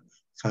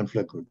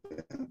conflict with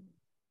them.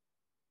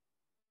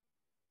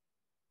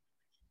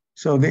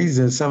 So these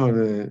are some of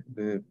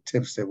the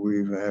tips that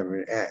we've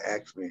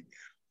actually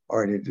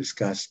already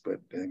discussed,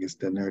 but I guess it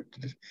doesn't hurt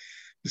to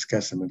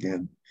discuss them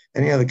again.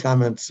 Any other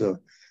comments or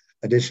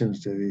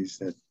additions to these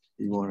that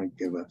you want to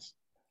give us?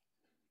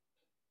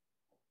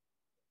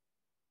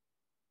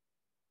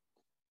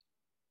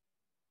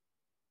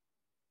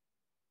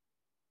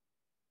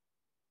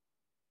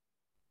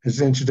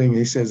 It's interesting,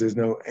 he says there's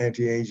no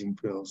anti-aging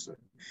pills.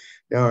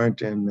 There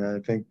aren't, and I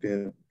think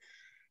that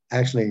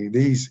actually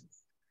these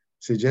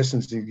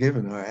suggestions you've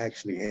given are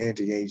actually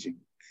anti-aging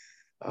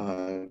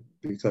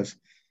because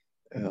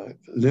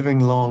living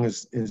long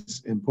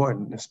is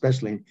important,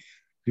 especially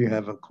if you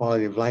have a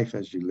quality of life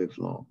as you live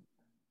long.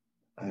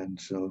 And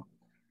so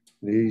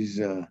these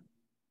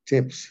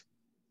tips,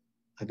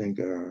 I think,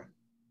 are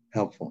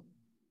helpful.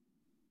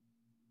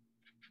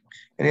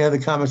 Any other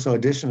comments or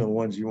additional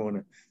ones you want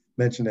to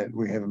mention that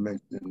we haven't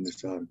mentioned in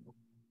this article?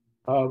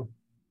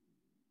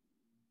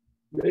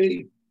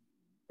 They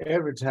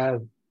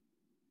advertise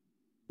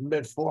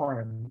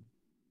metformin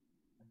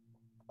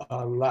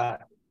a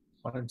lot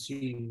on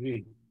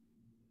TV.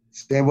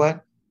 Say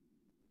what?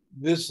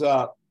 This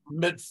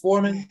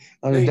metformin.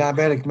 On the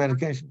diabetic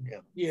medication,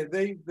 yeah. Yeah,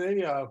 they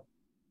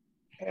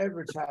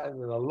advertise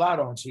it a lot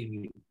on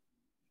TV.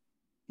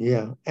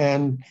 Yeah,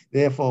 and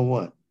therefore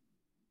what?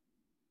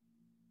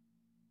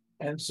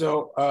 And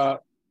so,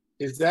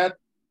 is that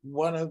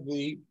one of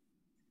the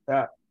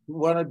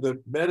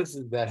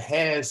medicines that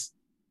has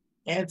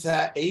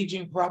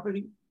anti-aging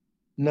property?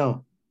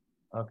 No.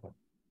 Okay.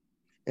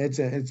 It's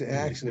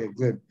actually a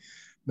good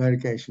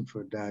medication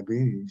for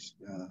diabetes,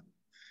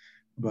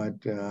 but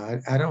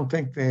I don't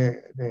think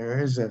there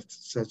is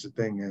such a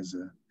thing as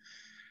a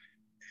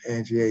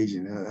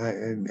anti-aging.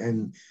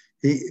 And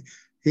he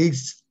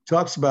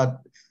talks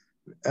about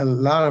a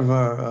lot of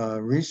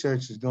our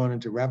research is going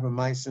into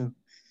rapamycin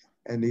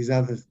and these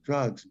other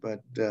drugs,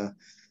 but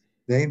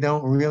they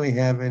don't really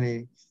have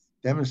any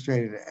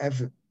demonstration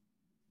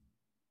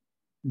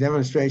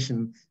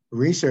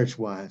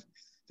research-wise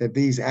that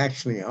these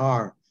actually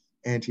are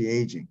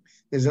anti-aging.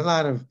 There's a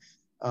lot of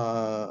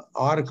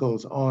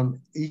articles on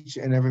each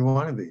and every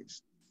one of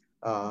these,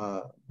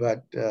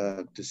 but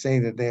to say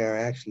that they are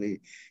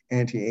actually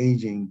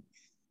anti-aging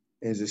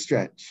is a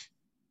stretch.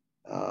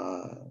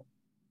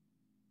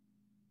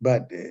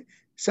 But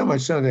so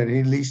much so that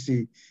at least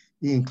he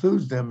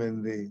includes them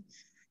in the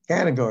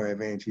category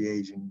of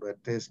anti-aging, but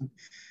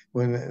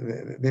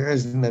there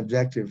isn't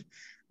objective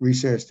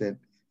research that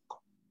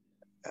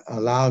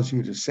allows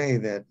you to say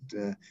that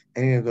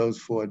any of those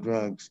 4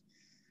 drugs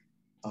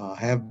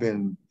have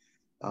been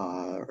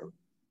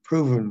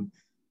proven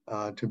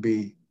to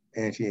be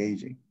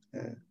anti-aging.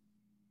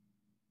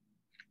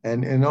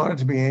 And in order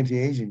to be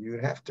anti-aging, you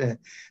would have to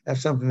have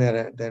something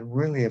that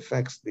really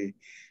affects the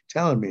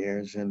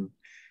telomeres and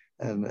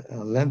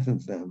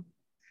lengthens them,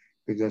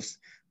 because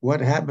what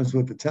happens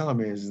with the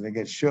telomeres is they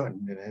get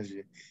shortened, and as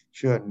you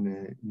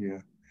shorten,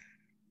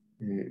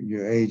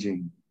 your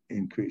aging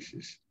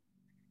increases.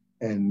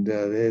 And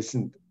there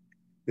isn't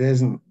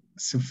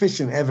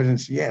sufficient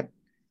evidence yet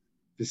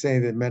to say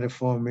that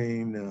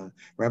metformin,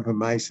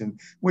 rapamycin,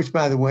 which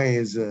by the way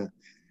is a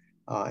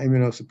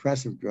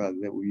immunosuppressive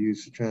drug that we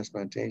use for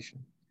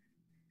transplantation,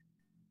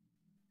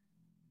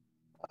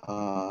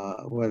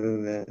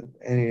 whether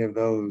any of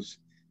those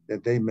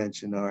that they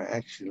mention are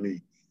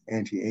actually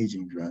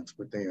anti-aging drugs,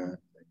 but they are.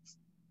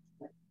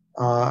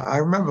 I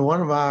remember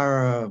one of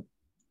our,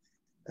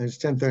 it's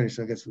 10:30,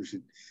 so I guess we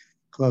should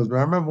close, but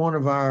I remember one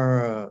of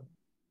our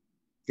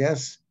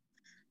guests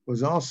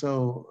was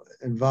also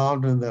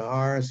involved in the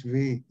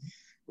RSV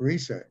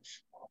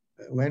research.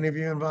 Were any of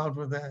you involved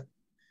with that?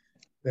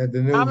 That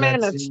the new I'm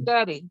vaccine? in a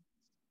study.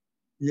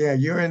 Yeah,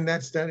 you're in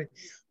that study?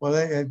 Well,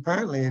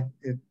 apparently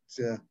it's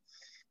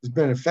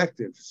been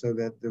effective, so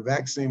that the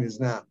vaccine is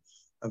now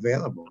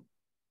available.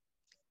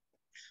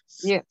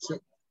 Yeah. So,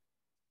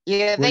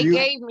 yeah, they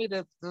gave me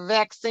the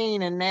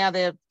vaccine, and now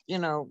they're,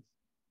 it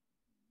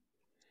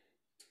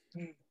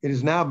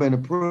has now been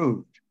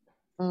approved.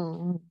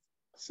 Mm-hmm.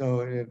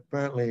 So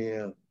apparently,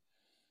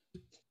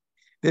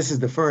 this is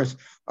the first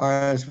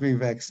RSV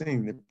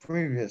vaccine. The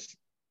previous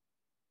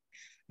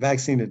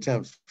vaccine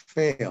attempts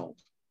failed.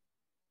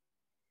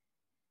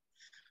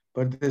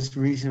 But this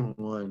recent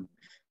one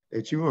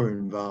that you were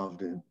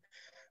involved in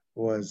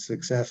was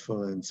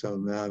successful. And so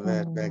now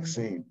that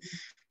vaccine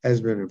has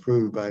been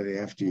approved by the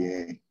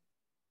FDA.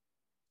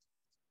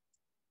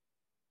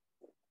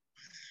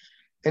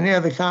 Any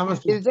other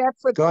comments?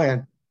 Go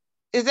ahead.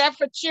 Is that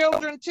for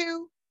children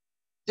too?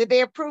 Did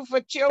they approve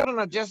for children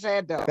or just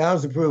adults? That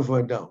was approved for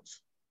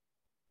adults.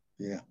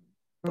 Yeah.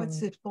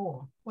 What's it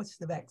for? What's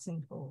the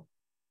vaccine for?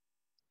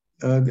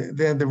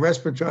 The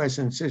respiratory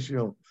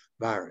syncytial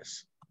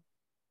virus.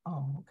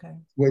 Oh, okay.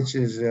 Which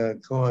is a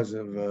cause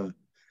of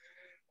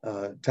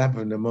type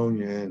of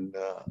pneumonia in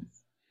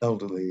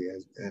elderly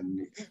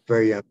and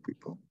very young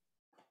people.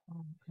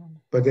 Okay.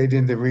 But they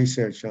did the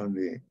research on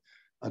the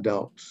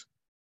adults.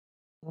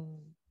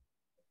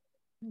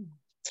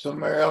 So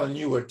Marilyn,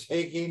 you were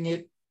taking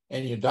it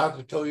and your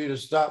doctor told you to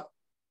stop?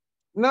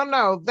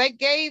 No, they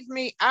gave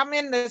me, I'm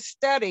in the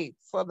study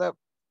for the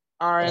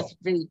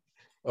RSV.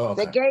 Oh,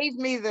 okay. They gave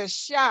me the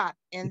shot,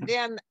 and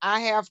then I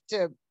have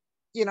to,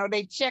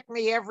 they check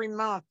me every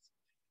month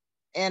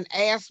and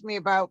ask me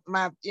about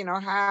my,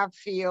 how I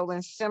feel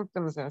and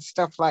symptoms and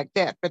stuff like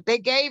that. But they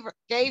gave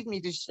me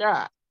the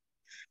shot.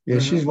 Yeah,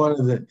 she's one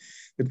of the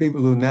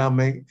people who now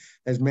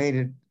has made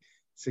it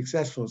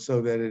successful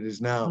so that it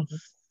is now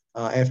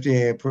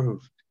FDA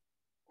approved.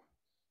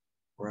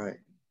 Right.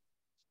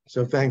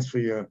 So thanks for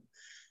your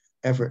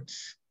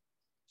efforts.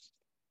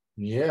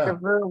 Yeah. You're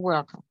very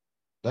welcome.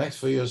 Thanks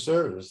for your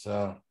service.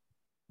 Do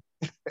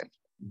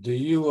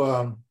you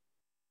are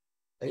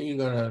you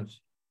gonna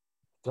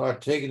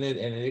start taking it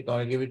and they're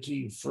gonna give it to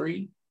you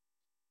free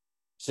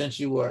since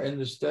you were in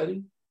the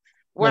study?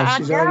 Well, no,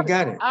 she's already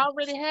got it. I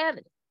already had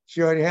it.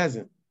 She already has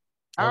it.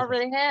 I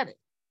already had it.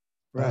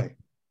 Right.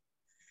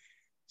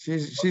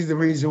 She's the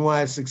reason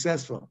why it's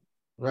successful.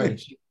 Right.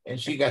 And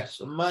she got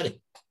some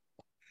money.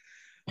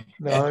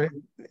 No,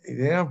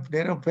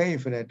 they don't pay you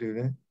for that, do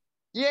they?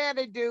 Yeah,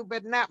 they do,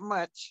 but not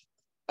much.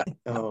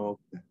 Oh.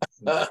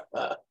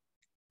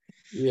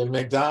 Yeah,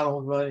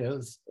 McDonald's money.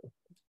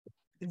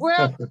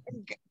 Well,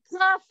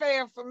 car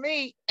fare for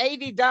me,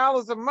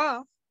 $80 a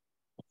month.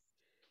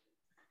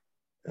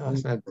 No,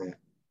 it's not bad.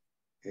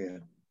 Yeah.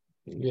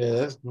 Yeah,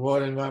 that's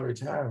more than my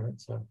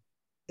retirement. So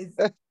is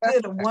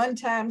it a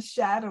one-time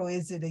shot or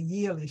is it a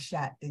yearly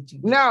shot that you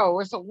get? No,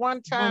 it's a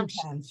one-time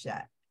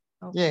shot.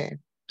 Okay. Yeah.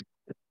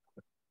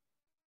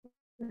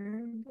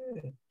 Very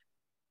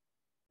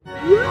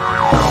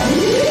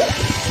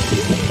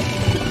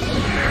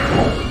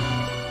good.